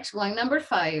 please. Next one, number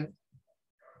 5.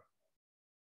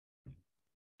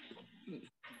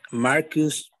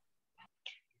 Marcus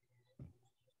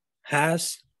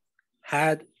has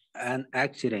had an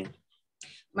accident.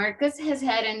 Marcus has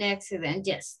had an accident.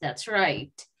 Yes, that's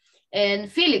right.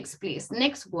 And Felix, please.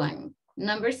 Next one,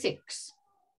 number 6.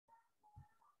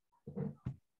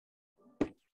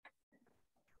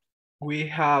 We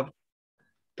have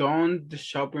done the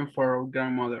shopping for our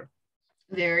grandmother.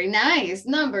 Very nice.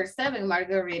 Number 7,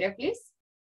 Margarita, please.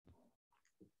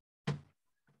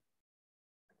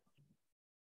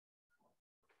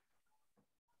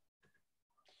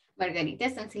 Margarita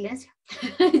está en silencio.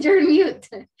 You're mute.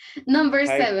 Number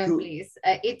 7, please.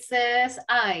 It says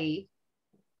I.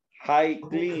 Hi,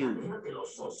 clean.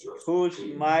 Who's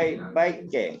my bike?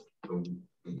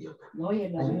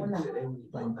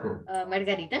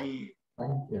 Margarita.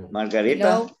 Margarita.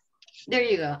 Hello. There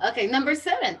you go. Okay, number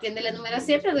 7. ¿Tiene la número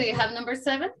 7? Do you have number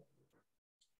 7?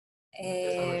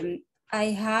 I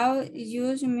have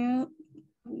used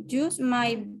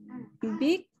my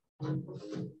big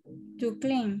to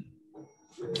clean.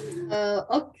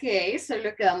 Ok,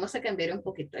 solo que vamos a cambiar un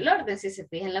poquito el orden. Si se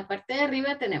fijan en la parte de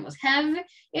arriba tenemos have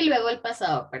y luego el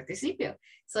pasado participio.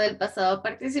 So el pasado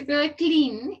participio de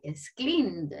clean es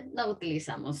cleaned. No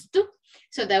utilizamos to.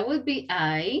 So that would be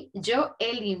I. Yo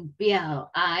he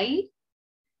limpiado.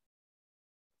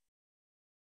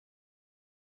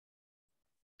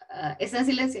 Está en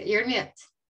silencio. You're mute.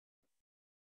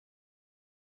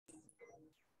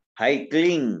 I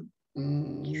clean.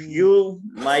 You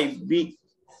might be.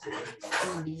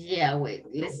 Yeah, wait.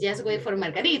 Let's just wait for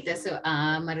Margarita. So,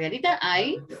 Margarita,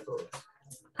 I.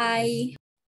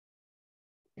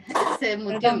 Se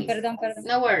mutió. Perdón.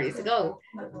 No worries, go.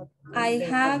 I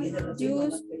have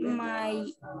used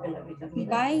my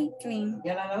bike clean.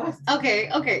 Ok.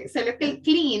 Solo que el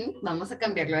clean, vamos a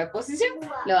cambiarlo de posición.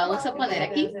 Lo vamos a poner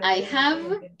aquí. I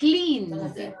have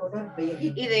cleaned.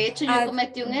 Y de hecho yo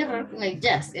cometí un error con el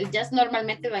just. El just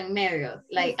normalmente va en medio.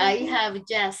 Like, I have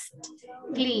just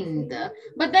cleaned.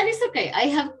 But that is okay.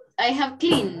 I have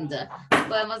cleaned.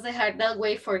 Podemos dejar that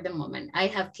way for the moment. I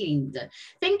have cleaned.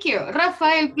 Thank you.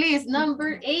 Rafael, please.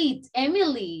 Number 8.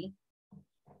 Emily.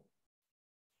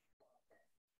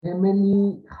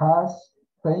 Emily has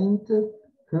painted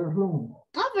her room.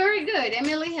 Oh, very good.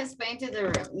 Emily has painted the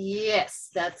room. Yes,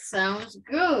 that sounds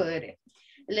good.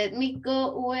 Let me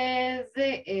go with,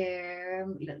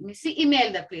 let me see,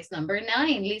 Imelda, please. Number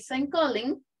 9, Lisa and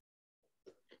Colin.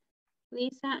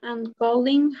 Lisa and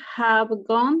Colin have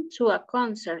gone to a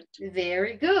concert.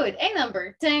 Very good. And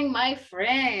number 10, my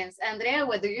friends. Andrea,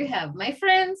 what do you have? My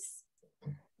friends.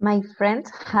 My friends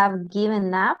have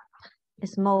given up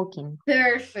smoking.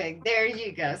 Perfect. There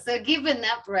you go. So given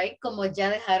up, right? Como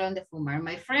ya dejaron de fumar.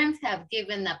 My friends have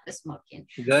given up smoking.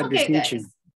 Good Okay, decision.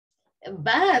 guys.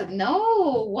 Bad,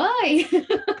 no, why?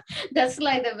 That's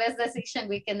like the best decision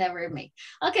we can ever make.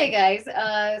 Okay, guys,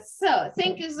 so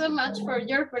thank you so much for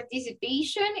your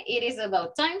participation. It is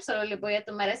about time, solo le voy a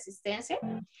tomar asistencia.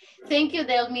 Thank you,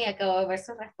 Delmi, acabo de ver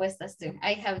sus respuestas too.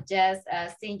 I have just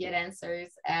seen your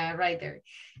answers right there.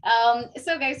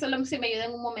 So guys, solo si me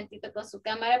ayudan un momentito con su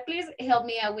cámara, please help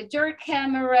me out with your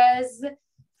cameras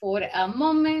for a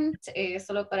moment,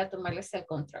 solo para tomarles el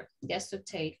control, just to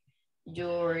take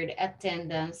your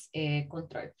attendance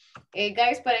control.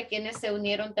 Guys, para quienes se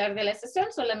unieron tarde a la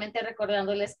sesión, solamente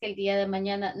recordándoles que el día de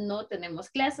mañana no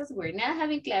tenemos clases, we're not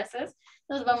having classes,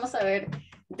 nos vamos a ver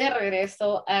de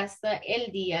regreso hasta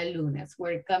el día lunes.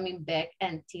 We're coming back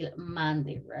until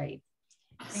Monday, right?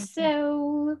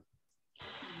 So,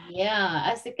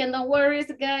 yeah, así que no worries,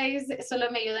 guys,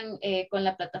 solo me ayuden con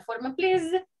la plataforma,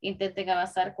 please, intenten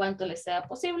avanzar cuanto les sea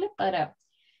posible para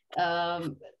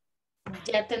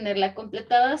ya tenerla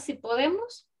completada si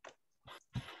podemos.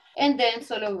 And then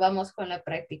solo vamos con la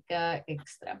práctica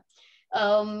extra.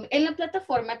 En la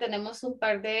plataforma tenemos un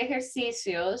par de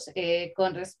ejercicios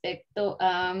con respecto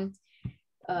a,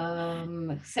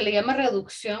 se le llama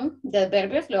reducción de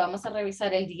adverbios, lo vamos a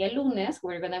revisar el día lunes.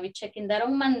 We're going to be checking that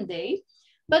on Monday.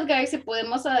 But guys, si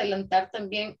podemos adelantar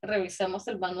también, revisamos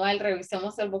el manual,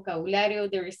 revisamos el vocabulario.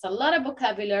 There is a lot of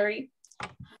vocabulary.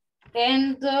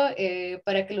 And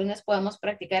para que el lunes podamos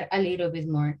practicar a little bit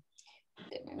more.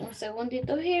 Denme un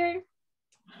segundito here.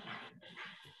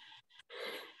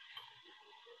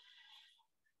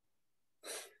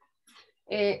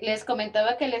 Les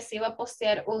comentaba que les iba a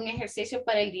postear un ejercicio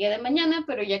para el día de mañana,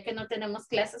 pero ya que no tenemos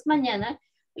clases mañana,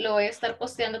 lo voy a estar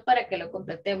posteando para que lo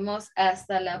completemos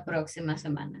hasta la próxima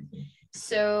semana.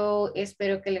 So,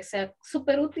 espero que les sea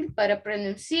súper útil para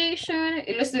pronunciation.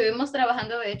 Lo estuvimos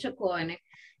trabajando, de hecho, con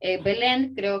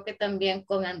Belén, creo que también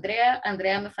con Andrea.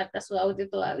 Andrea, me falta su audio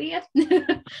todavía.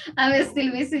 I'm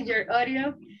still missing your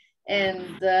audio.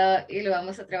 And, y lo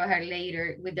vamos a trabajar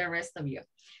later with the rest of you.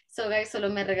 So, guys, solo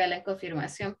me regalan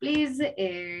confirmación, please.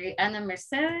 Ana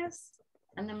Mercedes.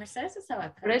 Ana Mercedes estaba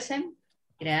acá. Present.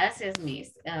 Gracias,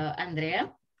 Miss.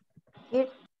 Andrea. Here.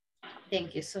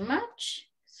 Thank you so much.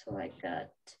 So, I got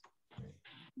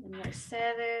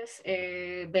Mercedes.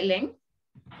 Belén.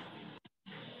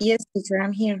 Yes, teacher,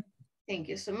 I'm here. Thank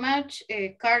you so much.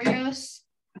 Carlos.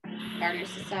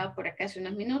 Carlos estaba por acá hace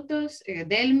unos minutos.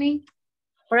 Delmi.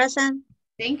 Present.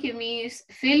 Thank you, Miss.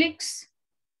 Felix.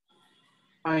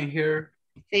 I'm here.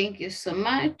 Thank you so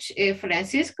much.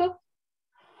 Francisco.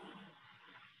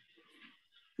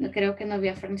 No creo que no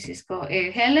había Francisco.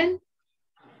 Helen.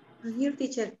 I'm here,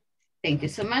 teacher. Thank you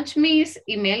so much, Miss.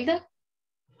 Imelda.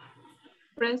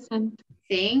 Present.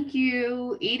 Thank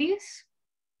you. Iris.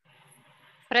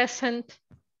 Present.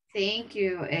 Thank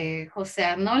you. Jose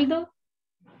Arnoldo.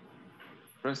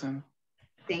 Present.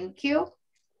 Thank you.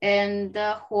 And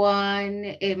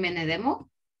Juan Menedemo.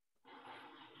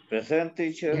 Present,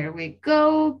 teacher. There we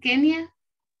go. Kenya.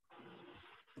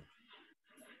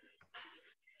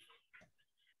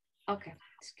 Okay.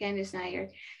 Kenya is not here.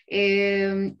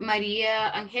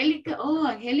 Maria Angelica. Oh,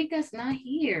 Angelica's not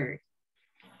here.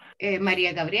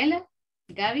 Maria Gabriela.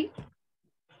 Gaby.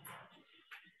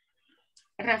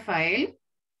 Rafael.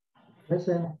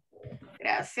 Present.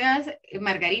 Gracias.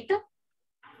 Margarita.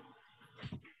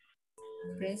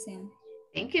 Present.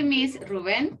 Thank you, Miss.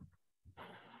 Rubén.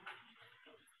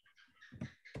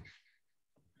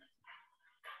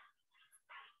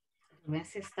 Rubén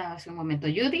se estaba hace un momento.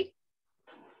 Judy.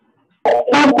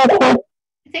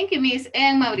 Thank you, Miss.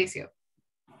 And Mauricio.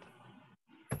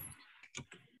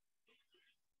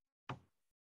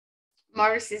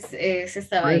 Morris se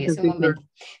estaba ahí hace un momento.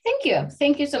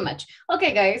 Thank you so much.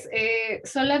 Okay, guys,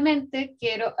 solamente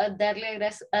quiero darle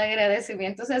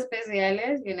agradecimientos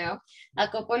especiales, you know, a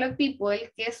couple of people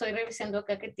que estoy revisando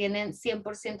acá que tienen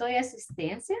 100% de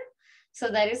asistencia. So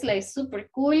that is like super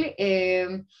cool.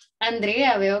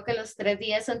 Andrea, veo que los 3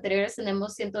 días anteriores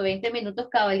tenemos 120 minutos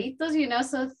cabalitos, you know,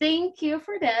 so thank you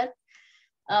for that.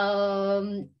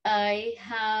 I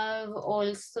have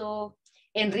also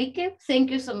Enrique, thank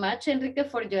you so much, Enrique,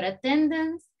 for your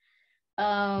attendance.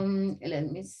 Let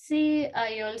me see.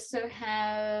 I also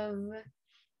have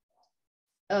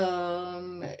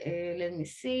Let me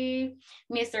see.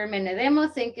 Mr.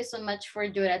 Menedemo, thank you so much for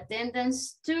your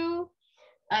attendance too.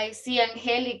 I see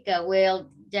Angélica.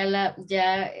 Well,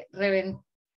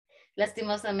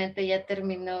 lastimosamente ya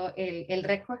terminó el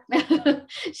récord.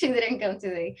 She didn't come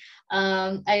today.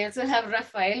 I also have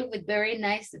Rafael with very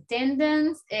nice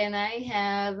attendance, and I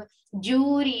have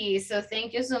Yuri. So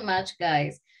thank you so much,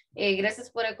 guys. Gracias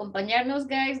por acompañarnos,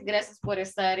 guys. Gracias por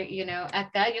estar,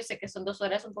 acá. Yo sé que son 2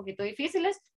 horas un poquito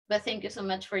difíciles, but thank you so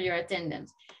much for your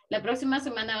attendance. La próxima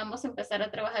semana vamos a empezar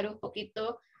a trabajar un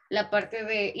poquito la parte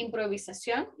de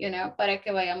improvisación, para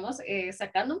que vayamos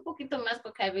sacando un poquito más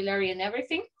vocabulary and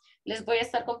everything. Les voy a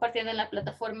estar compartiendo en la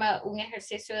plataforma un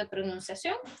ejercicio de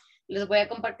pronunciación. Les voy a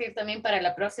compartir también para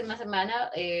la próxima semana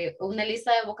una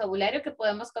lista de vocabulario que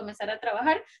podemos comenzar a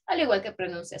trabajar, al igual que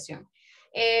pronunciación.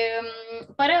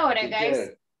 Para ahora,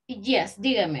 guys. Yes,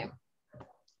 dígame.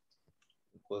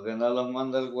 ¿Por qué no los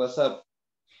manda el WhatsApp?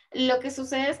 Lo que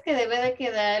sucede es que debe de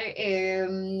quedar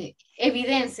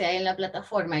evidencia en la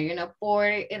plataforma, por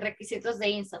requisitos de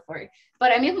INSAFORP.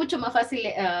 Para mí es mucho más fácil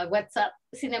WhatsApp,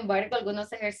 sin embargo, algunos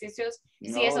ejercicios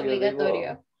sí es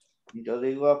obligatorio. Yo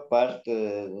digo aparte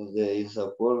de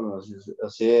INSAFORP,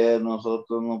 así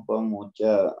nosotros no podemos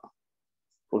mucha,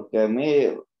 porque a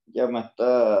mí ya me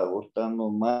está gustando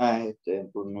más este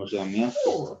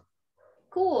pronunciamiento.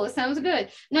 Cool, sounds good.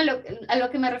 No, a lo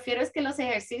que me refiero es que los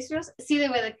ejercicios sí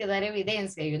debe de quedar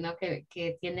evidencia,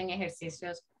 que tienen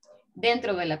ejercicios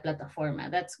dentro de la plataforma.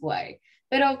 That's why.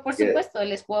 Pero, por supuesto,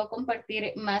 les puedo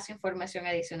compartir más información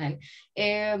adicional.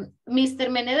 Mr.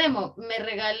 Menedemo, me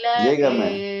regala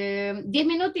 10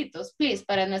 minutitos, please,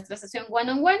 para nuestra sesión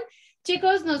one-on-one.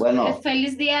 Chicos,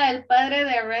 feliz día al padre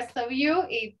de rest of you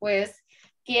y pues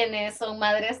quienes son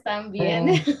madres también.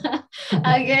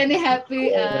 Again,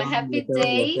 happy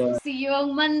day. See you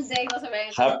on Monday. No se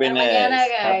vayan a mañana,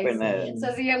 guys. Happiness.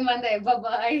 So see you on Monday.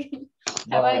 Bye-bye.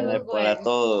 Have a good one. Para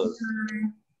todos.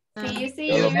 See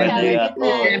you. Have a good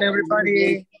night.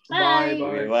 Everybody. Bye.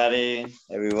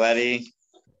 Everybody.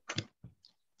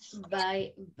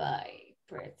 Bye.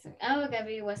 Oh,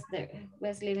 Gabby was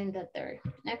leaving that there.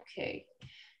 Okay.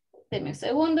 Deme un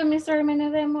segundo, Mr.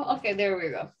 Menedemo. Okay, there we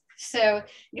go. So,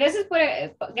 gracias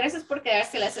por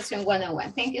quedarse la sesión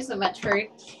one-on-one. Thank you so much for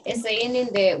staying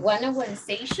in the one-on-one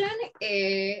session.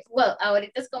 Well,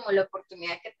 ahorita es como la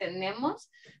oportunidad que tenemos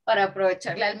para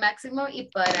aprovecharla al máximo y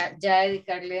para ya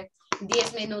dedicarle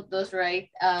 10 minutos,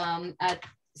 right, a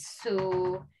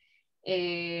su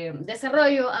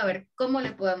desarrollo, a ver cómo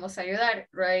le podemos ayudar,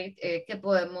 right, qué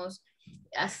podemos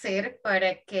hacer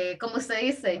para que, como usted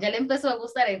dice, ya le empezó a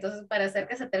gustar, entonces para hacer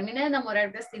que se termine de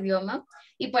enamorar de este idioma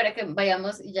y para que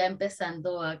vayamos ya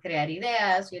empezando a crear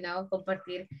ideas,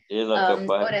 compartir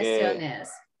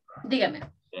oraciones. Dígame.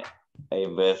 Hay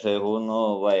veces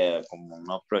uno, como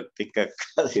no practica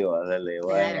casi, se le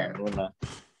va en alguna.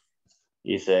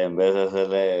 Y en vez de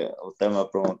hacerle, usted me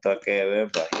preguntó qué ver,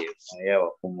 y ya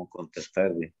va como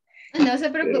contestarle. No se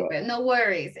preocupe, no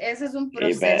worries, ese es un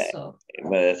proceso.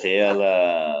 Me decía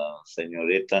la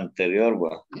señorita anterior,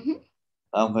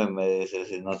 me dice,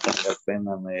 si no tenga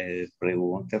pena, me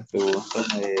pregúntame,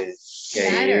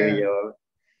 que yo.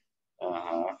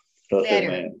 Ajá,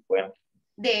 entonces bueno.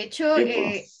 De hecho,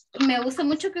 me gusta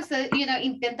mucho que usted,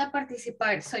 intenta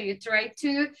participar. So you try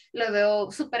to, lo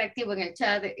veo súper activo en el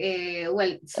chat.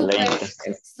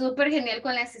 Súper genial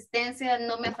con la asistencia.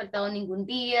 No me ha faltado ningún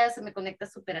día. Se me conecta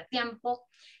súper a tiempo.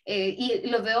 Y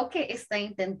lo veo que está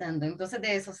intentando. Entonces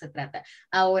de eso se trata.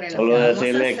 Ahora lo solo que vamos a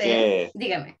hacer,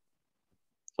 dígame.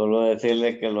 Solo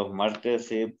decirle que los martes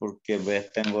sí, porque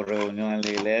tengo reunión en la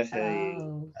iglesia y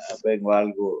vengo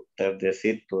algo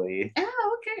tardecito ahí.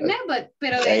 Okay. No,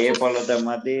 pero de ahí por los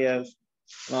demás días,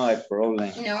 no hay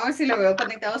problema. No, si lo veo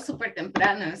conectado súper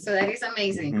temprano, so that is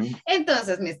amazing.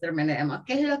 Entonces, Mr. Menedemo,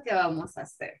 ¿qué es lo que vamos a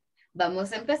hacer?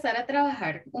 Vamos a empezar a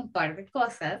trabajar un par de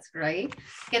cosas, right,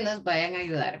 que nos vayan a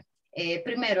ayudar.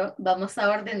 Primero, vamos a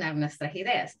ordenar nuestras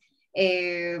ideas.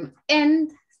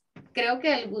 Creo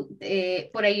que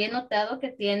por ahí he notado que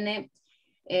tiene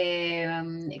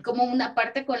como una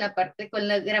parte con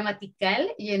la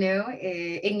gramatical,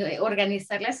 en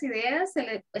organizar las ideas se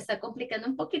le está complicando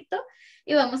un poquito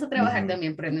y vamos a trabajar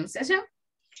también pronunciación.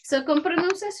 So, con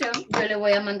pronunciación yo le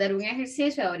voy a mandar un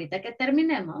ejercicio ahorita que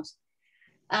terminemos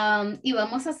y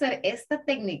vamos a hacer esta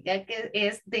técnica que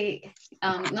es de,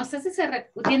 no sé si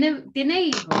tiene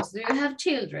hijos. Do you have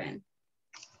children?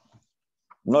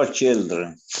 No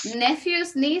children.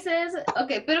 Nephews, nieces,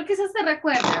 ok, pero quizás se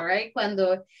recuerda, right?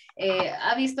 Cuando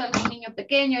ha visto a algún niño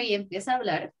pequeño y empieza a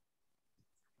hablar,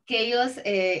 que ellos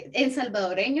en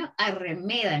salvadoreño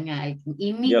arremedan a alguien,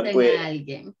 imitan a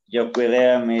alguien. Yo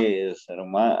cuidé a mis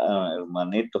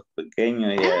hermanitos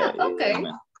pequeños y, okay.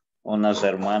 Unas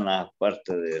hermanas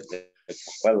aparte de la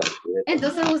escuela.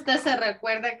 Entonces usted se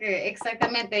recuerda que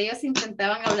exactamente ellos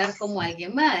intentaban hablar como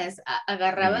alguien más,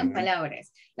 agarraban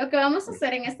palabras. Lo que vamos a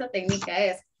hacer en esta técnica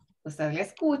es, usted la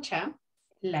escucha,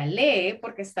 la lee,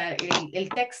 porque está el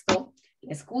texto,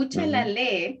 la escucha, la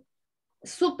lee,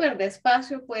 súper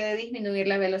despacio, puede disminuir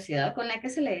la velocidad con la que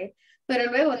se lee, pero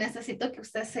luego necesito que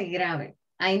usted se grabe.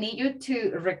 I need you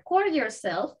to record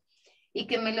yourself y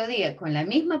que me lo diga con la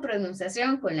misma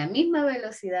pronunciación, con la misma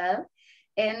velocidad,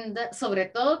 y sobre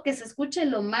todo que se escuche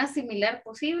lo más similar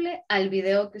posible al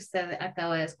video que usted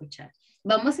acaba de escuchar.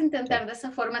 Vamos a intentar de esa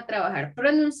forma trabajar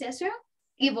pronunciación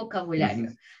y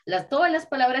vocabulario. Todas las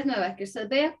palabras nuevas que usted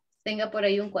vea, tenga por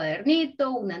ahí un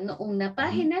cuadernito, una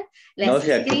página, las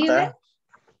escribe.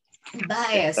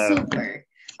 Vaya, súper.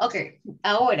 Ok,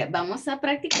 ahora vamos a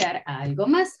practicar algo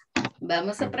más.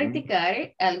 Vamos a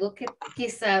practicar algo que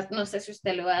quizás, no sé si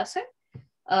usted lo hace,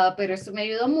 pero esto me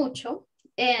ayudó mucho.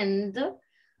 And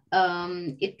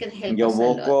it can help us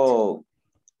a lot.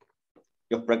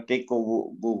 Yo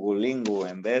practico Duolingo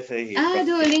en veces. Y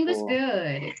Duolingo is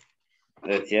good.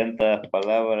 300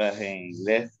 palabras en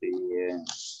inglés y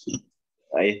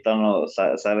ahí están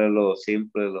salen los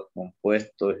simples, los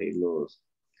compuestos y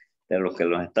de lo que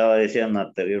los estaba diciendo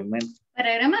anteriormente.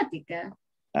 Para gramática.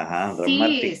 Ajá,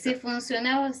 gramática. Sí,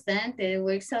 funciona bastante. It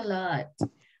works a lot.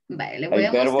 Vale, le voy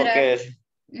a mostrar.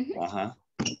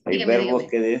 Hay verbos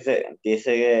que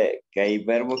dice que hay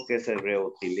verbos que se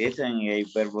reutilizan y hay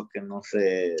verbos que no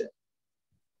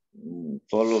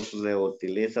solo se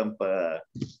utilizan para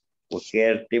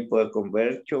cualquier tipo de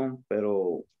conversión,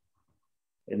 pero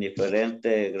en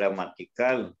diferente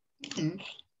gramatical.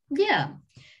 Yeah.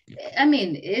 I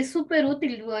mean, es súper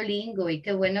útil Duolingo y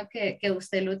qué bueno que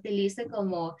usted lo utilice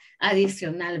como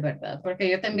adicional, ¿verdad? Porque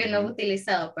yo también lo he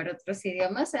utilizado para otros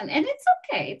idiomas and it's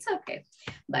okay.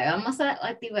 Vamos a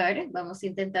activar, vamos a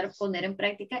intentar poner en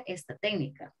práctica esta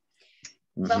técnica.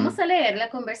 Vamos a leer la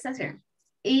conversación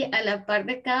y a la par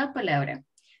de cada palabra,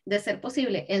 de ser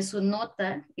posible, en su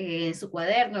nota, en su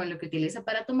cuaderno, en lo que utiliza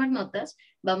para tomar notas,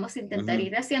 vamos a intentar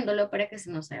ir haciéndolo para que se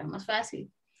nos haga más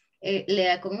fácil.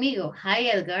 Lea conmigo. Hi,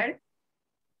 Edgar.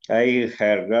 Hi,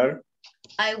 Edgar.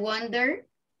 I wonder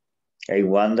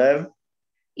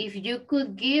if you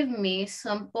could give me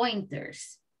some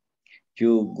pointers.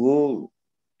 You could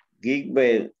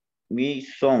give me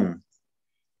some.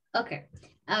 Ok.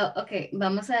 Ok,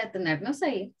 vamos a detenernos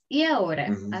ahí. Y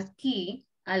ahora, aquí,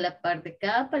 a la par de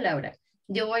cada palabra,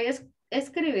 yo voy a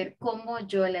escribir como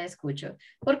yo la escucho.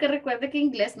 Porque recuerde que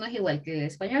inglés no es igual que el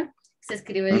español. Se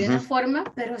escribe de una forma,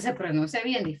 pero se pronuncia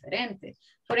bien diferente.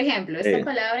 Por ejemplo, esta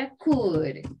palabra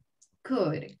could.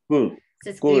 Se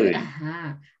escribe,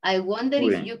 I wonder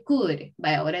if you could.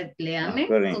 Vaya, ahora léame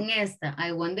con esta.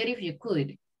 I wonder if you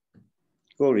could.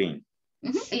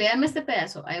 Léame este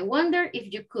pedazo. I wonder if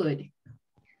you could.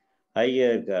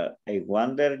 I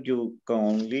wonder you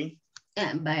only.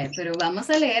 Vaya, pero vamos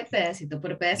a leer pedacito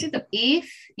por pedacito.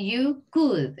 If you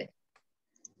could.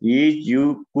 If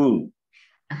you could.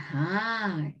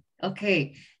 Ok.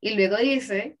 Y luego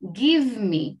dice, give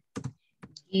me.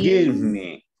 Give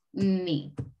me.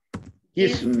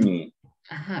 Give me.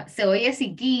 Se oye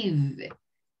así, give.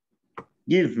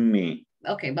 Give me.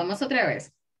 Ok, vamos otra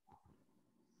vez.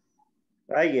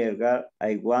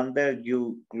 I wonder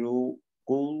you could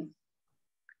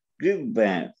give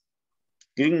me.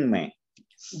 Give me.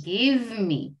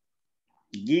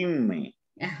 Give me.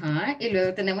 Y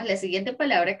luego tenemos la siguiente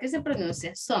palabra que se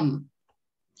pronuncia some.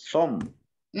 Some.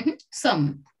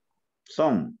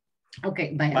 Some. Ok,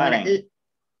 vaya.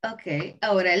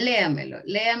 Ahora léamelo.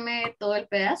 Léame todo el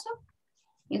pedazo.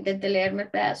 Intente leerme el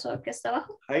pedazo que está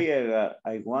abajo.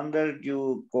 I wonder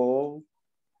you could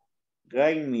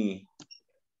give me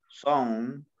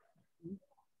some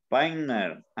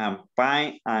pointer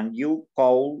and you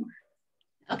could.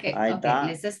 Okay,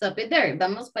 let's stop it there.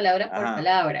 Vamos palabra por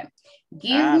palabra.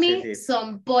 Give me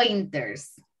some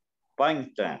pointers.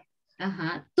 Pointer.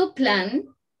 To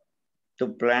plan.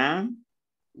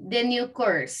 The new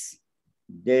course.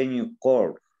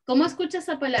 ¿Cómo escucha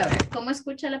esa palabra? ¿Cómo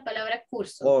escucha la palabra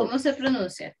curso? ¿Cómo se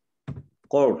pronuncia?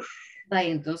 Course. Vaya,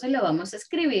 entonces lo vamos a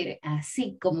escribir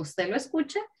así como usted lo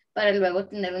escucha para luego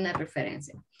tener una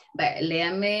referencia. Vaya,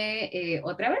 léamelo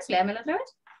otra vez.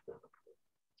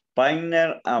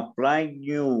 Pointer apply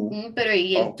new. Pero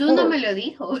y el tú no me lo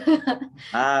dijo.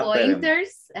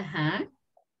 Pointers.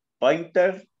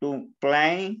 Pointers to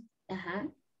plan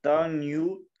the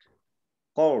new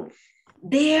course.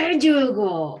 There you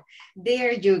go.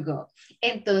 There you go.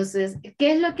 Entonces,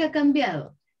 ¿qué es lo que ha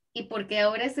cambiado? ¿Y por qué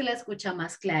ahora se la escucha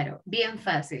más claro? Bien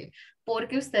fácil.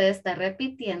 Porque usted está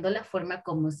repitiendo la forma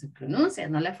como se pronuncia,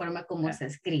 no la forma como se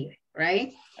escribe,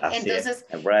 right? Entonces,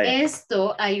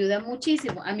 esto ayuda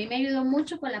muchísimo. A mí me ayudó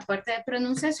mucho con la parte de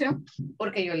pronunciación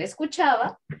porque yo la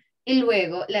escuchaba y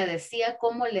luego la decía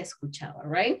como la escuchaba,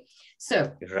 right?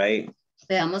 So,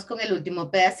 veamos con el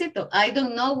último pedacito. I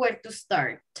don't know where to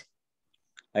start.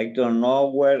 I don't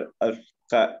know where to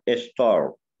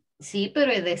start. Sí,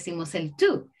 pero decimos el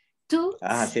to. To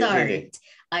start. Sí.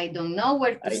 I don't know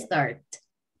where to start.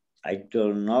 I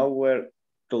don't know where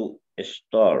to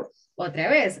start. Otra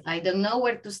vez. I don't know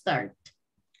where to start.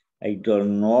 I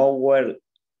don't know where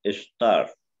to start.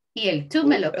 Y el to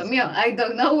me lo comió. I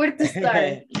don't know where to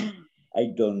start. I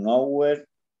don't know where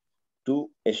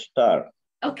to start.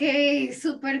 Ok,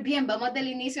 súper bien. Vamos del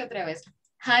inicio otra vez.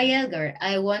 Hi, Edgar.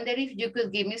 I wonder if you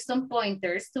could give me some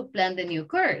pointers to plan the new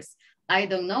course. I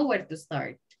don't know where to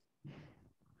start.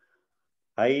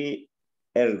 Hi,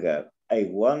 Edgar. I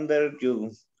wonder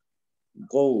you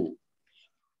go.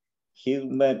 He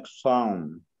makes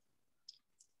some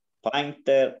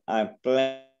pointer and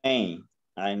plane.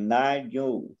 I know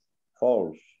you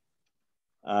course.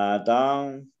 I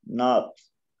don't know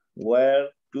where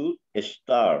to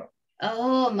start.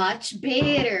 Oh, much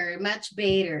better, much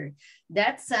better.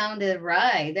 That sounded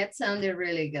right. That sounded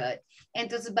really good.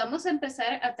 Entonces vamos a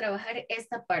empezar a trabajar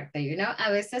esta parte, you know. A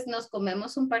veces nos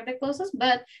comemos un par de cosas,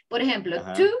 but, por ejemplo,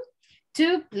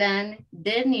 to plan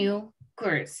the new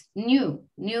course. New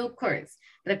course.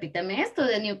 Repítame esto,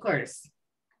 the new course.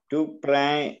 To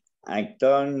plan the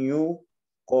new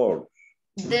course.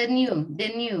 The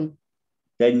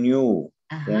new.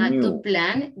 Ajá, tu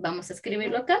plan, vamos a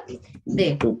escribirlo acá.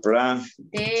 Tu plan.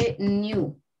 The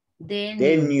new.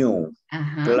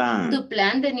 Ajá. Plan. Tu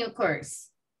plan, the new course.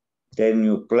 The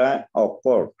new plan of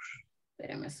course.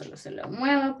 Espérame, solo se lo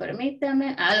muevo,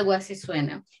 permítame. Algo así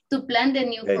suena. Tu plan, the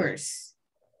new course.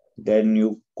 The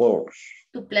new course.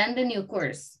 Tu plan, the new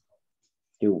course.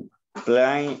 Tu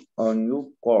plan a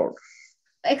new course.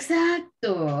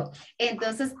 Exacto.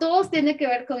 Entonces, todos tienen que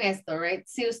ver con esto, right?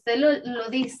 Si usted lo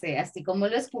dice así como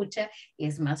lo escucha,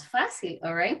 es más fácil,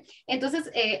 all right? Entonces,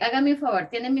 hágame un favor,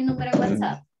 ¿tiene mi número de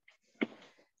WhatsApp?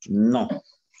 No.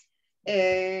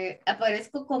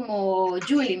 Aparezco como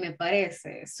Julie, me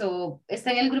parece. So,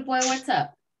 ¿está en el grupo de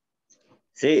WhatsApp?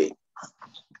 Sí.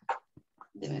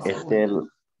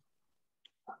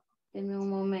 Deme un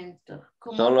momento.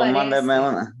 Solo mándeme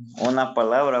una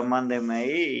palabra, mándeme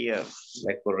ahí y ya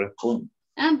le corresponde.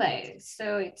 Vale.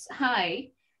 So, it's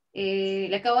hi.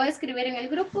 Le acabo de escribir en el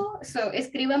grupo. So,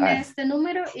 escríbame este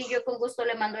número y yo con gusto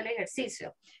le mando el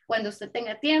ejercicio. Cuando usted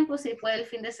tenga tiempo, si puede el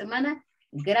fin de semana,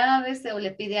 grábese o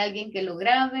le pide a alguien que lo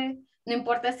grabe. No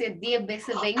importa si es 10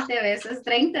 veces, 20 veces,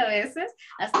 30 veces,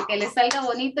 hasta que le salga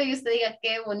bonito y usted diga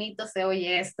qué bonito se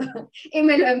oye esto. Y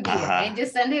me lo envía. And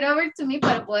just send it over to me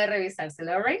para poder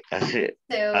revisárselo, all right?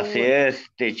 Así es,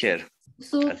 teacher.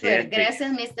 Súper.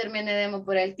 Gracias, Mr. Menedemo,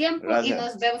 por el tiempo. Gracias. Y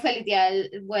nos vemos. Feliz día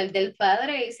del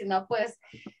padre. Y si no, pues,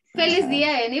 feliz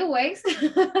día anyways.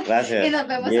 Gracias. Y nos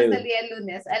vemos hasta el día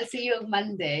lunes. I'll see you on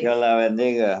Monday. Dios la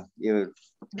bendiga.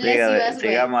 Bless you as well.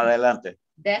 Sigamos adelante.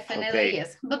 Definitely,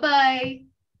 yes. Bye-bye.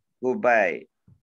 Goodbye.